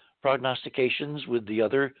political prognostications with the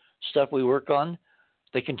other stuff we work on,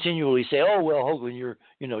 they continually say, oh, well, Hoagland,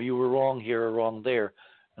 you were wrong here or wrong there.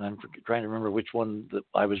 And I'm trying to remember which one that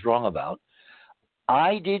I was wrong about.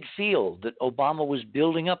 I did feel that Obama was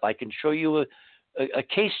building up. I can show you a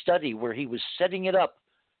case study where he was setting it up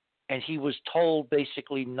and he was told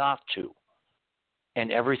basically not to.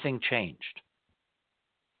 And everything changed.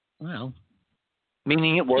 Well,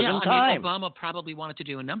 meaning it wasn't time. Obama probably wanted to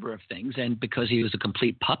do a number of things, and because he was a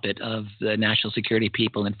complete puppet of the national security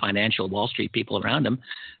people and financial Wall Street people around him,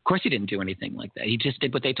 of course he didn't do anything like that. He just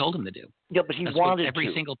did what they told him to do. Yeah, but That's wanted what every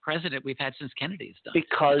to. single president we've had since Kennedy's done.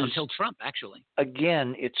 Because until Trump, actually.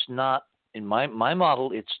 Again, it's not in my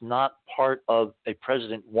model. It's not part of a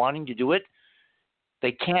president wanting to do it.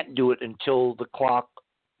 They can't do it until the clock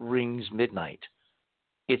rings midnight.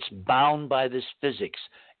 It's bound by this physics.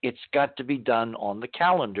 It's got to be done on the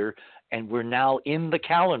calendar, and we're now in the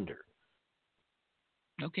calendar.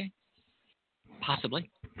 Okay. Possibly.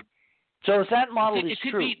 So if that model is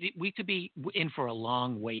true, we could be in for a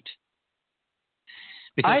long wait.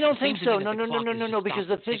 I don't think so. No. Because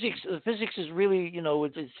the physics is really,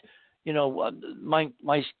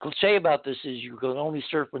 my cliche about this is you can only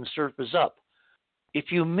surf when surf is up. If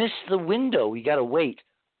you miss the window, you got to wait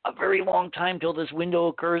a very long time till this window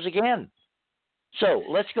occurs again. So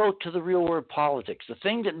let's go to the real world politics. The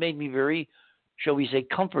thing that made me very, shall we say,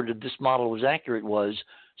 comforted this model was accurate was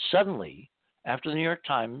suddenly, after the New York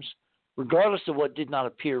Times, regardless of what did not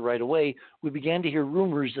appear right away, we began to hear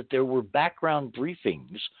rumors that there were background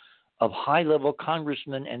briefings of high-level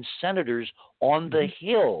congressmen and senators on the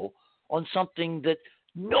Hill on something that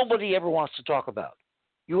nobody ever wants to talk about,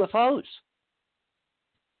 UFOs.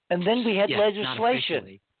 And then we had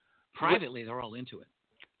legislation. Privately, they're all into it.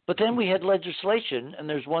 But then we had legislation, and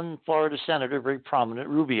there's one Florida senator, very prominent,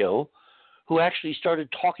 Rubio, who actually started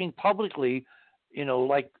talking publicly,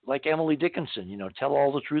 like Emily Dickinson, tell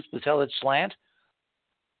all the truth but tell it slant,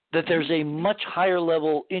 that there's a much higher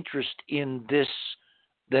level interest in this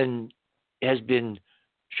than has been,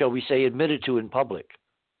 shall we say, admitted to in public.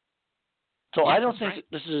 So I don't think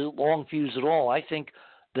this is a long fuse at all. I think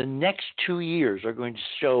the next 2 years are going to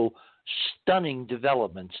show stunning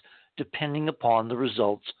developments depending upon the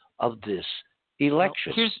results of this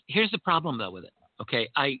election. Well, here's the problem, though, with it. Okay,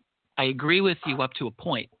 I agree with you up to a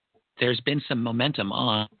point. There's been some momentum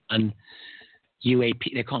on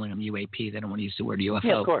UAP. They're calling them UAP. They don't want to use the word UFO.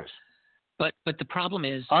 Yeah, of course. But the problem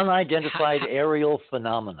is unidentified aerial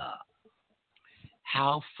phenomena.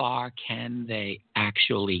 How far can they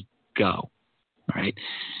actually go? Right.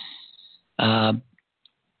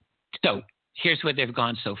 So here's where they've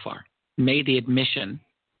gone so far. Made the admission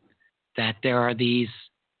that there are these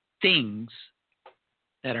things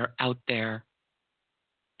that are out there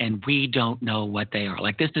and we don't know what they are.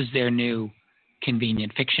 Like, this is their new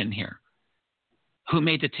convenient fiction here. Who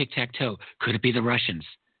made the tic-tac-toe? Could it be the Russians?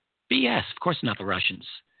 BS. Of course not the Russians.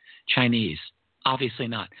 Chinese. Obviously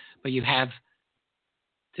not. But you have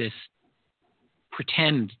this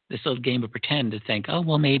little game of pretend to think, oh,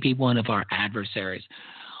 well, maybe one of our adversaries.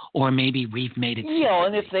 Or maybe we've made it.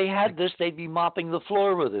 And if they had this, they'd be mopping the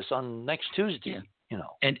floor with us on next Tuesday.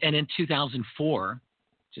 And in 2004,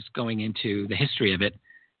 just going into the history of it,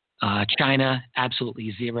 China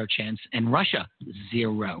absolutely zero chance, and Russia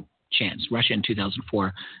zero chance. Russia in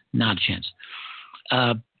 2004, not a chance.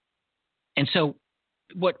 And so,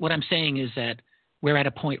 what I'm saying is that we're at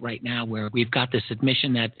a point right now where we've got this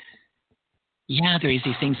admission that, there's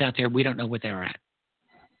these things out there, we don't know what they're at.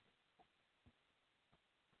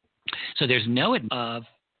 So there's no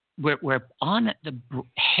we're on the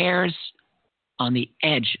hairs on the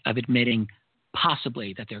edge of admitting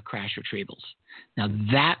possibly that they're crash retrievals. Now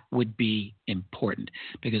that would be important,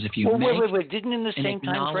 because if you wait, didn't in the same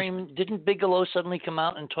time frame, didn't Bigelow suddenly come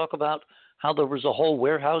out and talk about how there was a whole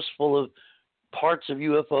warehouse full of parts of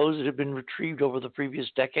UFOs that had been retrieved over the previous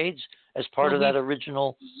decades as part of that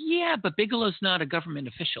original? Yeah, but Bigelow's not a government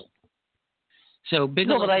official. So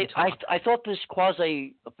Bigelow. No, but I thought this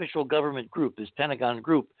quasi-official government group, this Pentagon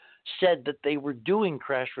group, said that they were doing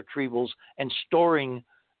crash retrievals and storing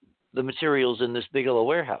the materials in this Bigelow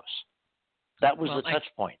warehouse. That was the touch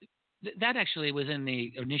point. That actually was in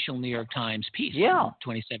the initial New York Times piece in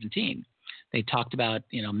 2017. They talked about,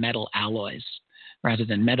 metal alloys rather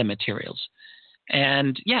than metamaterials.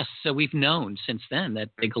 And yes, so we've known since then that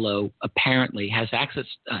Bigelow apparently has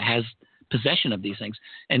possession of these things,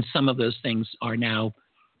 and some of those things are now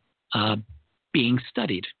being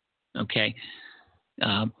studied. Okay,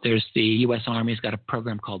 there's the U.S. Army's got a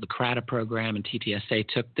program called the CRATA program, and TTSA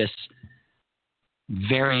took this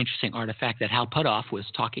very interesting artifact that Hal Puthoff was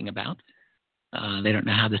talking about. They don't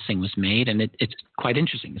know how this thing was made, and it's quite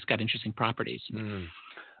interesting. It's got interesting properties. I'll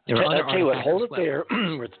tell you what, hold it there.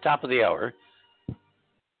 We're at the top of the hour.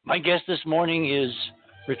 My guest this morning is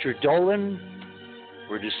Richard Dolan.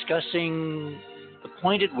 We're discussing the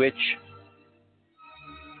point at which,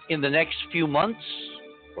 in the next few months,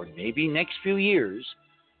 or maybe next few years,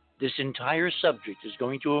 this entire subject is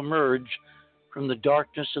going to emerge from the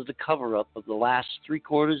darkness of the cover-up of the last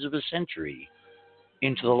 3/4 of a century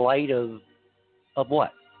into the light of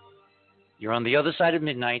what? You're on the other side of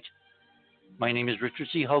midnight. My name is Richard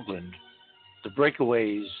C. Hoagland. The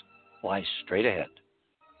Breakaways lie straight ahead.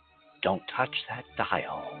 Don't touch that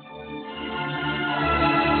dial.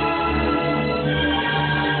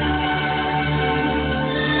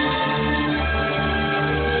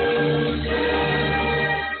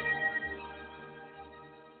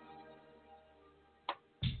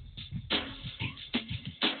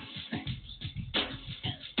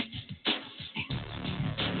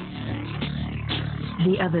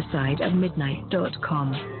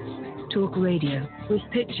 theothersideofmidnight.com. Talk radio with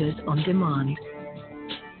pictures on demand.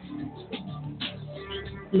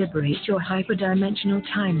 Liberate your hyperdimensional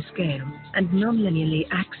time scale and non-linearly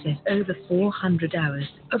access over 400 hours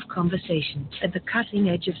of conversation at the cutting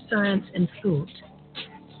edge of science and thought.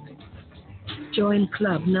 Join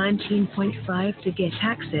Club 19.5 to get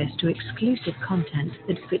access to exclusive content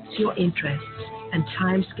that fits your interests and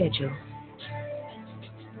time schedule.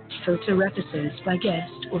 Filter episodes by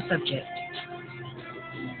guest or subject.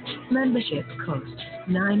 Membership costs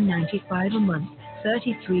 $9.95 a month,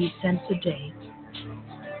 33 cents a day.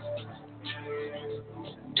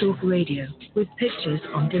 Talk Radio with pictures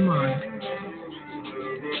on demand.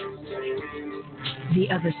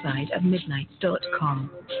 TheOtherSideOfMidnight.com.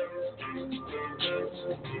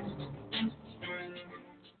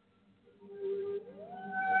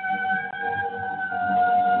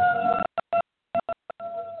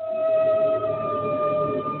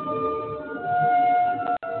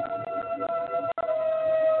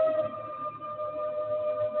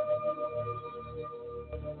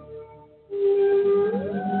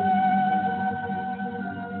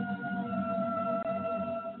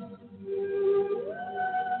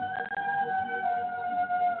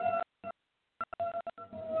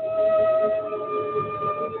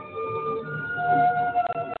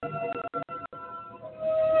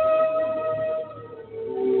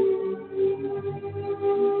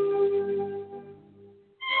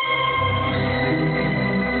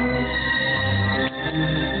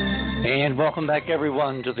 Welcome back,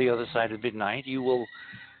 everyone, to The Other Side of Midnight. You will,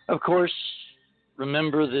 of course,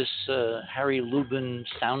 remember this Harry Lubin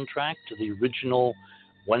soundtrack to the original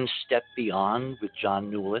One Step Beyond with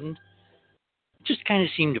John Newland. It just kind of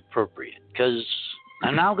seemed appropriate, because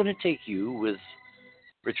I'm now going to take you with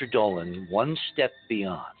Richard Dolan, One Step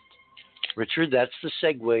Beyond. Richard, that's the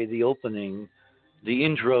segue, the opening, the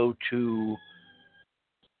intro to,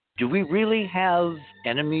 do we really have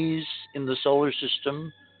enemies in the solar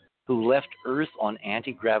system who left Earth on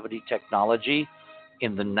anti-gravity technology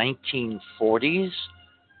in the 1940s?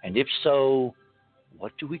 And if so,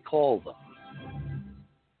 what do we call them?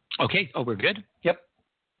 Okay. Oh, we're good? Yep.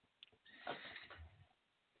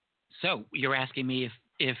 So you're asking me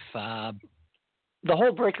if the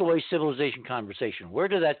whole breakaway civilization conversation, where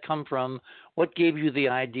did that come from? What gave you the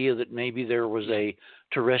idea that maybe there was a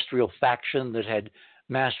terrestrial faction that had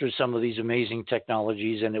mastered some of these amazing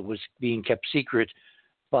technologies and it was being kept secret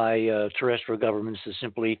by terrestrial governments that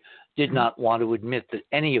simply did not want to admit that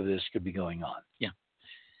any of this could be going on? Yeah.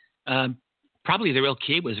 Probably the real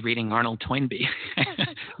key was reading Arnold Toynbee,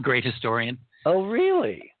 great historian. Oh,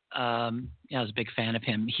 really? I was a big fan of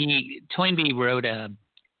him. Toynbee wrote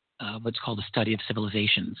what's called a study of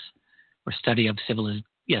civilizations, or study of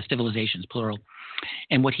civilizations, plural.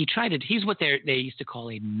 And what he tried to, he's what they used to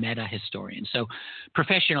call a meta-historian. So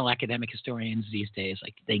professional academic historians these days,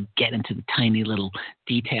 like, they get into the tiny little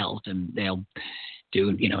details and they'll do,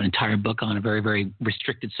 an entire book on a very, very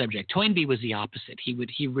restricted subject. Toynbee was the opposite.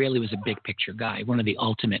 He really was a big picture guy, one of the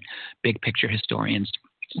ultimate big picture historians,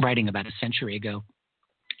 writing about a century ago.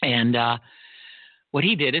 And what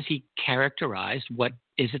he did is he characterized what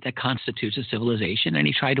is it that constitutes a civilization, and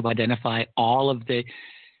he tried to identify all of the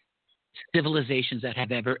civilizations that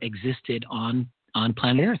have ever existed on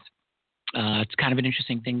planet Earth. It's kind of an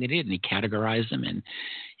interesting thing they did, and he categorized them, and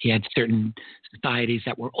he had certain societies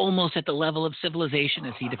that were almost at the level of civilization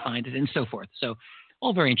as he defined it, and so forth. So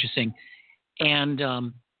all very interesting. And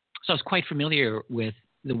so I was quite familiar with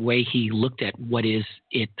the way he looked at what is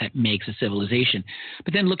it that makes a civilization.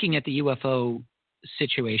 But then looking at the UFO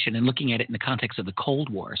situation and looking at it in the context of the Cold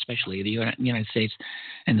War, especially the United States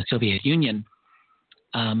and the Soviet Union,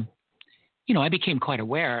 I became quite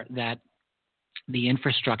aware that the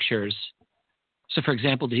infrastructures, so for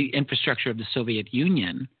example, the infrastructure of the Soviet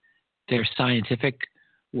Union, their scientific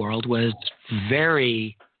world was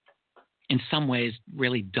very, in some ways,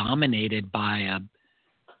 really dominated by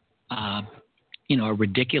a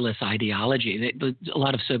ridiculous ideology. A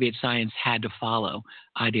lot of Soviet science had to follow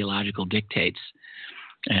ideological dictates,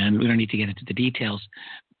 and we don't need to get into the details.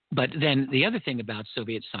 But then the other thing about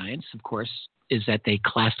Soviet science, of course, is that they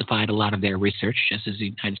classified a lot of their research, just as the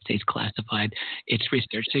United States classified its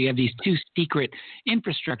research. So you have these two secret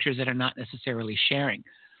infrastructures that are not necessarily sharing.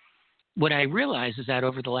 What I realized is that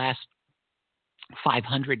over the last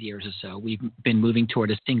 500 years or so, we've been moving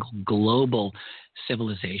toward a single global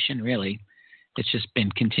civilization, really. It's just been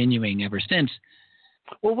continuing ever since.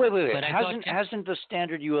 Well, wait. Hasn't the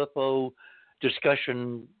standard UFO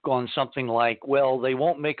discussion gone something like, well, they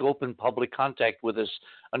won't make open public contact with us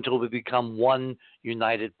until we become one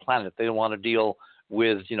united planet. They don't want to deal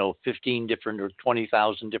with, 15 different or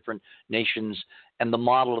 20,000 different nations. And the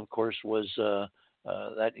model, of course, was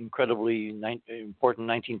that incredibly important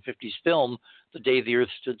 1950s film, The Day the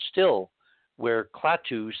Earth Stood Still, where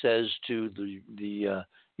Klaatu says to the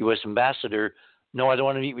U.S. ambassador, no, I don't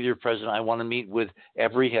want to meet with your president. I want to meet with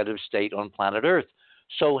every head of state on planet Earth.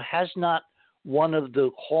 So has not one of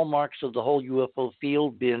the hallmarks of the whole UFO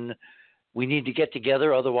field been, we need to get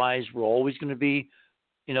together, otherwise we're always going to be,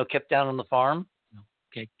 kept down on the farm?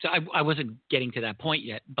 Okay. So I wasn't getting to that point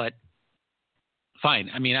yet, but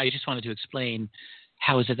fine. I mean, I just wanted to explain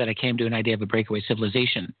how is it that I came to an idea of a breakaway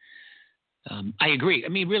civilization. I agree. I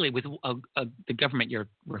mean, really, with the government you're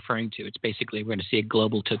referring to, it's basically we're going to see a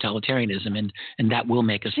global totalitarianism, and that will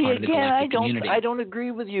make us part of the galactic community. I don't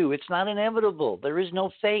agree with you. It's not inevitable. There is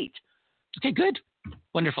no fate. Okay, good.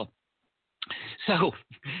 Wonderful. So,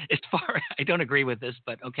 as far I don't agree with this,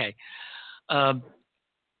 but okay.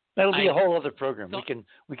 That'll be a whole other program.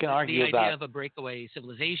 We can argue about the idea of a breakaway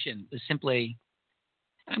civilization is simply.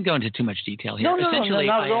 I'm going into too much detail here. No, Essentially,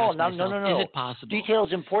 not at all. No. Is it possible? Detail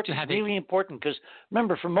is important, really important, because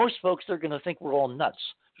remember, for most folks, they're going to think we're all nuts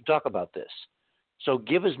to talk about this. So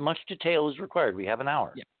give as much detail as required. We have an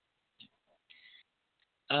hour.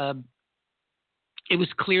 Yeah. It was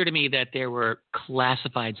clear to me that there were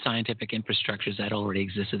classified scientific infrastructures that already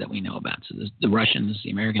existed that we know about. So the Russians,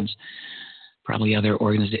 the Americans, probably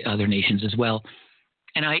other nations as well.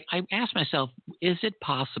 And I asked myself, is it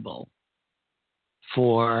possible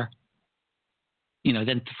for,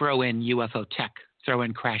 then throw in UFO tech, throw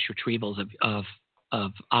in crash retrievals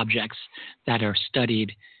of objects that are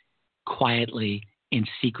studied quietly in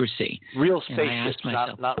secrecy. Real spaceships,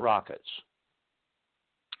 not rockets.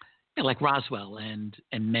 Yeah, like Roswell and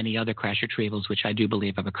many other crash retrievals, which I do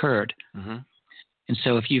believe have occurred. Mm-hmm. And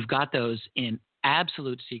so if you've got those in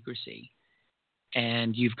absolute secrecy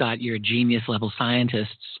and you've got your genius level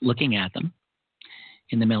scientists looking at them,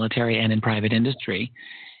 in the military and in private industry.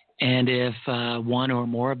 And if one or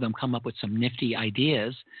more of them come up with some nifty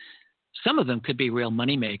ideas, some of them could be real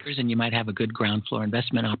money makers and you might have a good ground floor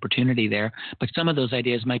investment opportunity there. But some of those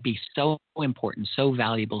ideas might be so important, so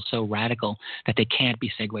valuable, so radical that they can't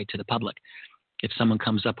be segued to the public. If someone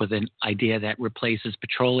comes up with an idea that replaces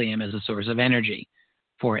petroleum as a source of energy,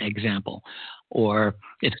 for example, or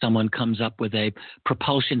if someone comes up with a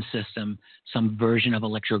propulsion system, some version of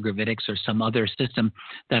electrogravitics or some other system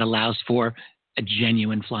that allows for a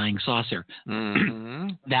genuine flying saucer,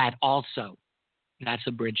 that's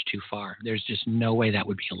a bridge too far. There's just no way that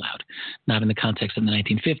would be allowed. Not in the context of the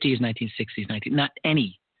 1950s, 1960s, not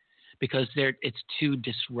any, because it's too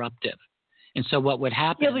disruptive. And so what would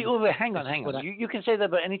happen? Yeah, but hang on. You can say that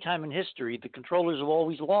about any time in history. The controllers have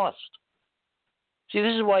always lost. See,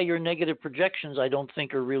 this is why your negative projections, I don't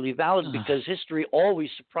think, are really valid, because history always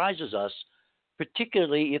surprises us,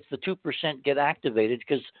 particularly if the 2% get activated,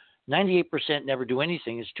 because 98% never do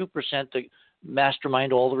anything. It's 2% that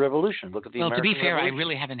mastermind all the revolution. Look at the American Revolution. To be fair, Revolution. I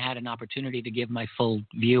really haven't had an opportunity to give my full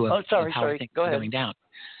view of how I think it's going down.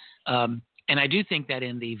 And I do think that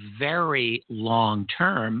in the very long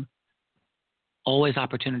term, always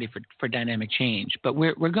opportunity for dynamic change. But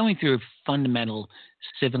we're going through fundamental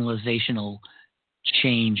civilizational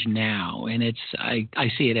change now, and I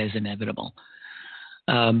see it as inevitable.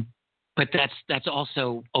 But that's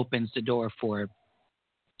also opens the door for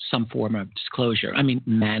some form of disclosure. I mean,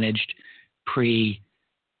 managed,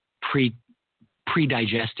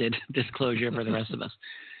 pre-digested disclosure for the rest of us.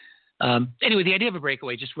 Anyway, the idea of a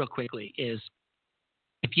breakaway, just real quickly, is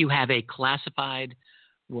if you have a classified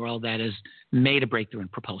world that has made a breakthrough in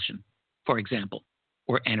propulsion, for example,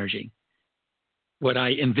 or energy. What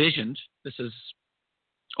I envisioned, this is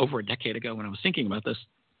over a decade ago when I was thinking about this,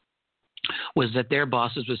 was that their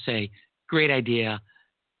bosses would say, great idea,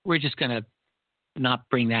 we're just going to not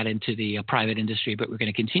bring that into the private industry, but we're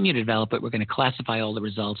going to continue to develop it, we're going to classify all the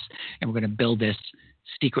results, and we're going to build this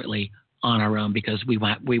secretly on our own because we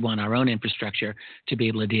want our own infrastructure to be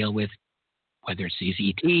able to deal with whether it's these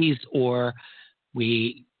ETs or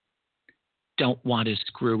we don't want to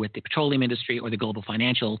screw with the petroleum industry or the global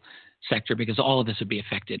financial sector because all of this would be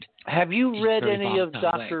affected. Have you read any of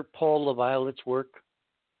Dr. Paul LaViolette's work?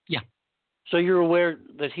 Yeah. So you're aware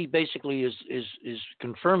that he basically is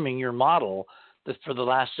confirming your model that for the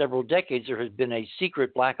last several decades there has been a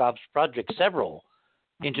secret black ops project, several,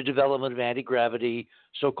 into development of anti-gravity,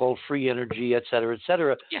 so-called free energy, et cetera, et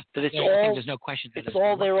cetera. Yeah. That it's there's no question. It's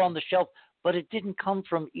all there on the shelf. But it didn't come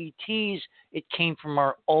from ETs. It came from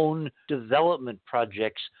our own development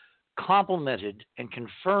projects, complemented and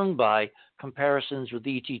confirmed by comparisons with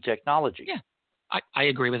ET technology. Yeah, I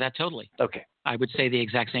agree with that totally. Okay. I would say the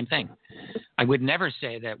exact same thing. I would never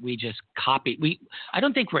say that we just copy. I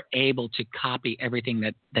don't think we're able to copy everything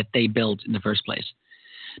that they built in the first place.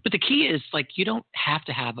 But the key is, you don't have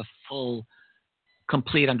to have a full,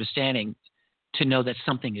 complete understanding to know that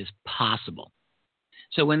something is possible.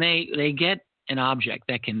 So when they get an object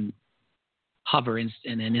that can hover and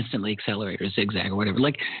then instantly accelerate or zigzag or whatever,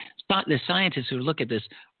 the scientists who look at this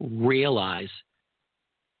realize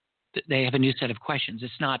that they have a new set of questions.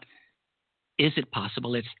 It's not, is it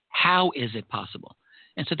possible? It's how is it possible?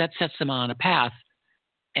 And so that sets them on a path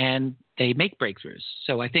and they make breakthroughs.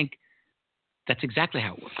 So I think that's exactly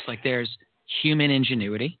how it works. There's human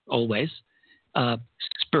ingenuity always.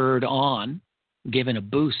 spurred on, given a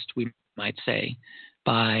boost, we might say,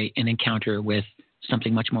 by an encounter with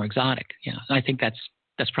something much more exotic. Yeah, I think that's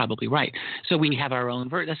probably right. So we have our own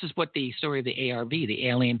version. This is what the story of the ARV, the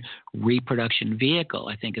Alien Reproduction Vehicle,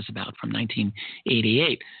 I think is about, from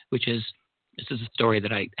 1988, which is, this is a story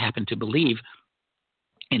that I happen to believe,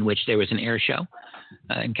 in which there was an air show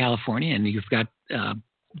in California, and you've got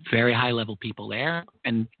very high-level people there,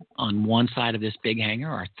 and on one side of this big hangar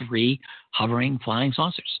are 3 hovering flying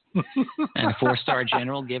saucers, and a 4-star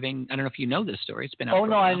general giving. I don't know if you know this story. It's been out. Oh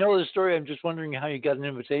no, I know the story. I'm just wondering how you got an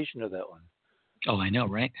invitation to that one. Oh, I know,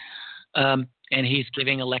 right? And he's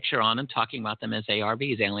giving a lecture on them, talking about them as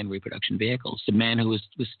ARVs, alien reproduction vehicles. The man who was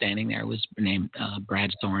standing there was named Brad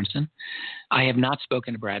Sorensen. I have not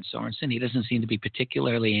spoken to Brad Sorensen. He doesn't seem to be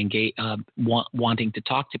particularly engaged, wanting to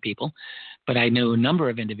talk to people. But I know a number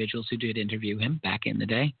of individuals who did interview him back in the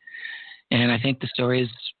day. And I think the story is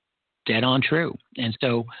dead on true. And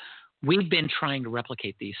so we've been trying to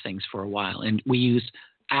replicate these things for a while. And we use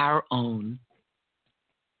our own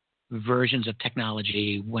versions of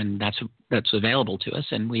technology when that's available to us,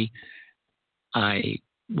 and I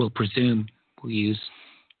will presume we use.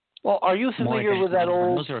 Well, are you familiar with that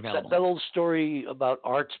old story about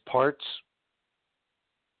Art's parts?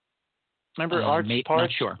 Remember Art's parts?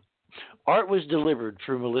 Not sure. Art was delivered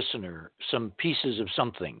from a listener some pieces of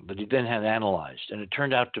something that he then had analyzed, and it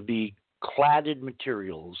turned out to be cladded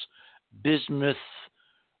materials, bismuth.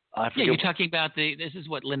 You're talking about this is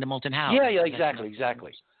what Linda Moulton Howe. Yeah, exactly.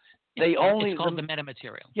 It's called the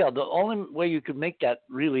metamaterial. Yeah, the only way you could make that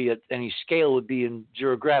really at any scale would be in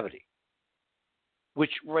zero gravity,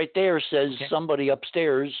 which right there says somebody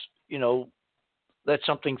upstairs, let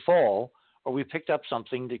something fall, or we picked up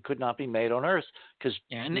something that could not be made on Earth.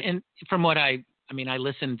 And from what I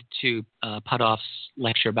listened to Putoff's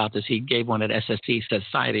lecture about this. He gave one at SSC,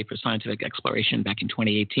 Society for Scientific Exploration, back in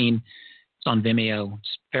 2018. It's on Vimeo.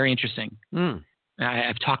 It's very interesting.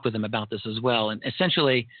 I've talked with him about this as well, and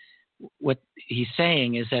essentially what he's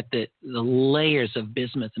saying is that the layers of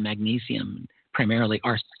bismuth and magnesium primarily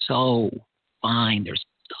are so fine, they're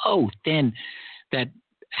so thin, that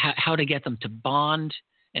how to get them to bond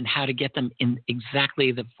and how to get them in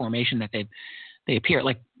exactly the formation that they appear.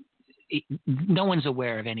 Like, no one's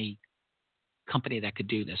aware of any company that could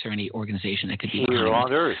do this or any organization that could do this. Here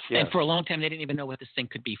on Earth, yes. And for a long time, they didn't even know what this thing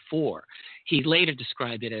could be for. He later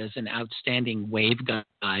described it as an outstanding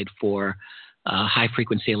waveguide for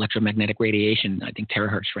high-frequency electromagnetic radiation, I think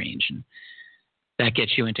terahertz range. And that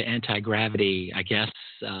gets you into anti-gravity, I guess.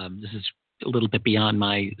 This is a little bit beyond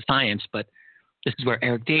my science, but this is where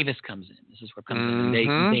Eric Davis comes in. This is where comes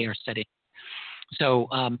in. They are studying. So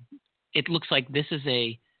it looks like this is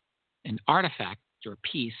an artifact or a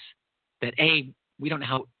piece that, we don't know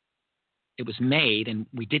how it was made, and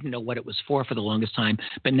we didn't know what it was for the longest time,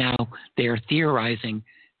 but now they are theorizing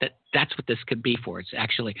that that's what this could be for. It's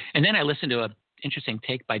actually, and then I listened to an interesting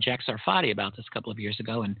take by Jack Sarfati about this a couple of years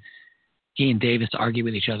ago, and he and Davis argue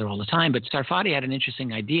with each other all the time, but Sarfati had an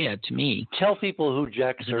interesting idea to me. Tell people who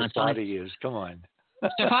Jack Sarfati is. Come on.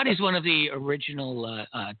 Sarfati is one of the original,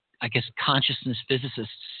 I guess, consciousness physicists.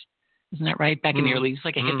 Isn't that right? Back in the early, he's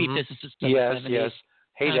like a hippie physicist. Yes.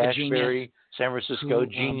 Haight-Ashbury, San Francisco,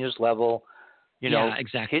 genius level. Yeah,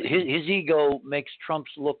 exactly. His ego makes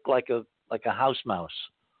Trump's look like a house mouse.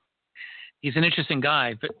 He's an interesting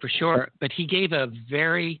guy, but for sure. But he gave a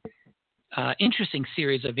very interesting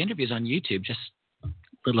series of interviews on YouTube just a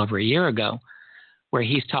little over a year ago, where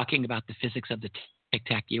he's talking about the physics of the Tic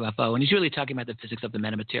Tac UFO, and he's really talking about the physics of the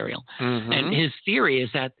metamaterial. And his theory is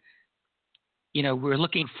that, we're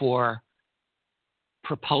looking for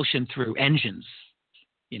propulsion through engines,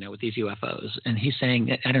 with these UFOs. And he's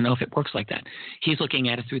saying, I don't know if it works like that. He's looking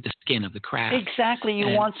at it through the skin of the craft. Exactly. You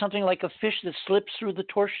want something like a fish that slips through the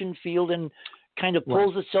torsion field and kind of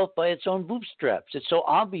pulls itself by its own bootstraps. It's so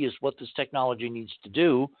obvious what this technology needs to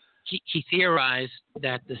do. He theorized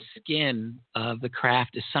that the skin of the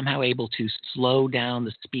craft is somehow able to slow down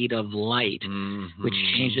the speed of light, which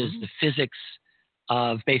changes the physics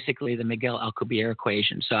of basically the Miguel Alcubierre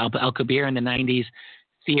equation. So Alcubierre in the 90s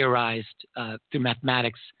theorized through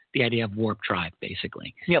mathematics the idea of warp drive,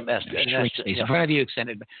 basically. Yep, in front of you,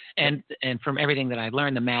 extended. And from everything that I've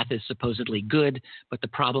learned, the math is supposedly good, but the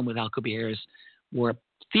problem with Alcubierre's warp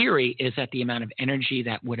theory is that the amount of energy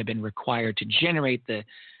that would have been required to generate the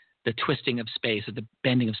twisting of space or the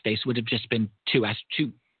bending of space would have just been too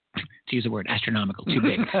to use the word astronomical, too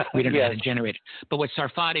big. We don't know how to generate it. But what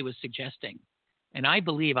Sarfati was suggesting, and I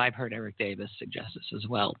believe I've heard Eric Davis suggest this as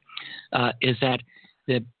well, is that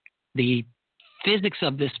the physics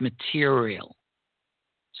of this material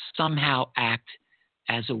somehow act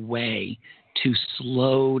as a way to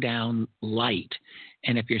slow down light.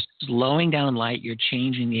 And if you're slowing down light, you're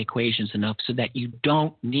changing the equations enough so that you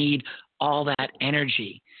don't need all that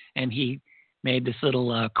energy. And he made this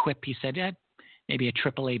little quip. He said, maybe a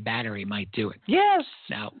AAA battery might do it. Yes.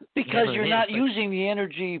 Now, because you're not using the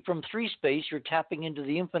energy from 3 space, you're tapping into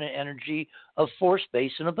the infinite energy of 4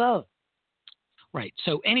 space and above. Right.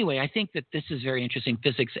 So anyway, I think that this is very interesting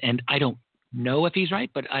physics, and I don't know if he's right,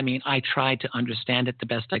 but I mean, I tried to understand it the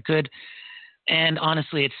best I could, and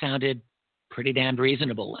honestly, it sounded pretty damned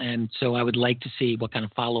reasonable, and so I would like to see what kind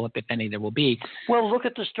of follow-up, if any, there will be. Well, look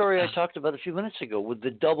at the story I talked about a few minutes ago with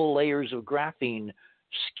the double layers of graphene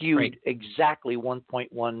skewed exactly 1.1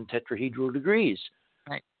 tetrahedral degrees.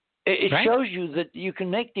 Right. It shows you that you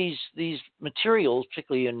can make these materials,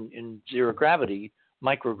 particularly in zero gravity,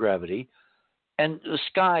 microgravity, and the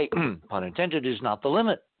sky, pun intended, is not the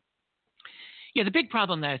limit. Yeah, the big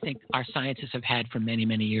problem that I think our scientists have had for many,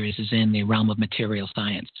 many years is in the realm of material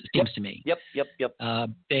science, it seems to me. Yep.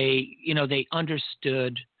 They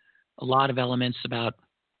understood a lot of elements about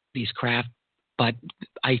these craft, but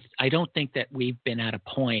I don't think that we've been at a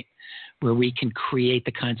point where we can create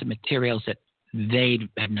the kinds of materials that they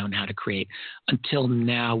have known how to create until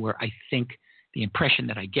now, where I think the impression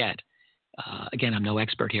that I get, again, I'm no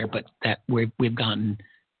expert here, but that we've gotten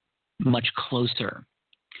much closer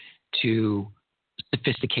to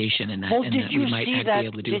sophistication and that, we might be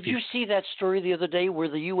able to do. Did you see that story the other day where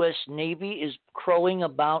the U.S. Navy is crowing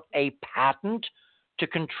about a patent to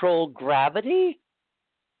control gravity?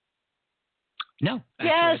 No, actually,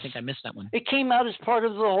 yes. I think I missed that one. It came out as part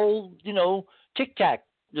of the whole, Tic Tac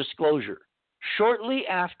disclosure. Shortly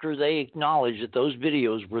after they acknowledged that those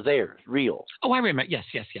videos were theirs, real. Oh, I remember. Yes.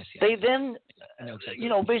 They then,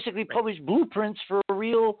 basically published blueprints for a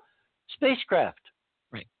real spacecraft.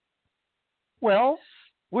 Right. Well,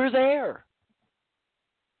 we're there.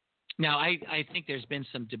 Now, I think there's been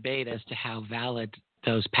some debate as to how valid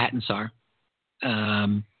those patents are.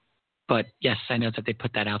 But yes, I know that they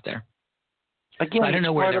put that out there. Again, I don't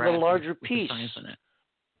know it's where part of a larger piece. Science on that.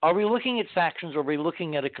 Are we looking at factions, or are we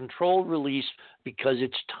looking at a controlled release because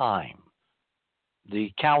it's time?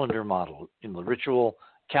 The calendar model, in the ritual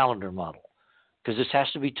calendar model. Because this has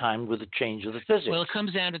to be timed with a change of the physics. Well, it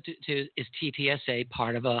comes down to is TTSA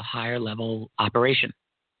part of a higher level operation?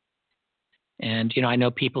 And, I know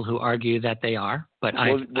people who argue that they are, but I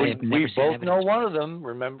have never seen evidence. We both know one of them,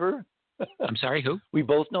 remember? I'm sorry, who? We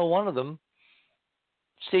both know one of them.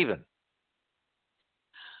 Stephen.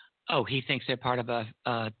 Oh, he thinks they're part of a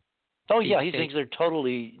he thinks they're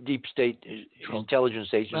totally deep state intelligence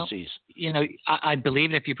agencies. Well, I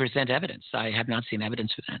believe if you present evidence. I have not seen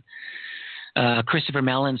evidence for that. Christopher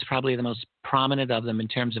Mellon's probably the most prominent of them in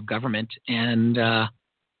terms of government, and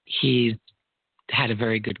he's had a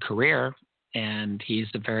very good career, and he's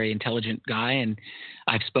a very intelligent guy, and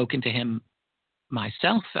I've spoken to him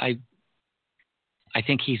myself. I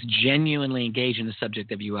think he's genuinely engaged in the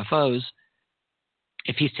subject of UFOs.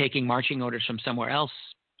 If he's taking marching orders from somewhere else,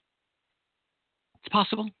 it's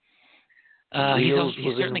possible. He's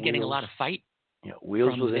certainly getting a lot of fight. Yeah,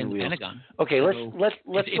 wheels from within the wheels. Pentagon. Okay, so let's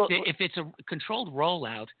if it's a controlled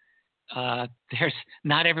rollout, there's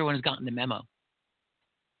not everyone has gotten the memo.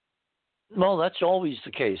 Well, that's always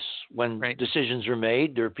the case when decisions are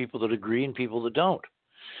made. There are people that agree and people that don't.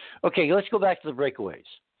 Okay, let's go back to the breakaways.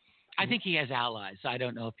 I think he has allies. I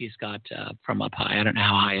don't know if he's got from up high. I don't know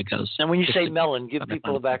how high it goes. And when you say Mellon, give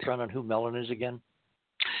people a background on who Mellon is again.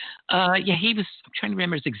 He was. I'm trying to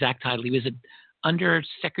remember his exact title. He was an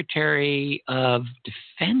Undersecretary of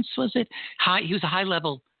Defense. Was it? He was a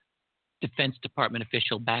high-level Defense Department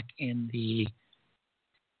official back in the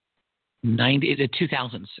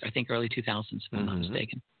 2000s. I think early 2000s, if I'm not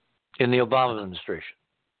mistaken. In the Obama administration.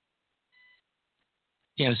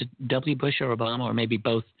 Yeah, was it W. Bush or Obama, or maybe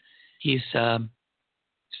both? He's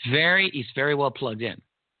very well plugged in.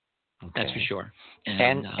 Okay. That's for sure.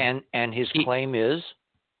 And his claim is?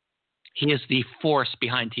 He is the force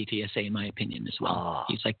behind TTSA, in my opinion, as well.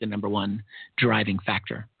 He's like the number one driving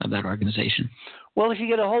factor of that organization. Well, if you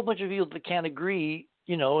get a whole bunch of people that can't agree,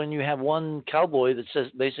 and you have one cowboy that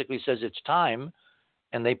basically says it's time,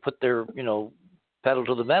 and they put their, pedal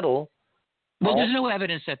to the metal. Well, there's no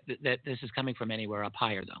evidence that this is coming from anywhere up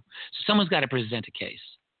higher, though. So someone's got to present a case.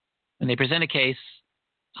 When they present a case,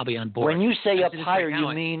 I'll be on board. When you say up higher, you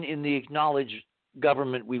mean in the acknowledged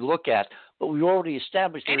government we look at, but we already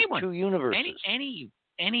established there are two universes.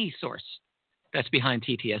 Any source that's behind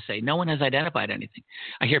TTSA. No one has identified anything.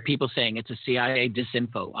 I hear people saying it's a CIA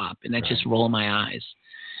disinfo op, and that just roll my eyes.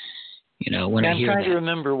 When I hear that. I'm trying to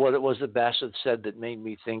remember what it was that Bassett said that made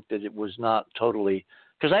me think that it was not totally,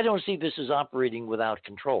 because I don't see this as operating without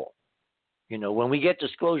control. When we get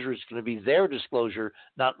disclosure, it's going to be their disclosure,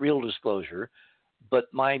 not real disclosure. But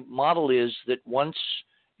my model is that once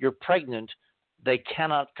you're pregnant, they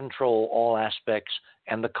cannot control all aspects,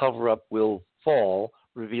 and the cover-up will fall,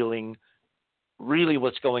 revealing really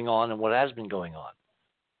what's going on and what has been going on.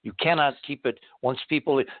 You cannot keep it once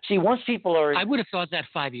people are. I would have thought that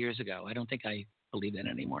 5 years ago. I don't think I believe that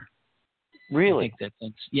anymore. Really? I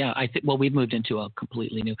think I think. Well, we've moved into a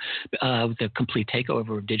completely new, the complete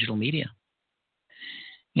takeover of digital media.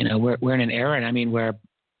 We're in an era, and I mean, where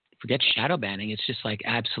forget shadow banning. It's just like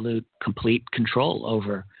absolute, complete control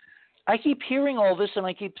over. I keep hearing all this, and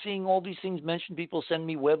I keep seeing all these things mentioned. People send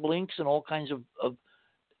me web links and all kinds of.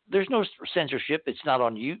 There's no censorship. It's not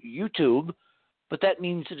on YouTube, but that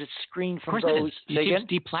means that it's screened from those. YouTube's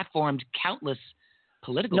deplatformed countless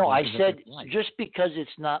political. No, I said just because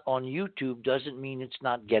it's not on YouTube doesn't mean it's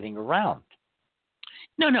not getting around.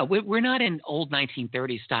 No, we're not in old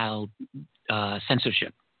 1930s style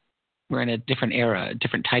censorship. We're in a different era, a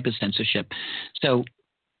different type of censorship. So,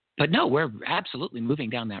 but no, we're absolutely moving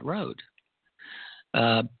down that road.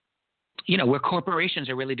 Where corporations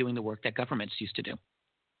are really doing the work that governments used to do.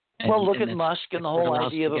 Well, look at Musk and the whole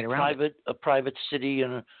idea of a private city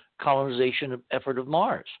and a colonization effort of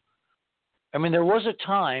Mars. I mean, there was a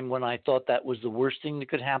time when I thought that was the worst thing that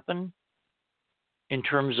could happen in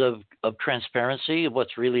terms of transparency of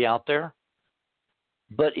what's really out there.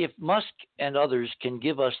 But if Musk and others can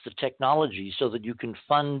give us the technology so that you can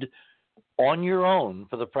fund on your own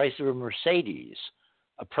for the price of a Mercedes,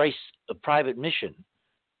 a private mission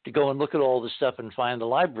to go and look at all this stuff and find the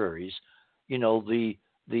libraries,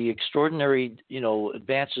 the extraordinary,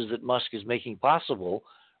 advances that Musk is making possible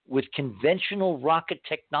with conventional rocket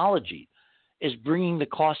technology is bringing the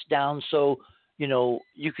cost down. So,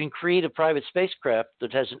 you can create a private spacecraft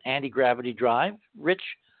that has an anti-gravity drive, Rich,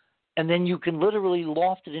 and then you can literally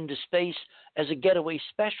loft it into space as a getaway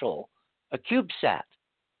special, a CubeSat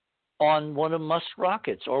on one of Musk's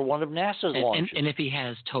rockets or one of NASA's launches. And if he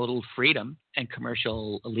has total freedom and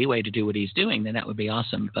commercial leeway to do what he's doing, then that would be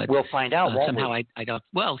awesome. But we'll find out. Somehow I don't.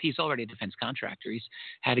 Well, he's already a defense contractor. He's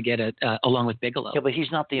had to get along with Bigelow. Yeah, but he's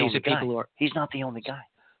not the only guy. He's not the only guy.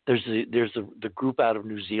 There's the group out of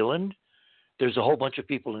New Zealand. There's a whole bunch of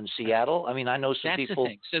people in Seattle. I mean, I know some people. That's the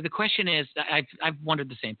thing. So the question is, I've wondered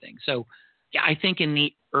the same thing. So, yeah, I think in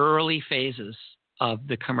the early phases of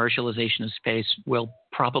the commercialization of space, we'll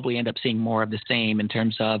probably end up seeing more of the same in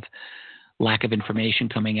terms of lack of information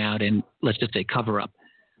coming out and, let's just say, cover-up.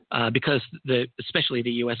 Because especially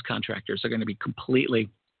the U.S. contractors are going to be completely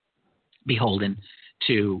beholden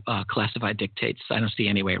to classified dictates. I don't see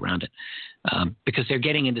any way around it because they're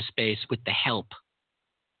getting into space with the help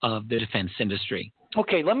of the defense industry.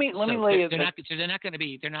 Okay, let me lay it.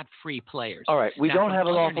 They're not free players. All right, we don't have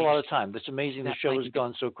an awful lot of time. It's amazing the show has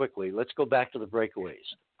gone so quickly. Let's go back to the breakaways.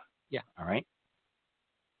 Yeah. All right.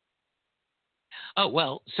 Oh,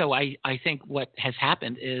 well, so I think what has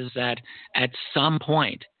happened is that at some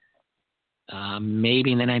point,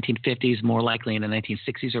 maybe in the 1950s, more likely in the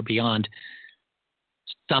 1960s or beyond,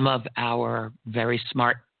 some of our very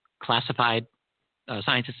smart classified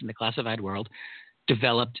scientists in the classified world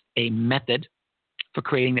developed a method for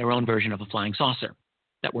creating their own version of a flying saucer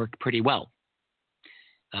that worked pretty well.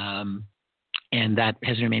 And that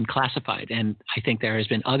has remained classified. And I think there has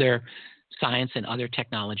been other science and other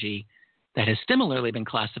technology that has similarly been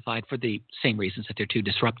classified for the same reasons, that they're too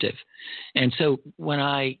disruptive. And so when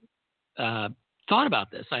I thought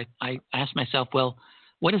about this, I asked myself, well,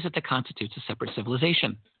 what is it that constitutes a separate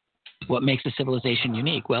civilization? What makes a civilization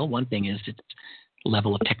unique? Well, one thing is its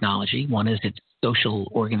level of technology. One is its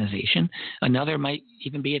social organization. Another might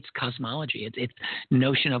even be its cosmology, its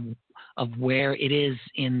notion of where it is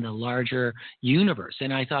in the larger universe.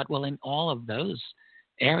 And I thought, well, in all of those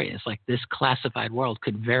areas, like this classified world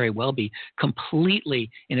could very well be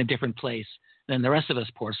completely in a different place than the rest of us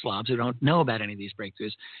poor slobs who don't know about any of these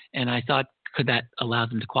breakthroughs. And I thought, could that allow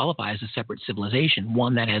them to qualify as a separate civilization,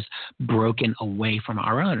 one that has broken away from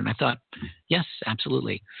our own? And I thought, yes,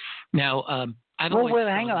 absolutely. Now, hang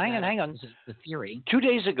on. The theory. 2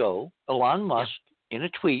 days ago, Elon Musk, in a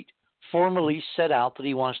tweet, formally set out that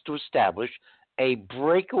he wants to establish a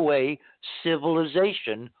breakaway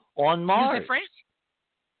civilization on Mars. Use that phrase?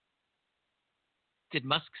 Did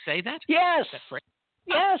Musk say that? Yes. That phrase?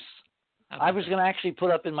 Yes. I was going to actually put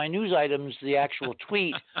up in my news items the actual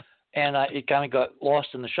tweet, and it kind of got lost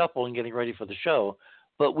in the shuffle in getting ready for the show.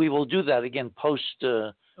 But we will do that again post,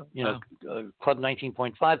 Club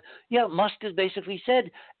 19.5. Yeah, Musk has basically said,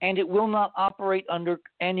 and it will not operate under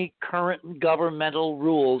any current governmental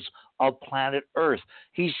rules of planet Earth.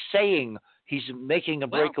 He's saying he's making a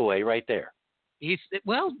breakaway right there.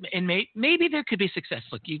 And maybe there could be success.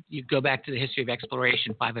 Look, you go back to the history of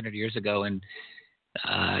exploration 500 years ago, and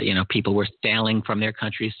people were sailing from their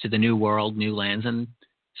countries to the new world, new lands, and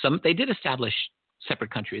they did establish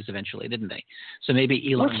separate countries eventually, didn't they? So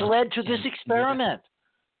maybe Elon Which led to this experiment.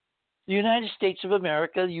 The United States of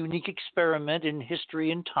America, a unique experiment in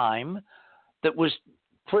history and time that was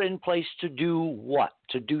put in place to do what?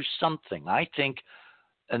 To do something. I think,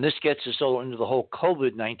 and this gets us all into the whole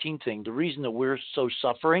COVID-19 thing, the reason that we're so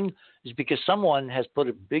suffering is because someone has put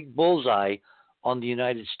a big bullseye on the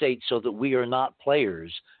United States so that we are not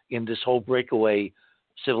players in this whole breakaway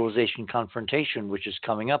civilization confrontation, which is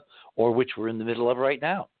coming up, or which we're in the middle of right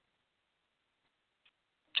now.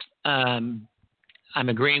 I'm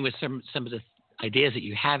agreeing with some of the ideas that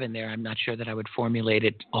you have in there. I'm not sure that I would formulate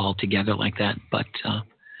it all together like that, but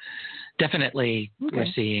definitely we're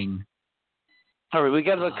seeing. All right, we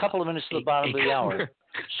got a couple of minutes to the bottom of the hour.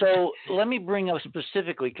 So let me bring up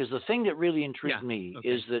specifically, because the thing that really intrigued me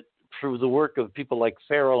is that through the work of people like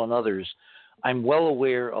Farrell and others, I'm well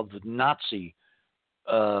aware of the Nazi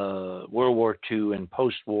World War II and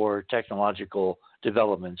post-war technological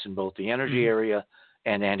developments in both the energy area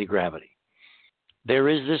and anti-gravity. There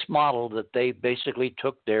is this model that they basically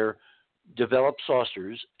took their developed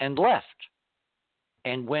saucers and left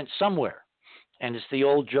and went somewhere. And it's the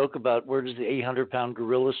old joke about where does the 800-pound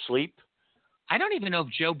gorilla sleep? I don't even know if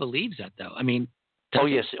Joe believes that, though. I mean,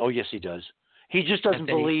 yes, he does. He just doesn't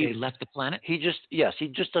believe they left the planet. He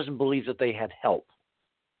just doesn't believe that they had help.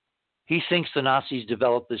 He thinks the Nazis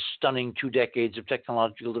developed this stunning 2 decades of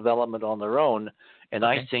technological development on their own, and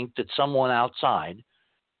I think that someone outside,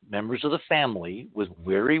 members of the family, with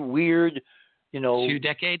very weird, 2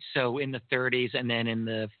 decades, so in the 30s and then in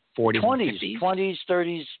the 40s, 20s,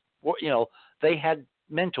 30s, they had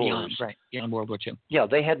mentors. Beyond World War II. Yeah,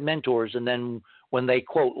 they had mentors, and then when they,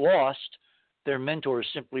 quote, lost, their mentors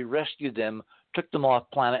simply rescued them, took them off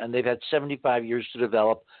planet, and they've had 75 years to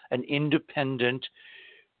develop an independent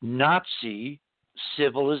Nazi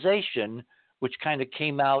civilization, which kind of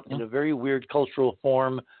came out in a very weird cultural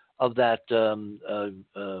form of that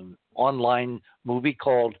online movie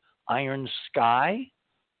called Iron Sky.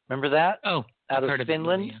 Remember that? Oh, out of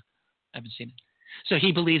Finland. Movie, yeah. I haven't seen it. So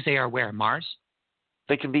he believes they are where? Mars?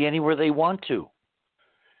 They can be anywhere they want to.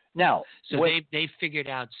 Now, so they figured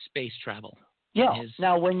out space travel. Yeah.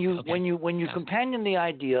 Now, when you companion the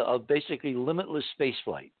idea of basically limitless space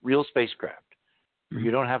flight, real spacecraft, you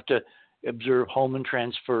don't have to observe Hohmann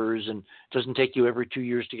transfers, and it doesn't take you every 2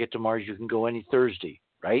 years to get to Mars. You can go any Thursday,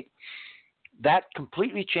 right? That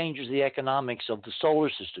completely changes the economics of the solar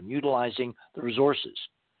system, utilizing the resources.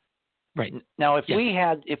 Right. Now, if we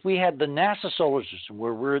had the NASA solar system,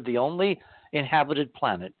 where we're the only inhabited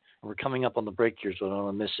planet, and we're coming up on the break here, so I don't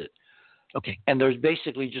want to miss it. Okay. And there's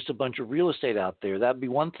basically just a bunch of real estate out there. That'd be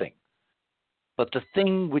one thing. But the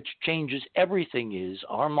thing which changes everything is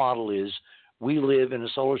our model is we live in a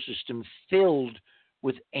solar system filled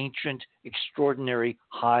with ancient, extraordinary,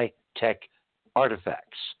 high-tech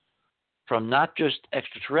artifacts from not just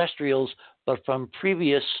extraterrestrials, but from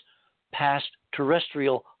previous past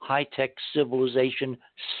terrestrial high-tech civilization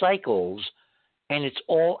cycles. And it's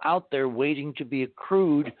all out there waiting to be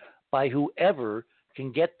accrued by whoever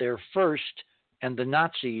can get there first, and the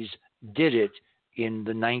Nazis did it in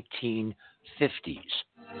the 1950s.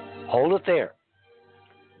 Hold it there.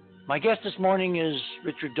 My guest this morning is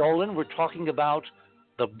Richard Dolan. We're talking about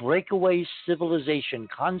the breakaway civilization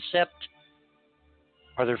concept.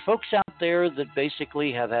 Are there folks out there that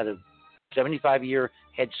basically have had a 75-year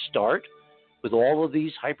head start with all of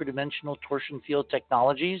these hyperdimensional torsion field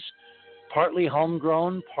technologies, partly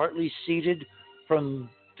homegrown, partly seeded from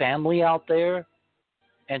family out there?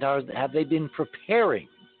 And have they been preparing?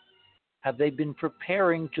 Have they been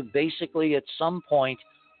preparing to basically at some point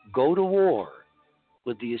go to war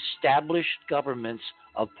with the established governments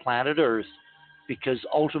of planet Earth, because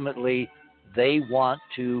ultimately they want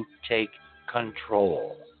to take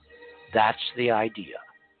control? That's the idea.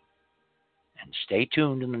 And stay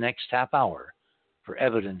tuned in the next half hour for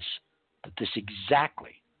evidence that this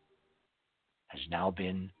exactly has now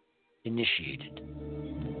been initiated.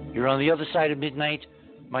 You're on the other side of midnight.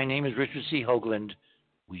 My name is Richard C. Hoagland.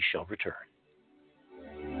 We shall return.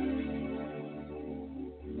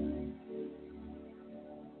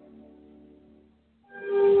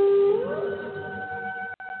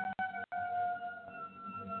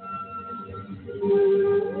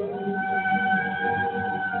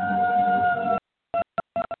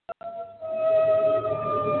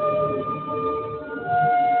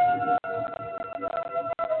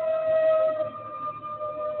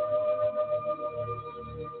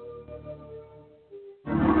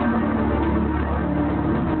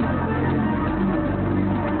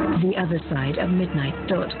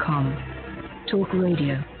 theothersideofmidnight.com. Talk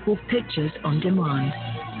radio with pictures on demand.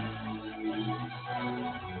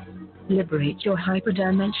 Liberate your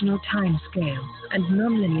hyperdimensional time scale and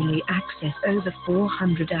non-linearly access over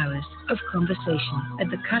 400 hours of conversation at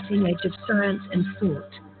the cutting edge of science and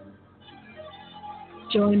thought.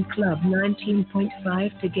 Join Club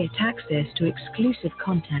 19.5 to get access to exclusive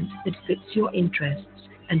content that fits your interests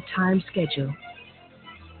and time schedule.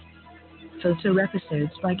 Filter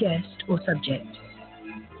episodes by guest or subject.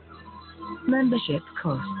 Membership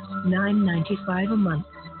costs $9.95 a month,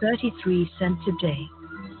 33 cents a day.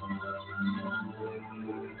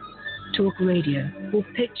 Talk radio with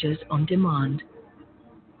pictures on demand.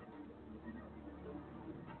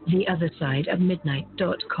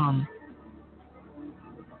 theothersideofmidnight.com.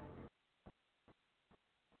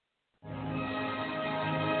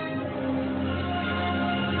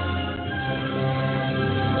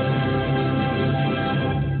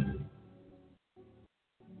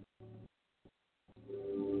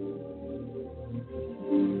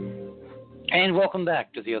 And welcome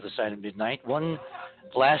back to the other side of midnight. One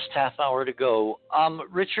last half hour to go.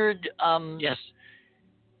 Richard, yes.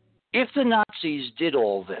 If the Nazis did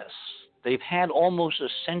all this, they've had almost a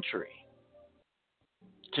century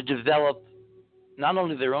to develop not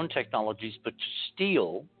only their own technologies, but to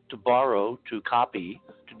steal, to borrow, to copy,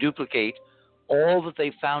 to duplicate all that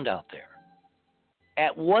they found out there.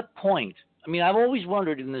 At what point, I've always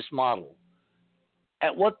wondered in this model,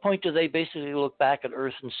 at what point do they basically look back at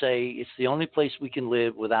Earth and say, it's the only place we can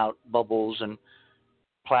live without bubbles and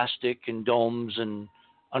plastic and domes and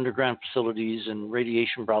underground facilities and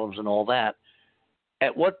radiation problems and all that?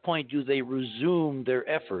 At what point do they resume their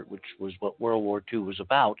effort, which was what World War II was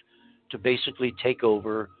about, to basically take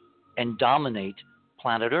over and dominate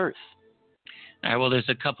planet Earth? Well, there's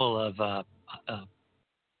a couple of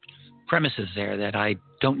premises there that I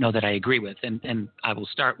don't know that I agree with. And I will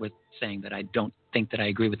start with saying that I don't think that I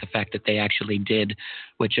agree with the fact that they actually did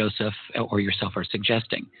what Joseph or yourself are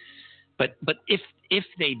suggesting. But if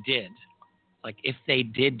they did, if they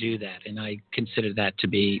did do that, and I consider that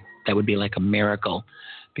would be like a miracle,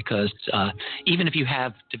 because even if you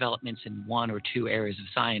have developments in one or two areas of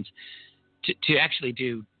science, to actually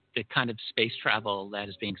do the kind of space travel that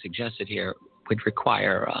is being suggested here would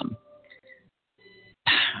require,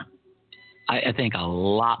 I think, a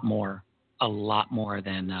lot more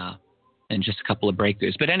than just a couple of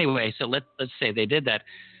breakthroughs. But anyway, so let's say they did that.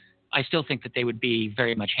 I still think that they would be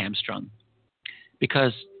very much hamstrung,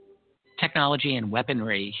 because technology and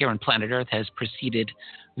weaponry here on planet Earth has proceeded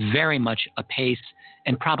very much apace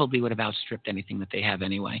and probably would have outstripped anything that they have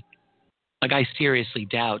anyway. I seriously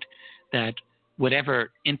doubt that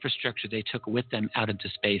whatever infrastructure they took with them out into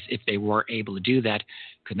space, if they were able to do that,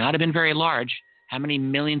 could not have been very large. How many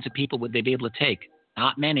millions of people would they be able to take?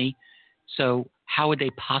 Not many. So how would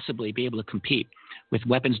they possibly be able to compete with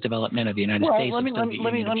weapons development of the United States? Let me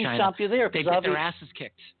stop you there. They get their asses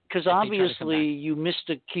kicked. Because obviously you missed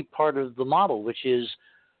a key part of the model, which is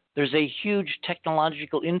there's a huge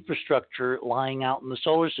technological infrastructure lying out in the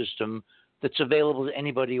solar system that's available to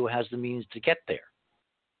anybody who has the means to get there.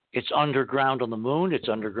 It's underground on the moon. It's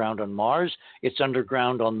underground on Mars. It's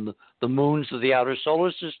underground on the moons of the outer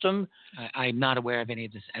solar system. I'm not aware of any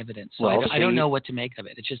of this evidence. So I don't know what to make of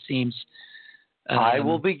it. It just seems... I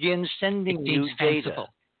will begin sending you data. Fanciful.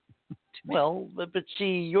 Well, but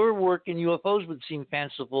see, your work in UFOs would seem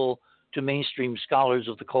fanciful to mainstream scholars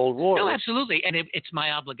of the Cold War. No, absolutely. And it's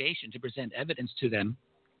my obligation to present evidence to them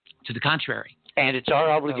to the contrary. And it's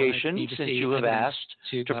our obligation, since you have asked,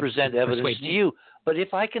 to present evidence to you. But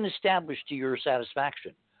if I can establish to your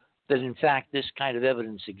satisfaction that, in fact, this kind of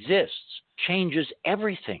evidence exists, changes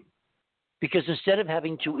everything. Because instead of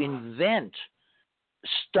having to invent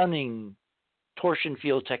stunning torsion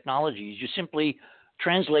field technologies, you simply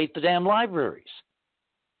translate the damn libraries.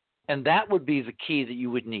 And that would be the key that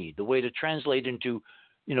you would need, the way to translate into,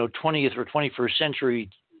 20th or 21st century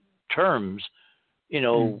terms,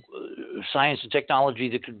 science and technology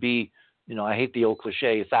that could be, I hate the old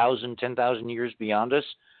cliche, 1,000, 10,000 years beyond us.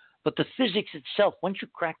 But the physics itself, once you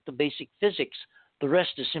crack the basic physics, the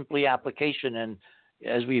rest is simply application and,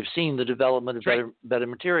 as we have seen, the development of better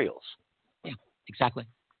materials. Yeah, exactly.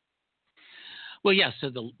 Well, yeah, so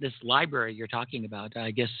this library you're talking about,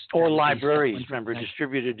 I guess... Or libraries, remember,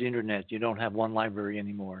 distributed internet. You don't have one library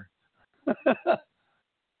anymore. Well,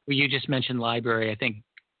 you just mentioned library, I think,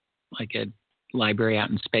 like a library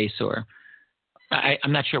out in space, or...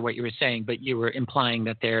 I'm not sure what you were saying, but you were implying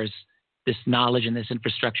that there's this knowledge and this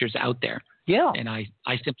infrastructure is out there. Yeah. And I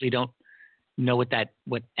simply don't know what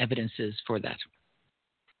evidence is for that.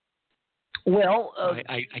 Well,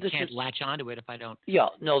 I can't latch onto it if I don't. Yeah,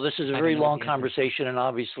 no, this is a very long conversation, and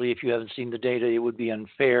obviously, if you haven't seen the data, it would be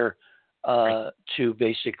unfair to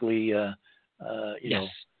basically, yes. know.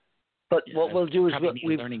 But what we'll do is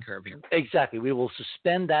we learning curve here. Exactly, we will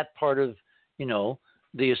suspend that part of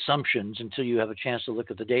the assumptions until you have a chance to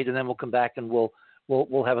look at the data, and then we'll come back and we'll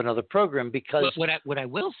have another program because what I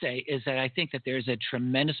will say is that I think that there's a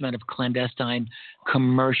tremendous amount of clandestine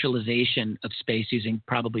commercialization of space using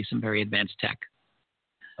probably some very advanced tech.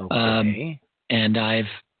 Okay. And I've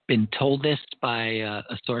been told this by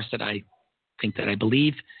a source that I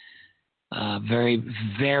believe, very,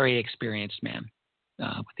 very experienced man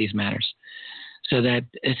with these matters. So that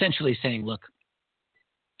essentially saying, look,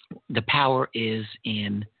 the power is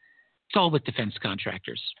in. It's all with defense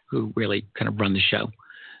contractors who really kind of run the show.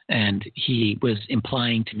 And he was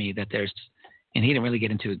implying to me that and he didn't really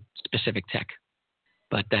get into specific tech,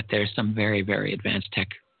 but that there's some very, very advanced tech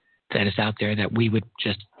that is out there that we would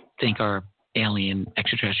just think are alien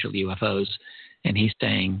extraterrestrial UFOs. And he's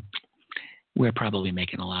saying we're probably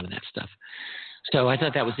making a lot of that stuff. So I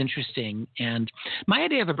thought that was interesting. And my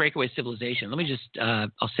idea of a breakaway civilization, let me just,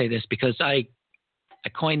 I'll say this because I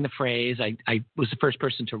coined the phrase. I was the first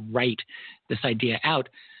person to write this idea out,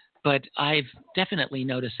 but I've definitely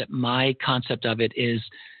noticed that my concept of it is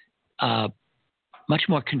much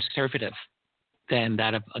more conservative than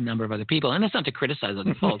that of a number of other people. And that's not to criticize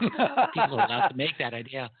other folks. People are allowed to make that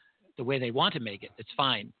idea the way they want to make it. It's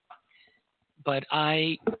fine. But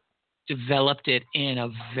I developed it in a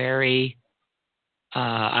very,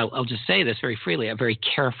 I'll just say this very freely, a very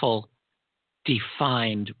careful,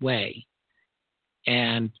 defined way.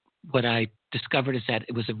 And what I discovered is that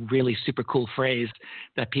it was a really super cool phrase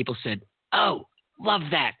that people said, "Oh, love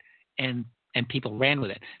that," and people ran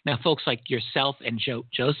with it. Now, folks like yourself and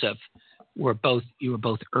Joseph you were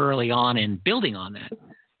both early on in building on that,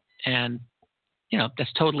 and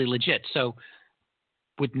that's totally legit. So,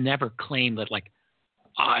 would never claim that like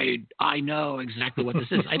I know exactly what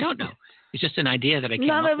this is. I don't know. It's just an idea that I came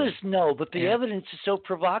None up of with. us know, but the evidence is so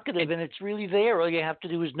provocative, and it's really there. All you have to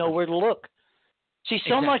do is know where to look. See,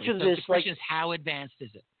 so much of this, the question is, how advanced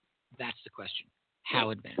is it? That's the question.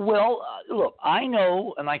 How advanced? Well, look, I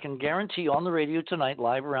know, and I can guarantee on the radio tonight,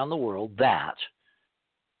 live around the world, that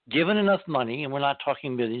given enough money, and we're not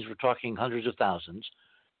talking millions, we're talking hundreds of thousands,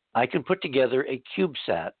 I can put together a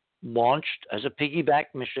CubeSat launched as a piggyback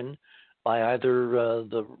mission by either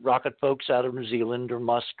the rocket folks out of New Zealand or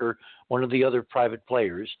Musk or one of the other private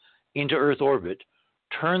players into Earth orbit,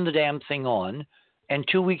 turn the damn thing on, and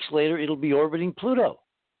 2 weeks later, it'll be orbiting Pluto.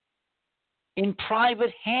 In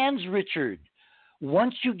private hands, Richard.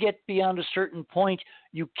 Once you get beyond a certain point,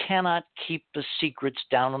 you cannot keep the secrets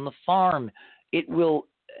down on the farm. It will,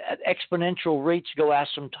 at exponential rates, go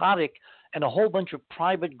asymptotic, and a whole bunch of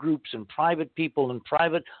private groups and private people and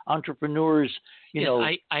private entrepreneurs,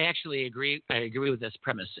 I actually agree. I agree with this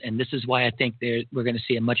premise, and this is why I think we're going to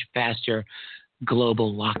see a much faster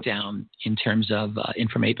global lockdown in terms of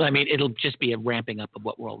information. I mean, it'll just be a ramping up of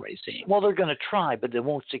what we're already seeing. Well, they're going to try, but they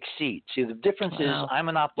won't succeed. See, the difference is I'm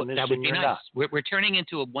an optimist that would and be you're nice. not. We're turning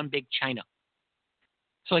into one big China.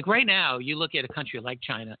 So like right now, you look at a country like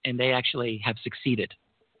China, and they actually have succeeded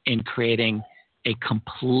in creating a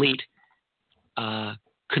complete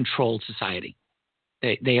controlled society.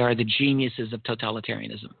 They are the geniuses of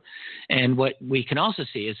totalitarianism. And what we can also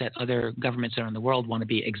see is that other governments around the world want to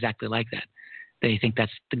be exactly like that. They think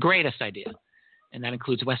that's the greatest idea. And that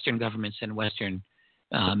includes Western governments and Western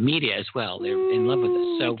media as well. They're in love with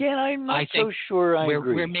this. So again, I'm not so sure I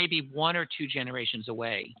agree. We're maybe 1 or 2 generations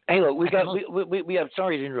away. Hey, look, we have,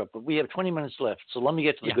 sorry to interrupt, but we have 20 minutes left. So let me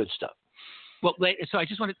get to the good stuff. Well, so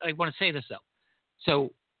I want to say this though.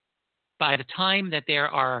 So by the time that there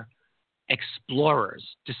are explorers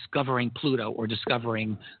discovering Pluto or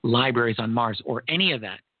discovering libraries on Mars or any of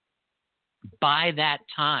that, by that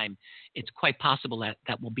time, it's quite possible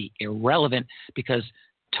that will be irrelevant because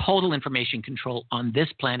total information control on this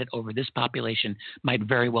planet over this population might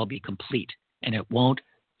very well be complete, and it won't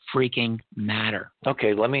freaking matter.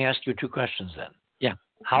 Okay, let me ask you 2 questions then. Yeah.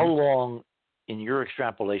 How long, in your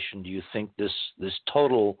extrapolation, do you think this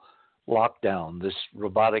total lockdown, this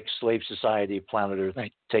robotic slave society of planet Earth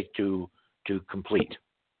take to complete?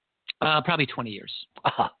 Probably 20 years.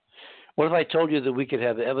 What if I told you that we could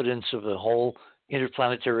have evidence of the whole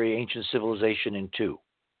interplanetary ancient civilization in 2?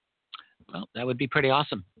 Well, that would be pretty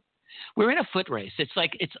awesome. We're in a foot race. It's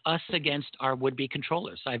like it's us against our would-be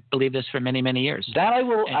controllers. I believe this for many, many years. That I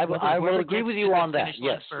will agree with you on that.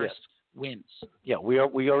 Yes, wins. Yeah, we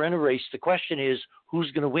are in a race. The question is,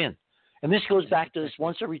 who's going to win? And this goes back to this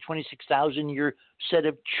once every 26,000 year set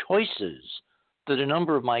of choices that a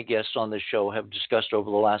number of my guests on this show have discussed over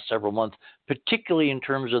the last several months, particularly in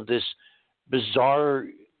terms of this bizarre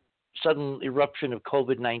sudden eruption of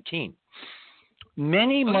COVID-19.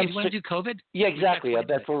 Many months. You want to do COVID? Yeah, exactly.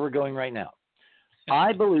 That's where we're going right now.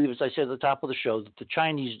 I believe, as I said at the top of the show, that the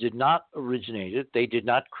Chinese did not originate it. They did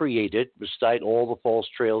not create it, despite all the false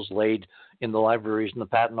trails laid in the libraries and the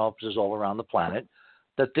patent offices all around the planet.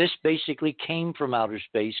 That this basically came from outer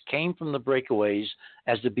space, came from the Breakaways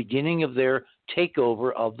as the beginning of their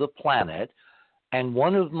takeover of the planet. And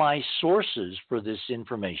one of my sources for this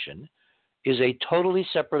information is a totally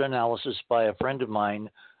separate analysis by a friend of mine,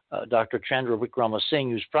 Dr. Chandra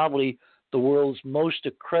Wickramasinghe, who's probably the world's most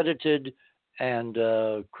accredited and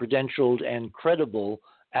credentialed and credible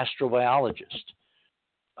astrobiologist.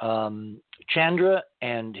 Chandra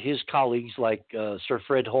and his colleagues like Sir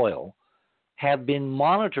Fred Hoyle have been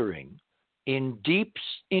monitoring in deep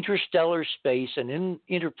interstellar space and in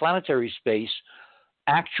interplanetary space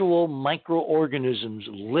actual microorganisms,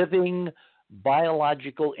 living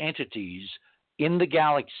biological entities in the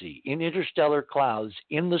galaxy, in interstellar clouds,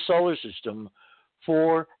 in the solar system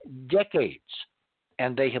for decades.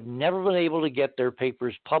 And they have never been able to get their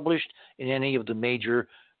papers published in any of the major,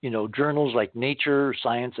 journals like Nature,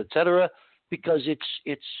 Science, etc., because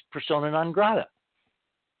it's persona non grata.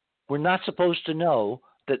 We're not supposed to know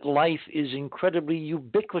that life is incredibly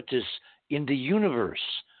ubiquitous in the universe.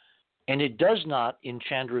 And it does not, in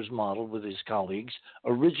Chandra's model with his colleagues,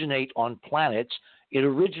 originate on planets. It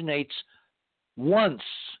originates once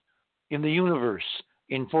in the universe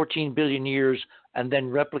in 14 billion years and then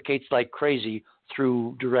replicates like crazy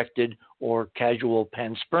through directed or casual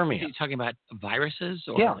panspermia. Are you talking about viruses?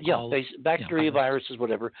 Or bacteria, viruses,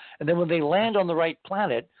 whatever. And then when they land on the right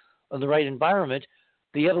planet, on the right environment,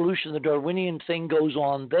 the evolution, the Darwinian thing goes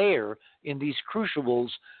on there in these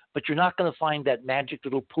crucibles, but you're not going to find that magic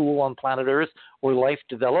little pool on planet Earth where life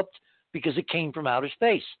developed because it came from outer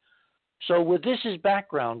space. So with this as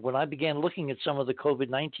background, when I began looking at some of the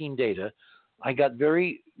COVID-19 data, I got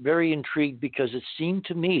very, very intrigued because it seemed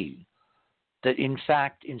to me that, in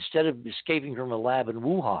fact, instead of escaping from a lab in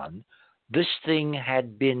Wuhan, this thing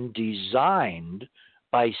had been designed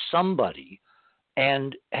by somebody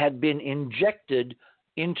and had been injected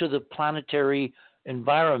into the planetary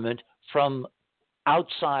environment from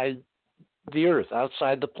outside the Earth,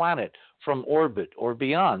 outside the planet, from orbit or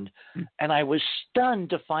beyond. And I was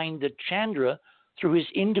stunned to find that Chandra, through his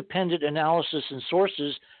independent analysis and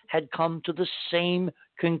sources, had come to the same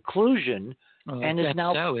conclusion. And is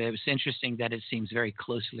now. So it was interesting that it seems very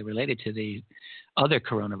closely related to the other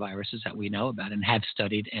coronaviruses that we know about and have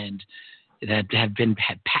studied and that have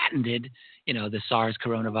patented. The SARS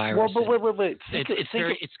coronavirus. Well, but wait.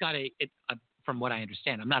 It's got from what I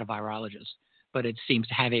understand, I'm not a virologist, but it seems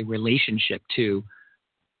to have a relationship to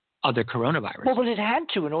other coronaviruses. Well, but it had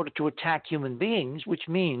to in order to attack human beings, which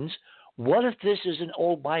means, what if this is an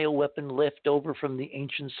old bioweapon left over from the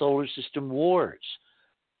ancient solar system wars?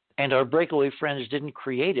 And our breakaway friends didn't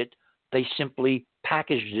create it. They simply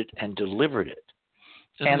packaged it and delivered it.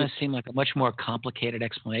 Doesn't it seem like a much more complicated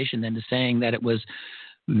explanation than to saying that it was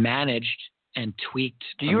managed and tweaked?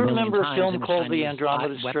 Do you remember a film called The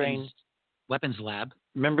Andromeda Strain? Weapons lab.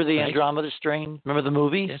 Remember the Andromeda Strain? Remember the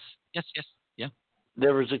movie? Yes. Yeah.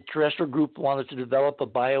 There was a terrestrial group who wanted to develop a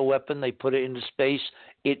bioweapon. They put it into space.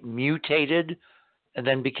 It mutated and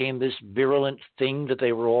then became this virulent thing that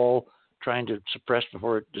they were all trying to suppress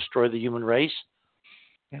before it destroyed the human race.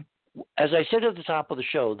 Yeah. As I said at the top of the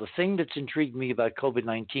show, the thing that's intrigued me about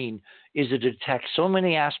COVID-19 is that it attacks so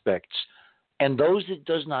many aspects, and those it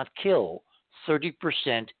does not kill, 30%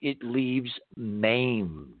 it leaves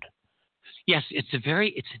maimed. Yes, it's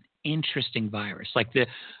an interesting virus. Like the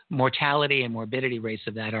mortality and morbidity rates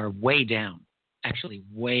of that are way down, actually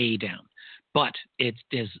way down. But it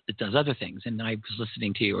does other things. And I was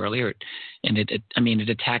listening to you earlier, and it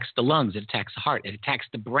attacks the lungs, it attacks the heart, it attacks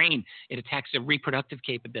the brain, it attacks the reproductive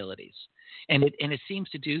capabilities. And it seems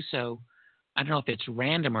to do so. I don't know if it's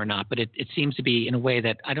random or not, but it seems to be in a way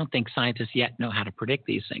that I don't think scientists yet know how to predict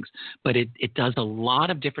these things. But it does a lot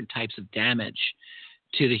of different types of damage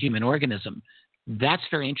to the human organism. That's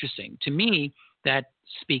very interesting. To me, that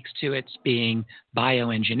speaks to its being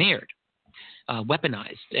bioengineered,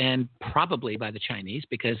 weaponized, and probably by the Chinese,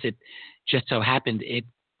 because it just so happened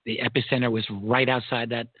the epicenter was right outside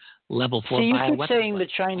that level 4 bioweapon. So you keep saying the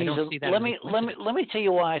Chinese. Let me tell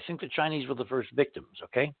you why I think the Chinese were the first victims.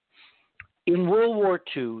 Okay. In World War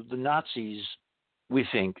II, the Nazis,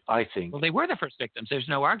 I think. Well, they were the first victims. There's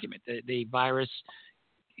no argument. The virus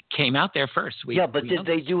came out there first. But did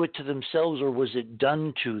they do it to themselves, or was it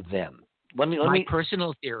done to them? My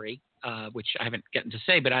personal theory, which I haven't gotten to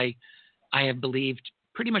say, but I have believed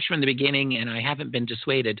pretty much from the beginning, and I haven't been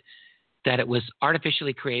dissuaded, that it was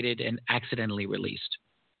artificially created and accidentally released.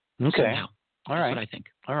 Okay. Somehow. All That's right. what I think.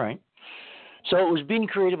 All right. So it was being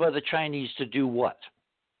created by the Chinese to do what?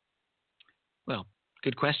 Well,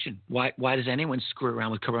 good question. Why does anyone screw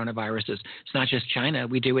around with coronaviruses? It's not just China.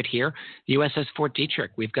 We do it here. The U.S. has Fort Detrick.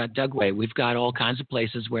 We've got Dugway. We've got all kinds of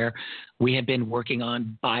places where we have been working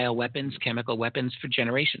on bioweapons, chemical weapons for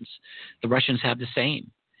generations. The Russians have the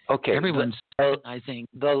same. Okay. Everyone's recognizing.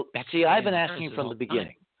 See, I've been asking from the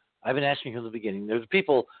beginning. There's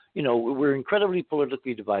people, we're incredibly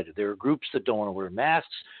politically divided. There are groups that don't want to wear masks.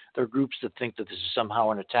 There are groups that think that this is somehow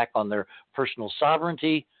an attack on their personal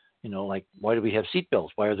sovereignty. Like, why do we have seatbelts?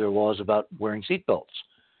 Why are there laws about wearing seatbelts?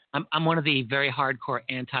 I'm one of the very hardcore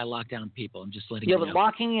anti-lockdown people. I'm just letting you know. Yeah, but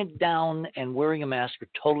locking it down and wearing a mask are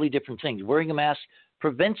totally different things. Wearing a mask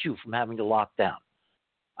prevents you from having to lock down.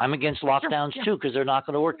 I'm against lockdowns too, because they're not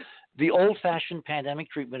going to work. The old-fashioned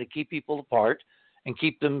pandemic treatment to keep people apart and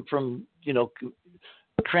keep them from,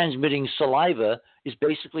 transmitting saliva is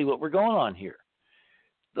basically what we're going on here.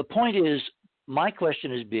 The point is, my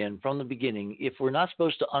question has been from the beginning, if we're not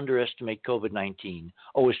supposed to underestimate COVID-19,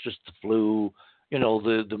 it's just the flu,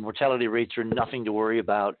 the mortality rates are nothing to worry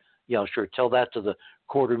about. Yeah, sure, tell that to the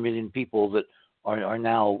 250,000 people that are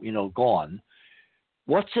now, gone.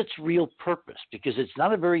 What's its real purpose? Because it's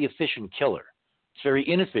not a very efficient killer. It's very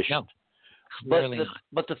inefficient. No.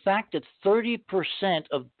 But the fact that 30%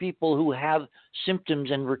 of people who have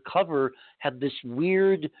symptoms and recover have this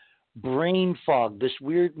weird brain fog, this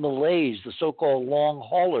weird malaise, the so-called long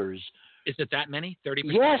haulers. Is it that many? 30%?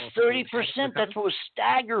 Yes, 30%. That's what was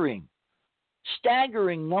staggering.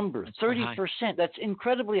 Staggering number. 30%. That's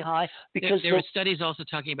incredibly high because there were studies also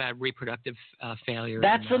talking about reproductive failure.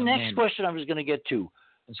 That's the next question I was going to get to.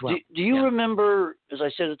 As well. Do you remember, as I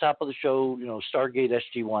said at the top of the show, Stargate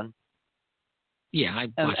SG-1? Yeah,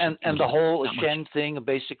 and the whole Shen thing of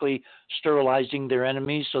basically sterilizing their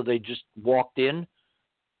enemies so they just walked in.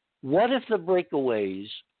 What if the Breakaways,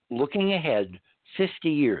 looking ahead 50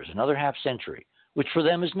 years, another half century, which for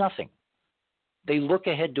them is nothing, they look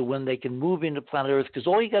ahead to when they can move into planet Earth, because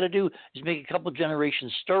all you got to do is make a couple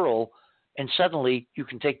generations sterile, and suddenly you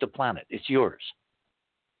can take the planet. It's yours.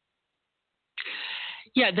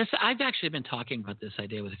 Yeah, I've actually been talking about this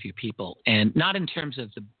idea with a few people, and not in terms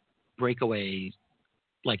of the Breakaway,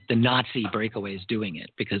 like the Nazi Breakaways doing it,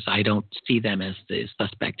 because I don't see them as the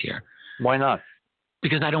suspect here. Why not?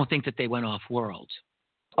 Because I don't think that they went off world.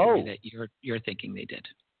 That you're thinking they did.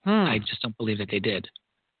 I just don't believe that they did.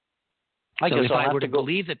 If I were to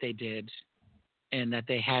believe that they did, and that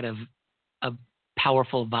they had a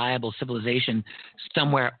powerful, viable civilization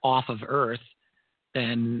somewhere off of Earth,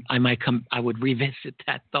 then I would revisit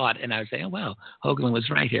that thought, and I would say, oh well, Hoagland was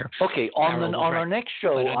right here. Okay, on our next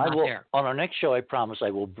show, I promise I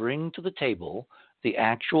will bring to the table the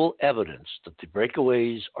actual evidence that the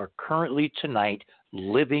Breakaways are currently tonight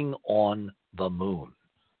living on the moon.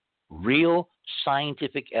 Real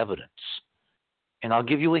scientific evidence. And I'll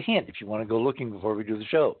give you a hint if you want to go looking before we do the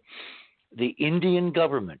show. The Indian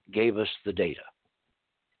government gave us the data.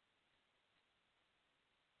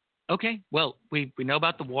 Okay, well, we know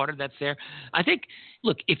about the water that's there. I think,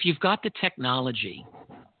 look, if you've got the technology,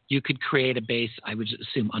 you could create a base, I would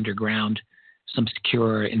assume underground, some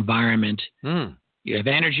secure environment. You have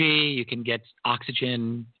energy, you can get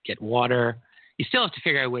oxygen, get water. You still have to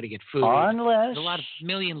figure out a way to get food. There's a lot of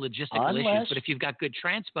million logistical issues, but if you've got good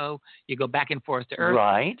transpo, you go back and forth to Earth.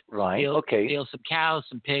 Right. Steal some cows,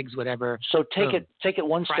 some pigs, whatever. So take it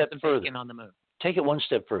one step further. On the moon. Take it one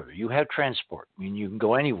step further. You have transport. I mean, you can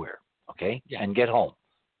go anywhere, okay, and get home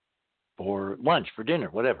for lunch, for dinner,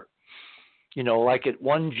 whatever. Like at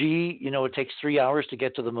 1G, it takes 3 hours to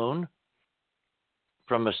get to the moon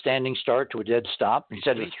from a standing start to a dead stop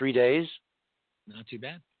instead of 3 days. Not too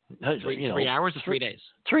bad. 3 hours or 3 days?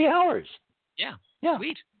 3 hours. Yeah.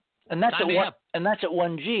 Sweet. And that's at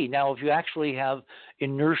 1G. Now, if you actually have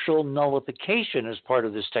inertial nullification as part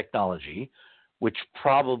of this technology, which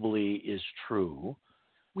probably is true.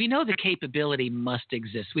 We know the capability must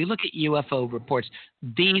exist. We look at UFO reports.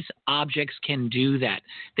 These objects can do that.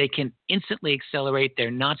 They can instantly accelerate. They're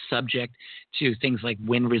not subject to things like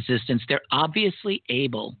wind resistance. They're obviously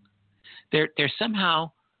able. They're somehow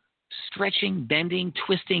stretching, bending,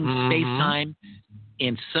 twisting space-time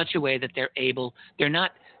in such a way that they're able. They're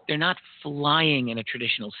not flying in a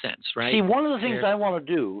traditional sense, right? See, one of the things I want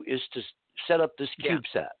to do is to set up this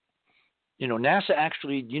CubeSat. NASA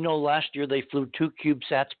actually, last year they flew 2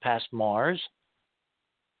 CubeSats past Mars.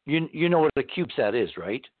 You know what a CubeSat is,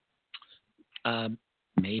 right?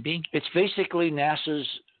 Maybe. It's basically NASA's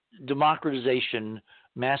democratization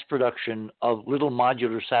mass production of little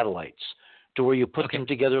modular satellites to where you put them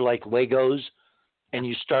together like Legos, and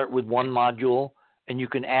you start with one module, and you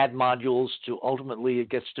can add modules to ultimately it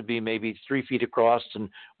gets to be maybe 3 feet across and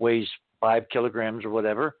weighs 5 kilograms or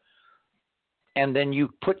whatever. And then you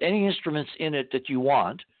put any instruments in it that you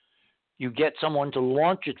want. You get someone to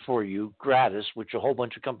launch it for you gratis, which a whole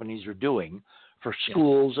bunch of companies are doing for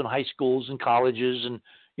schools and high schools and colleges and,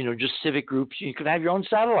 just civic groups. You can have your own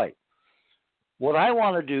satellite. What I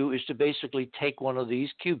want to do is to basically take one of these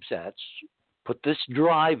CubeSats, put this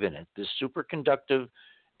drive in it, this superconductive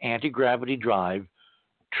anti-gravity drive,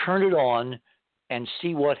 turn it on and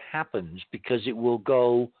see what happens, because it will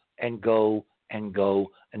go and go and go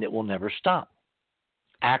and it will never stop.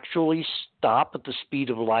 Actually stop at the speed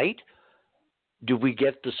of light? Do we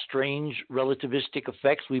get the strange relativistic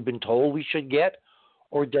effects we've been told we should get?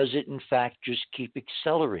 Or does it, in fact, just keep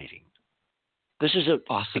accelerating? This is an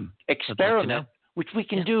awesome experiment, which we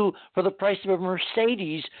can do for the price of a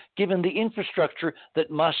Mercedes, given the infrastructure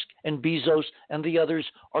that Musk and Bezos and the others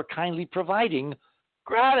are kindly providing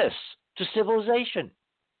gratis to civilization.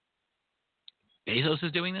 Bezos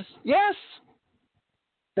is doing this? Yes.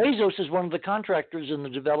 Bezos is one of the contractors in the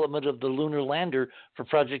development of the lunar lander for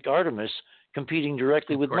Project Artemis, competing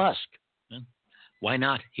directly with Musk. Why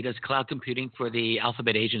not? He does cloud computing for the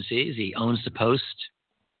alphabet agencies. He owns the Post.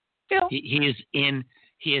 Yeah. He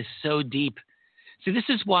is so deep. See, this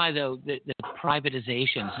is why, though, the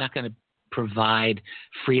privatization is not going to provide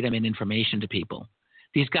freedom and information to people.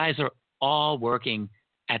 These guys are all working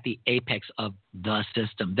at the apex of the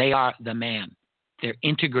system. They are the man. They're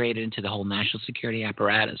integrated into the whole national security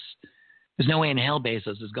apparatus. There's no way in hell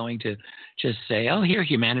Bezos is going to just say, oh, here,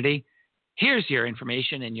 humanity, here's your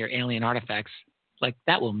information and your alien artifacts. Like,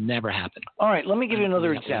 that will never happen. All right, let me give you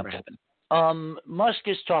another example. Musk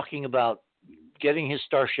is talking about getting his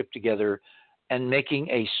Starship together and making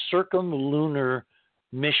a circumlunar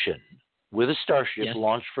mission with a Starship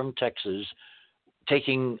launched from Texas,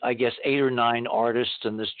 taking, I guess, 8 or 9 artists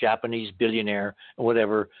and this Japanese billionaire or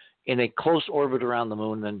whatever in a close orbit around the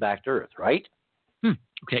moon and then back to Earth, right?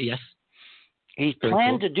 Okay, yes. He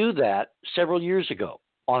planned to do that several years ago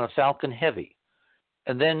on a Falcon Heavy.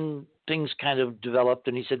 And then things kind of developed,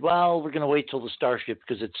 and he said, well, we're going to wait till the Starship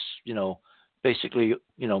because it's, basically,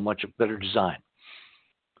 much better design.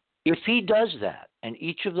 If he does that, and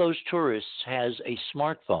each of those tourists has a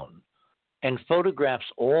smartphone and photographs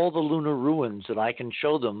all the lunar ruins that I can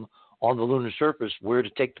show them on the lunar surface where to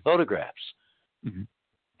take the photographs,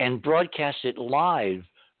 and broadcast it live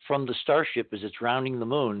from the Starship as it's rounding the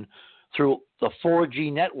moon through the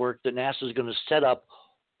 4G network that NASA is going to set up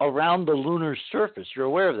around the lunar surface. You're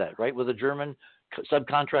aware of that, right? With a German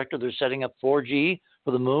subcontractor, they're setting up 4G for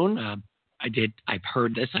the moon. I did. I've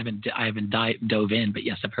heard this. I haven't dove in, but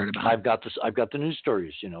yes, I've heard about it. I've got the news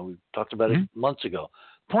stories. We talked about it months ago.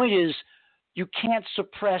 Point is, you can't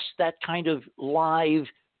suppress that kind of live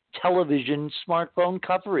television smartphone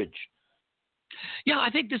coverage. Yeah, I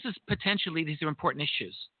think this is potentially, these are important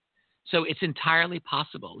issues. So it's entirely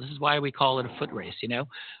possible. This is why we call it a foot race.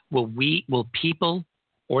 Will people,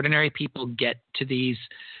 ordinary people, get to these,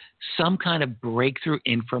 some kind of breakthrough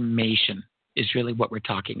information is really what we're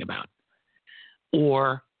talking about.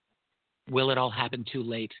 Or will it all happen too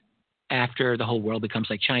late after the whole world becomes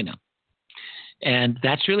like China? And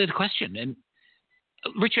that's really the question. And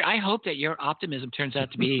Richard, I hope that your optimism turns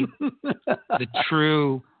out to be the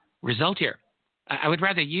true result here. I would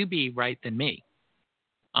rather you be right than me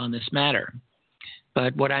on this matter.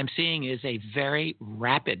 But what I'm seeing is a very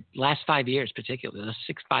rapid, last 5 years particularly,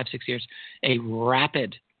 the 5, 6 years, a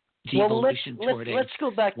rapid devolution toward let's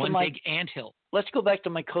go back one to my big anthill. Let's go back to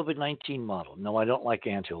my COVID-19 model. No, I don't like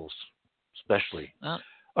anthills, especially. All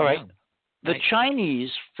right. No. The Chinese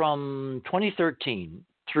from 2013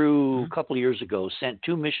 through a couple of years ago sent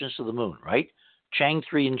 2 missions to the moon, right? Chang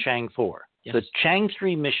 3 and Chang 4. Yes. The Chang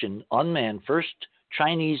 3 mission, unmanned, first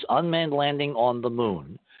Chinese unmanned landing on the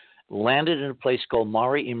moon, landed in a place called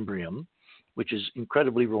Mare Imbrium, which is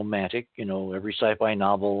incredibly romantic. Every sci-fi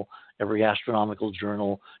novel, every astronomical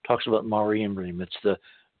journal talks about Mare Imbrium. It's the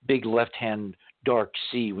big left-hand dark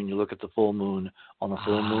sea when you look at the full moon on a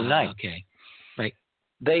full moon night. Okay, right.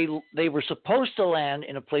 They were supposed to land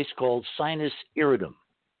in a place called Sinus Iridum,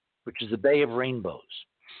 which is the Bay of Rainbows.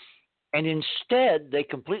 And instead, they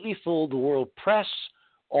completely fooled the world press,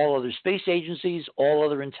 all other space agencies, all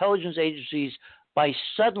other intelligence agencies, by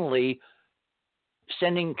suddenly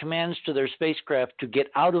sending commands to their spacecraft to get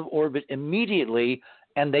out of orbit immediately,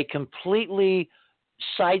 and they completely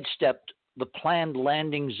sidestepped the planned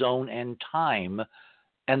landing zone and time,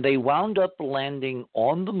 and they wound up landing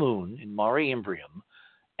on the moon in Mare Imbrium,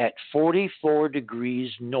 at 44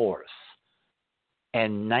 degrees north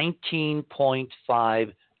and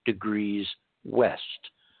 19.5 degrees west.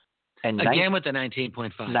 And again with the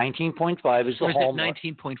 19.5. 19.5 is the hallmark.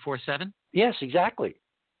 19.47? Yes, exactly.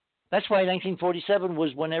 That's why 1947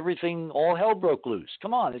 was when everything, all hell broke loose.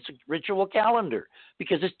 Come on, it's a ritual calendar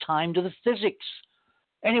because it's timed to the physics.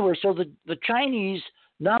 Anyway, so the Chinese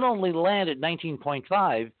not only land at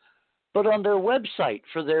 19.5, but on their website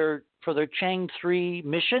for their Chang 3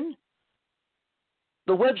 mission,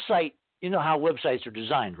 the website, you know how websites are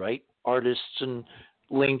designed, right? Artists and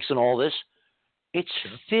links and all this. It's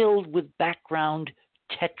filled with background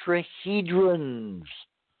tetrahedrons.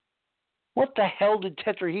 What the hell did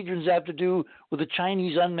tetrahedrons have to do with a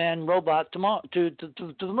Chinese unmanned robot to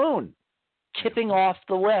the moon? Tipping off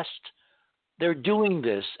the West. They're doing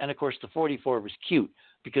this, and of course the 44 was cute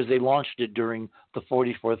because they launched it during the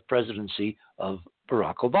 44th presidency of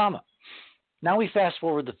Barack Obama. Now we fast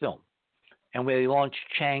forward the film, and we launched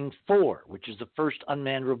Chang 4, which is the first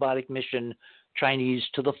unmanned robotic mission Chinese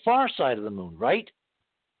to the far side of the moon, right?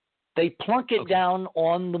 They plunk it down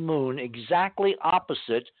on the moon exactly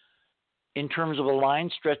opposite in terms of a line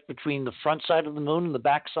stretched between the front side of the moon and the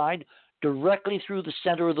back side, directly through the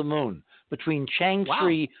center of the moon, between Chang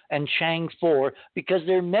 3 and Chang 4, because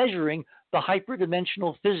they're measuring the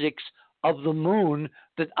hyperdimensional physics of the moon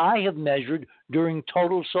that I have measured during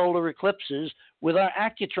total solar eclipses with our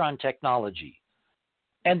Accutron technology.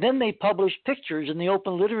 And then they publish pictures in the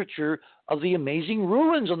open literature of the amazing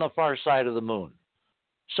ruins on the far side of the moon.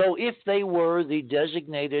 So if they were the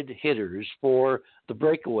designated hitters for the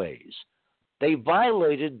breakaways, they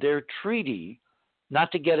violated their treaty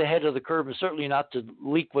not to get ahead of the curve and certainly not to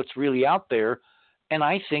leak what's really out there. And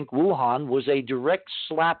I think Wuhan was a direct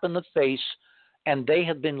slap in the face, and they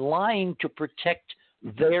have been lying to protect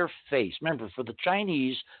their face. Remember, for the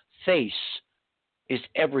Chinese, face is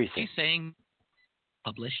everything. He's saying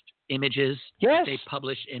published images. Yes. They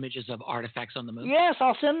published images of artifacts on the moon. Yes,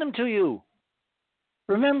 I'll send them to you.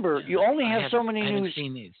 Remember, you only have so many news. I haven't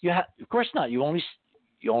seen these. Of course not. You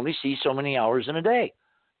only see so many hours in a day.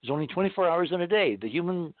 There's only 24 hours in a day. The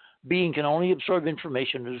human being can only absorb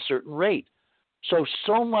information at a certain rate.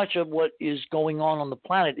 So much of what is going on the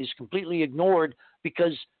planet is completely ignored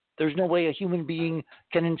because there's no way a human being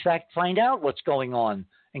can, in fact, find out what's going on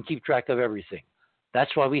and keep track of everything.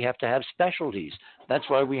 That's why we have to have specialties. That's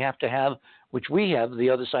why we have to have, which we have, the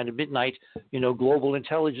Other Side of Midnight, Global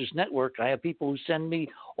Intelligence Network. I have people who send me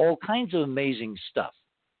all kinds of amazing stuff.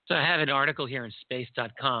 So I have an article here in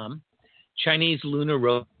space.com. Chinese lunar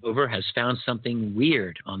rover has found something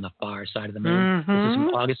weird on the far side of the moon. This is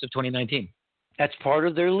from August of 2019. That's part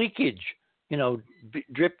of their leakage.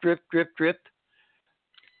 Drip, drip, drip, drip.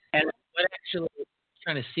 And what actually, I'm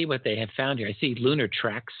trying to see what they have found here. I see lunar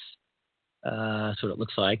tracks. That's what it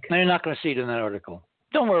looks like. No, you're not going to see it in that article.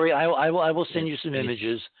 Don't worry. I will send you some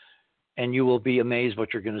images, and you will be amazed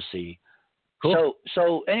what you're going to see. Cool.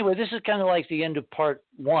 So anyway, this is kind of like the end of part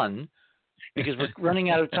 1 because we're running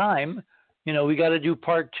out of time. We got to do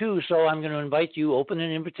part 2. So I'm going to invite you, open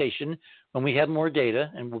an invitation when we have more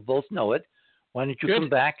data, and we'll both know it. Why don't you come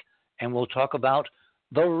back and we'll talk about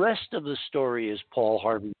the rest of the story, as Paul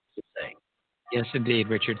Harvey used to say. Yes, indeed,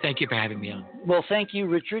 Richard. Thank you for having me on. Well, thank you,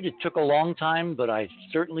 Richard. It took a long time, but I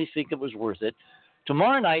certainly think it was worth it.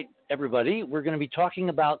 Tomorrow night, everybody, we're going to be talking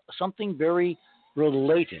about something very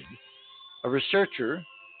related. A researcher,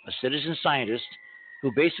 a citizen scientist,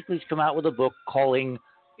 who basically has come out with a book calling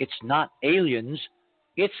It's Not Aliens,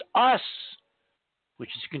 It's Us, which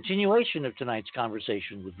is a continuation of tonight's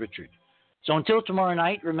conversation with Richard. So until tomorrow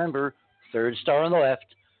night, remember, third star on the left,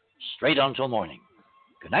 straight on till morning.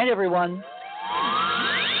 Good night, everyone.